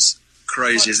instinct, as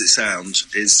crazy as it sounds,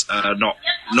 is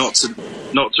not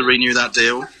to renew that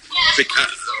deal.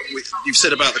 You've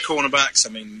said about the cornerbacks.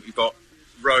 I mean, you've got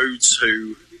Rhodes,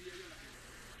 who,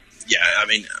 I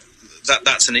mean,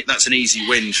 that's an easy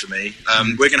win for me.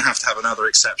 We're going to have another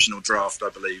exceptional draft, I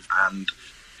believe, and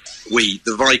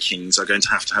the Vikings, are going to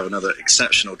have another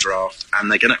exceptional draft,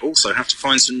 and they're going to also have to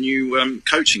find some new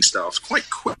coaching staff quite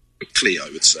quickly, I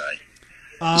would say.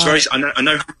 It's I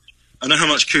know how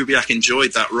much Kubiak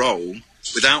enjoyed that role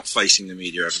without facing the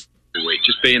media every week,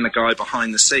 just being the guy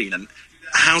behind the scene. And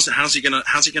how's he gonna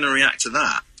react to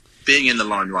that? Being in the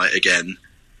limelight again.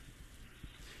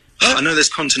 I know there's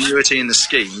continuity in the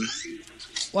scheme.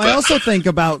 Well, I also think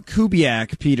about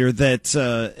Kubiak, Peter, that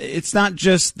it's not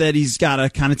just that he's got to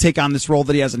kind of take on this role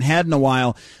that he hasn't had in a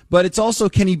while, but it's also,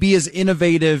 can he be as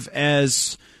innovative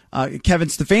as Kevin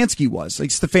Stefanski was? Like,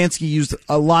 Stefanski used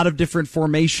a lot of different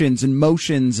formations and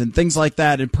motions and things like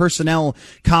that, and personnel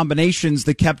combinations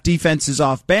that kept defenses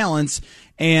off balance.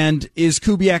 And is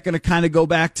Kubiak going to kind of go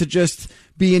back to just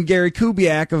being Gary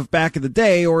Kubiak of back in the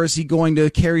day, or is he going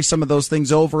to carry some of those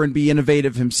things over and be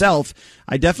innovative himself?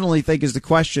 I definitely think is the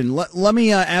question. Let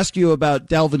me ask you about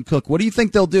Dalvin Cook. What do you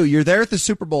think they'll do? You're there at the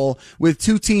Super Bowl with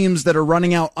two teams that are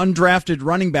running out undrafted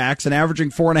running backs and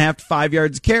averaging 4.5 to 5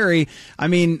 yards a carry. I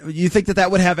mean, you think that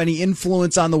would have any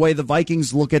influence on the way the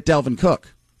Vikings look at Dalvin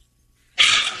Cook?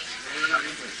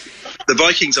 The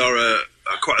Vikings are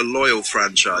quite a loyal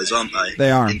franchise, aren't they?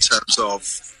 They are. In terms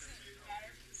of...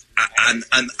 And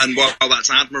while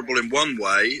that's admirable in one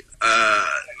way,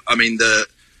 I mean,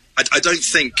 I don't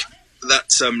think that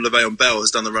Le'Veon Bell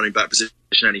has done the running back position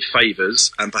any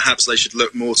favours, and perhaps they should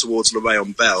look more towards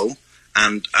Le'Veon Bell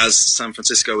and as San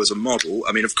Francisco as a model.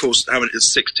 I mean, of course, how many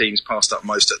 6 teams passed up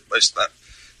most of that?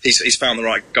 He's found the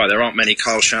right guy. There aren't many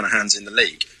Kyle Shanahans in the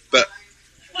league, but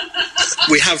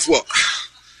we have what?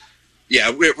 Yeah,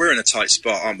 we're in a tight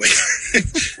spot, aren't we?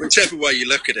 Whichever way you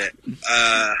look at it.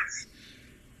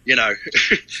 You know,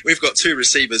 we've got 2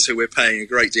 receivers who we're paying a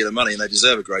great deal of money, and they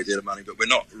deserve a great deal of money, but we're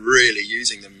not really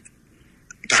using them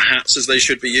perhaps as they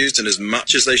should be used and as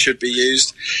much as they should be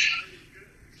used.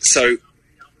 So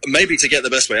maybe to get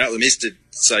the best way out of them is to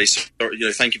say,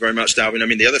 thank you very much, Dalvin. I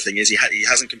mean, the other thing is he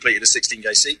hasn't completed a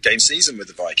 16-game season with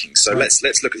the Vikings. So let's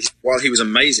look at while he was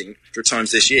amazing for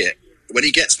times this year, when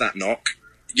he gets that knock,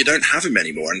 you don't have him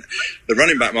anymore, and the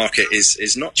running back market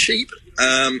is not cheap.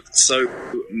 So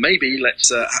maybe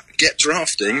let's get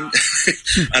drafting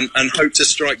and hope to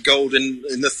strike gold in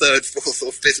the 3rd, 4th,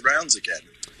 or 5th rounds again,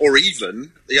 or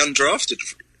even the undrafted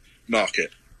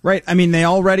market. Right. I mean, they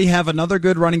already have another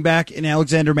good running back in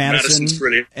Alexander Madison. Madison's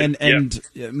brilliant. And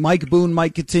Mike Boone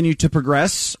might continue to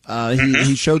progress.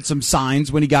 He showed some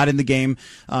signs when he got in the game,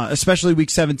 especially week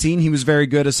 17. He was very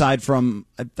good, aside from,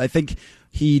 I think,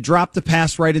 he dropped the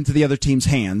pass right into the other team's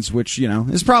hands, which,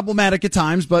 is problematic at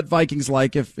times, but Vikings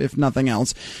like, if nothing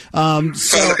else.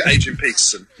 Look at Adrian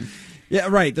Peterson. Yeah,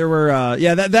 right. There were,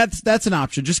 that's an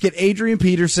option. Just get Adrian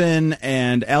Peterson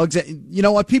and Alexander. You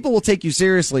know what? People will take you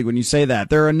seriously when you say that.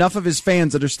 There are enough of his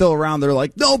fans that are still around. They're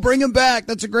like, no, bring him back.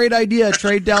 That's a great idea.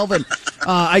 Trade Dalvin.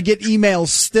 I get emails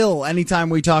still anytime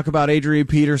we talk about Adrian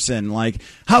Peterson. Like,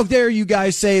 how dare you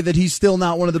guys say that he's still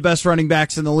not one of the best running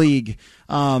backs in the league?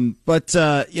 But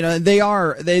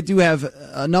they do have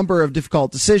a number of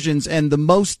difficult decisions, and the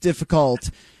most difficult,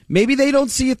 maybe they don't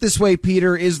see it this way,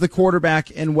 Peter, is the quarterback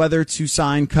and whether to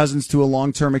sign Cousins to a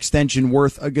long-term extension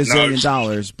worth $1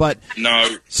 gazillion. But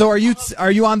no. So are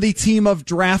you on the team of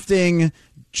drafting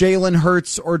Jalen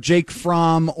Hurts or Jake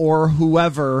Fromm or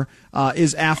whoever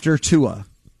is after Tua?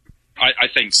 I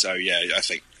think so. Yeah, I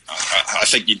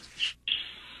think you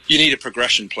need a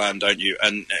progression plan, don't you?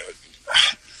 And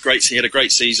he had a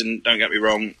great season. Don't get me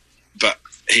wrong, but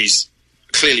he's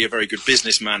clearly a very good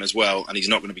businessman as well, and he's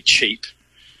not going to be cheap.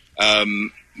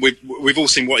 We've all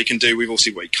seen what he can do. We've all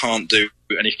seen what he can't do.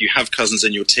 And if you have Cousins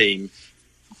in your team,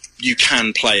 you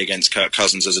can play against Kirk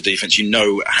Cousins as a defense. You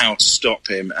know how to stop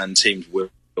him, and teams will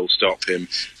stop him.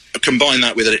 Combine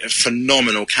that with a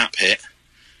phenomenal cap hit,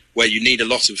 where you need a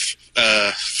lot of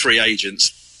free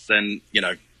agents. Then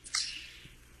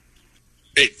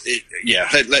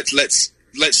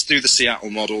let's do the Seattle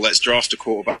model. Let's draft a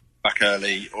quarterback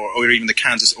early, or even the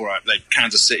Kansas. All right,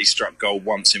 Kansas City struck gold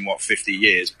once in 50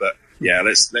 years. But yeah,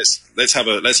 let's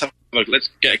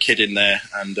get a kid in there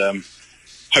and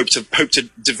hope to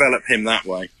develop him that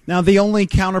way. Now, the only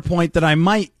counterpoint that I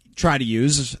might try to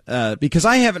use, because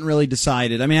I haven't really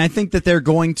decided. I mean, I think that they're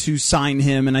going to sign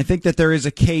him, and I think that there is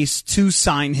a case to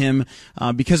sign him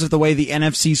because of the way the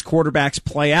NFC's quarterbacks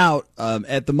play out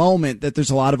at the moment, that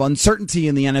there's a lot of uncertainty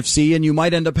in the NFC, and you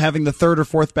might end up having the 3rd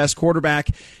or 4th best quarterback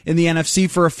in the NFC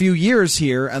for a few years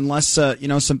here, unless,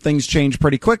 some things change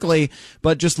pretty quickly.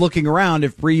 But just looking around,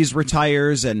 if Breeze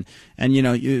retires and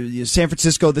San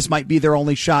Francisco, this might be their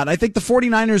only shot. I think the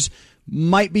 49ers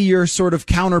might be your sort of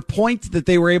counterpoint, that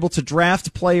they were able to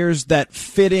draft players that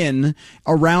fit in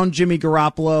around Jimmy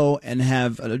Garoppolo and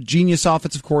have a genius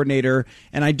offensive coordinator.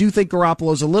 And I do think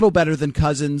Garoppolo's a little better than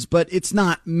Cousins, but it's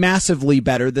not massively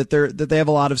better, that they have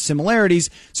a lot of similarities.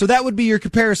 So that would be your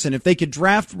comparison. If they could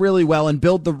draft really well and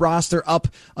build the roster up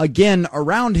again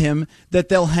around him, that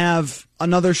they'll have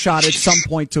another shot at some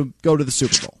point to go to the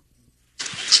Super Bowl.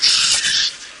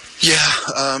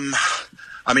 Yeah,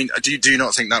 I mean, do you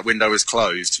not think that window is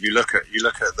closed? You look at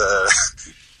the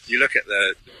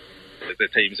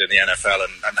teams in the NFL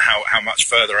and how much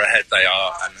further ahead they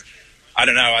are, and I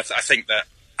don't know. I think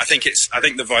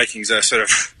the Vikings are sort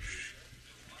of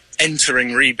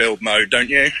entering rebuild mode, don't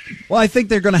you? Well, I think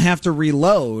they're going to have to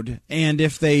reload, and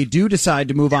if they do decide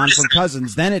to move on from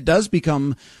Cousins, then it does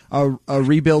become a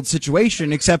rebuild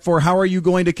situation, except for how are you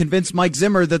going to convince Mike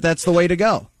Zimmer that that's the way to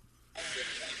go?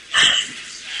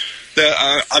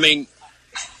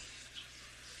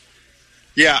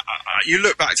 You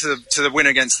look back to the win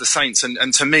against the Saints,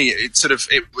 and to me,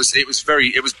 it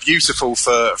was beautiful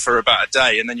for about a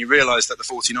day, and then you realised that the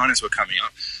 49ers were coming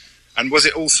up, and was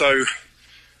it also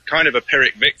kind of a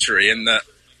Pyrrhic victory in that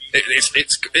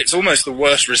it's almost the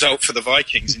worst result for the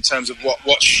Vikings in terms of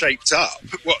what shaped up,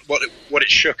 what it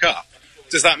shook up.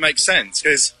 Does that make sense?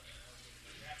 Because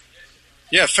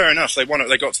fair enough, they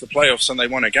got to the playoffs and they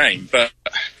won a game, but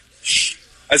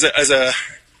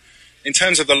in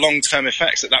terms of the long-term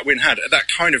effects that win had, that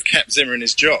kind of kept Zimmer in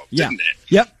his job, didn't it?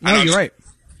 Yep. No, you're right.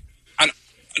 And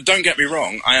don't get me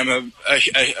wrong, I am a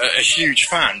huge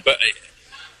fan, but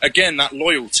again, that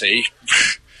loyalty.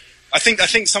 I think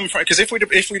some, because if the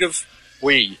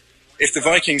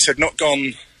Vikings had not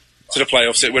gone to the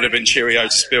playoffs, it would have been cheerio to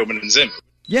Spielman and Zimmer.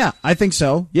 Yeah, I think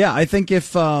so. Yeah, I think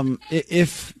if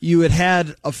you had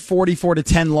a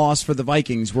 44-10 loss for the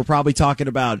Vikings, we're probably talking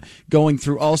about going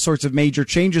through all sorts of major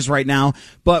changes right now.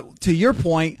 But to your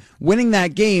point, winning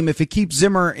that game, if it keeps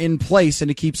Zimmer in place and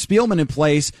it keeps Spielman in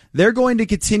place, they're going to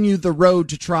continue the road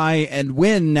to try and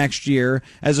win next year,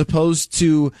 as opposed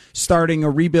to starting a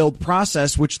rebuild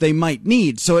process, which they might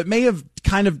need. So it may have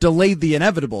kind of delayed the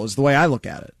inevitable, is the way I look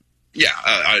at it. Yeah,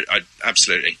 I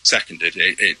absolutely seconded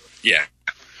it. Yeah.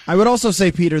 I would also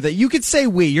say, Peter, that you could say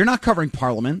we. You're not covering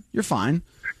Parliament. You're fine.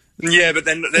 Yeah, but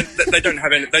then they don't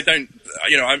have any. They don't.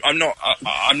 You know, I'm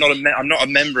not a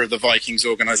member of the Vikings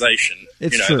organization.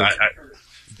 It's true.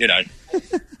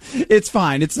 It's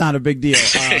fine. It's not a big deal.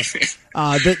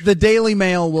 The Daily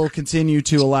Mail will continue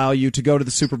to allow you to go to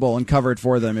the Super Bowl and cover it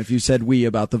for them. If you said we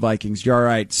about the Vikings, you're all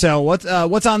right. So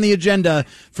what's on the agenda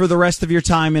for the rest of your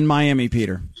time in Miami,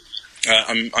 Peter?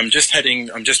 I'm just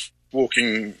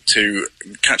walking to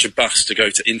catch a bus to go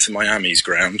to Inter Miami's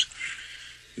ground,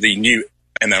 the new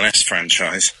MLS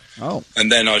franchise. Oh. And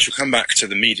then I shall come back to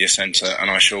the media centre and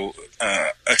I shall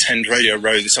attend Radio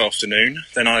Row this afternoon.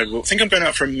 Then I will think I'm going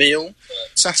out for a meal.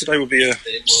 Saturday will be a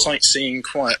sightseeing,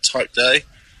 quiet type day.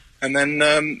 And then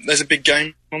there's a big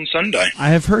game on Sunday. I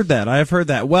have heard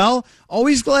that. Well,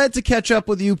 always glad to catch up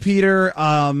with you, Peter.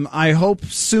 I hope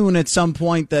soon at some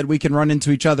point that we can run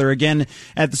into each other again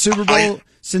at the Super Bowl.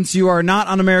 Since you are not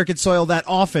on American soil that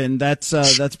often, that's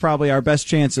probably our best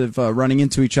chance of running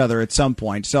into each other at some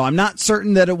point. So I'm not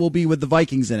certain that it will be with the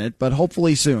Vikings in it, but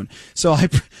hopefully soon. So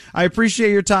I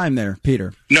appreciate your time there,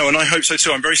 Peter. No, and I hope so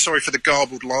too. I'm very sorry for the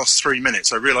garbled last 3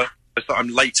 minutes. I realised that I'm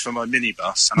late for my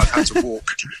minibus and I've had to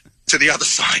walk to the other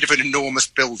side of an enormous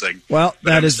building. Well,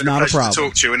 that is not a problem. To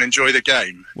talk to you and enjoy the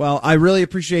game. Well, I really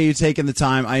appreciate you taking the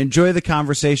time. I enjoy the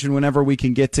conversation whenever we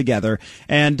can get together,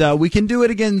 and we can do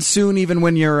it again soon, even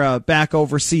when you're back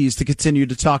overseas, to continue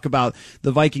to talk about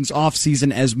the Vikings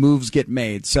offseason as moves get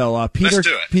made. So,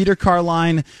 Peter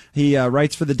Carline, he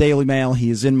writes for the Daily Mail. He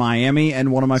is in Miami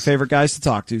and one of my favorite guys to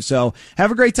talk to. So,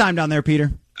 have a great time down there,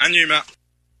 Peter. And you, Matt.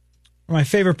 My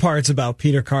favorite parts about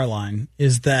Peter Carline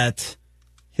is that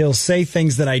he'll say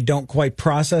things that I don't quite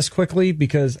process quickly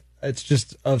because it's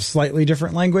just of slightly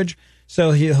different language.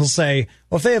 So he'll say,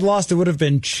 well, if they had lost, it would have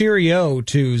been cheerio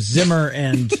to Zimmer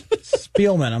and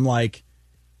Spielman. I'm like,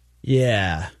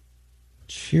 yeah,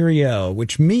 cheerio,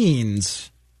 which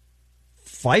means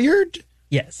fired?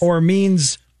 Yes. Or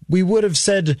means we would have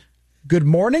said good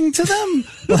morning to them?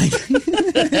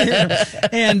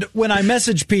 And when I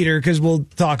message Peter, because we'll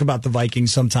talk about the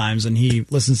Vikings sometimes, and he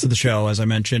listens to the show, as I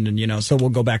mentioned, and so we'll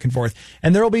go back and forth.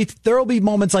 And there'll be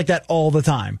moments like that all the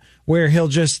time where he'll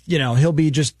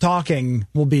be just talking,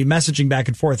 we'll be messaging back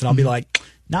and forth, and I'll be like,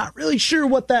 not really sure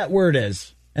what that word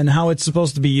is and how it's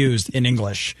supposed to be used in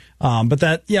English.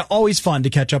 But always fun to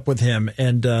catch up with him.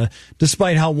 And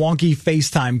despite how wonky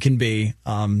FaceTime can be,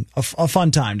 a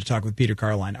fun time to talk with Peter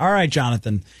Carline. All right,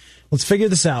 Jonathan, let's figure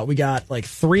this out. We got like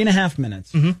 3.5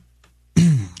 minutes.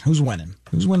 Mm-hmm. Who's winning?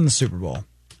 Who's winning the Super Bowl? What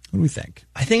do we think?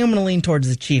 I think I'm going to lean towards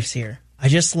the Chiefs here. I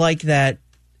just like that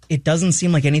it doesn't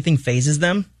seem like anything phases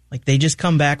them. Like they just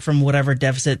come back from whatever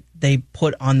deficit they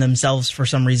put on themselves for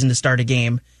some reason to start a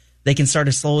game. They can start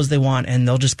as slow as they want, and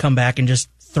they'll just come back and just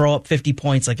throw up 50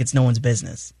 points like it's no one's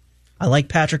business. I like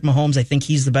Patrick Mahomes. I think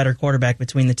he's the better quarterback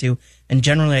between the two. And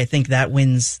generally, I think that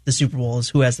wins the Super Bowl, is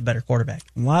who has the better quarterback.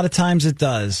 A lot of times it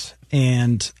does.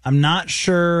 And I'm not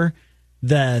sure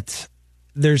that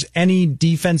there's any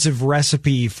defensive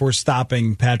recipe for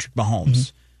stopping Patrick Mahomes.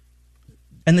 Mm-hmm.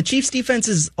 And the Chiefs' defense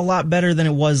is a lot better than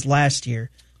it was last year.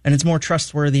 And it's more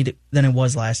trustworthy than it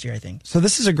was last year, I think. So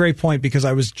this is a great point because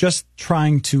I was just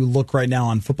trying to look right now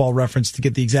on Football Reference to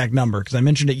get the exact number because I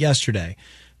mentioned it yesterday.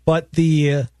 But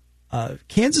the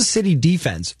Kansas City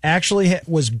defense actually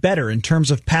was better in terms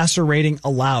of passer rating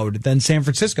allowed than San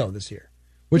Francisco this year,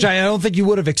 which I don't think you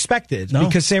would have expected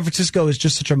because San Francisco is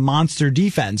just such a monster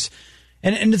defense.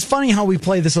 And it's funny how we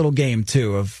play this little game,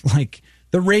 too, of like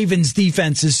the Ravens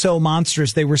defense is so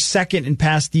monstrous. They were second in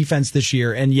pass defense this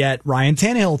year, and yet Ryan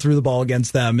Tannehill threw the ball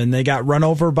against them, and they got run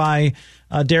over by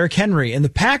Derrick Henry. And the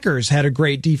Packers had a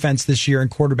great defense this year in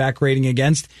quarterback rating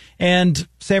against, and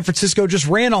San Francisco just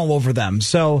ran all over them.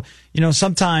 So,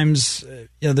 sometimes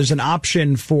there's an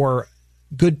option for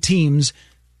good teams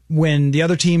when the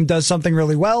other team does something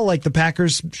really well, like the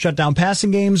Packers shut down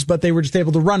passing games, but they were just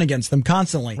able to run against them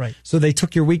constantly. Right. So they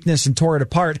took your weakness and tore it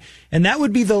apart. And that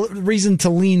would be the reason to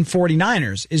lean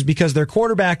 49ers, is because their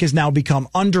quarterback has now become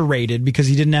underrated because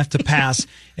he didn't have to pass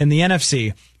in the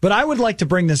NFC. But I would like to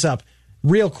bring this up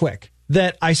real quick,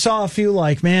 that I saw a few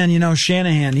like, man,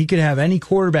 Shanahan, he could have any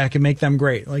quarterback and make them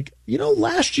great. Like,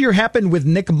 last year happened with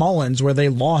Nick Mullins where they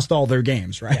lost all their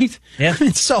games, right? Yeah.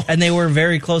 And they were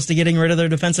very close to getting rid of their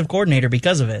defensive coordinator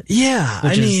because of it. Yeah.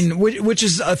 Which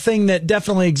is a thing that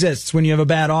definitely exists when you have a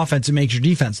bad offense. It makes your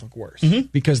defense look worse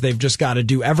because they've just got to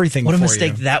do everything for you. What a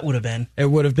mistake that would have been.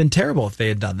 It would have been terrible if they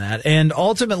had done that. And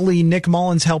ultimately, Nick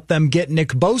Mullins helped them get Nick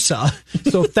Bosa.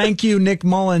 So thank you, Nick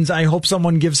Mullins. I hope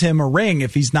someone gives him a ring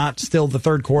if he's not still the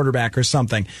third quarterback or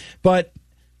something. But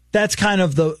that's kind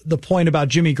of the point about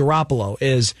Jimmy Garoppolo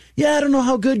is, I don't know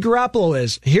how good Garoppolo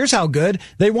is. Here's how good.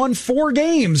 They won 4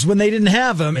 games when they didn't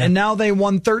have him, and now they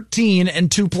won 13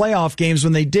 and 2 playoff games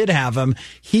when they did have him.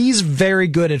 He's very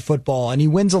good at football, and he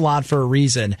wins a lot for a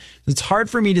reason. It's hard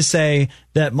for me to say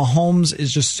that Mahomes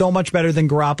is just so much better than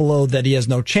Garoppolo that he has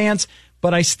no chance,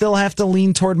 but I still have to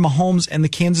lean toward Mahomes and the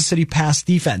Kansas City pass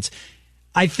defense.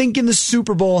 I think in the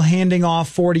Super Bowl, handing off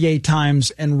 48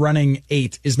 times and running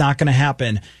 8 is not going to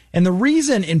happen. And the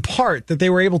reason, in part, that they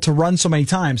were able to run so many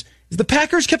times is the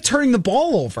Packers kept turning the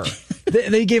ball over.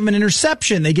 They gave him an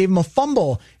interception. They gave him a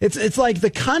fumble. It's like the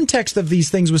context of these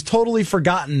things was totally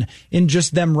forgotten in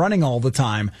just them running all the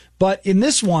time. But in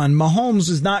this one, Mahomes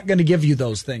is not going to give you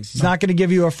those things. He's not going to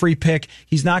give you a free pick.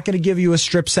 He's not going to give you a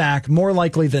strip sack, more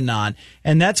likely than not.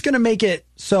 And that's going to make it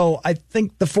so I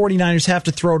think the 49ers have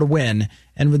to throw to win.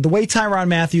 And with the way Tyrann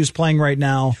Mathieu is playing right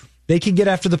now, they can get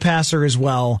after the passer as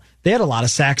well. They had a lot of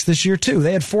sacks this year, too.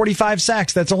 They had 45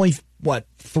 sacks. That's only,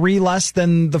 3 less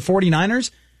than the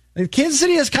 49ers? Kansas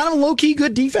City has kind of a low-key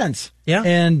good defense. Yeah.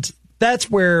 And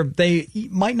that's where they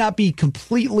might not be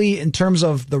completely, in terms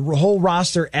of the whole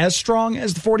roster, as strong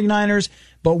as the 49ers.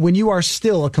 But when you are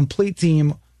still a complete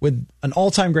team with an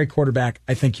all-time great quarterback,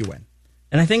 I think you win.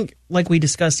 And I think, like we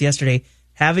discussed yesterday,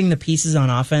 having the pieces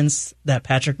on offense that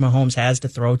Patrick Mahomes has to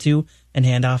throw to and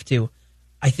hand off to,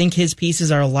 I think his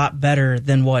pieces are a lot better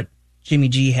than what Jimmy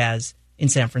G has in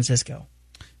San Francisco.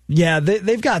 Yeah,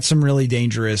 they've got some really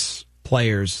dangerous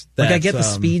players. I get the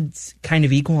speed's kind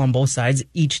of equal on both sides.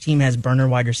 Each team has burner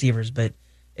wide receivers, but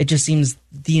it just seems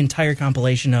the entire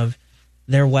compilation of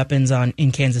their weapons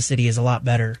in Kansas City is a lot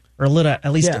better, or a little,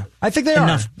 at least. Yeah, I think they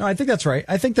enough. are. No, I think that's right.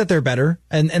 I think that they're better,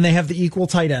 and they have the equal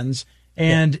tight ends.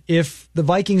 And if the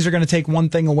Vikings are going to take one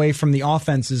thing away from the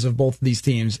offenses of both of these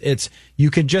teams, it's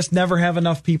you could just never have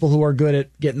enough people who are good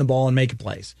at getting the ball and making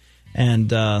plays. And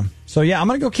so, I'm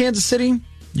going to go Kansas City.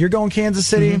 You're going Kansas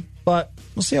City, but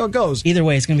we'll see how it goes. Either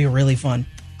way, it's going to be really fun.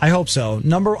 I hope so.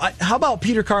 How about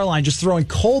Peter Carline just throwing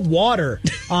cold water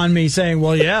on me saying,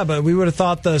 well, yeah, but we would have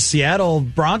thought the Seattle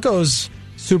Broncos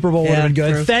Super Bowl would have been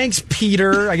good. True. Thanks,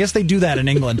 Peter. I guess they do that in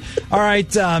England. All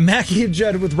right, Mackie and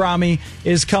Judd with Rami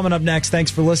is coming up next.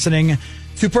 Thanks for listening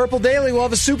to Purple Daily. We'll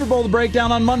have a Super Bowl to break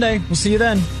down on Monday. We'll see you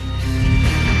then.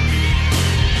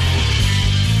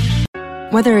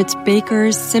 Whether it's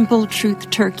Baker's Simple Truth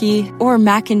Turkey or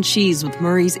mac and cheese with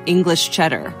Murray's English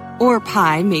Cheddar or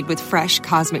pie made with fresh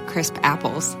Cosmic Crisp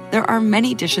apples, there are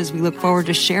many dishes we look forward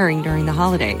to sharing during the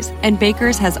holidays. And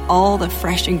Baker's has all the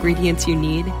fresh ingredients you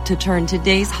need to turn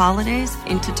today's holidays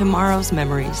into tomorrow's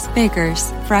memories.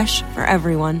 Baker's, fresh for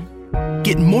everyone.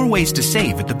 Get more ways to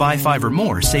save at the Buy 5 or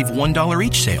More Save $1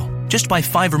 each sale. Just buy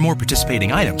 5 or more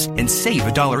participating items and save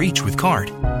 $1 each with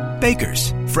card.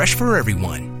 Baker's, fresh for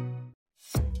everyone.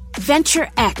 Venture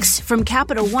X from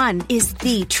Capital One is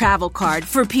the travel card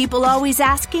for people always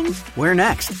asking, where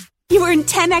next? You earn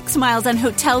 10x miles on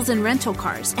hotels and rental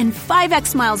cars, and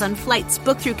 5x miles on flights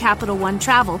booked through Capital One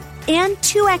Travel, and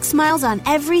 2x miles on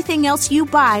everything else you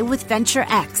buy with Venture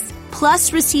X.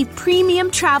 Plus, receive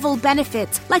premium travel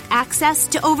benefits like access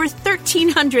to over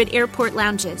 1,300 airport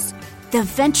lounges. The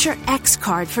Venture X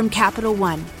card from Capital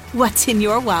One. What's in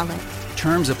your wallet?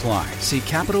 Terms apply. See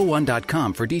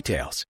CapitalOne.com for details.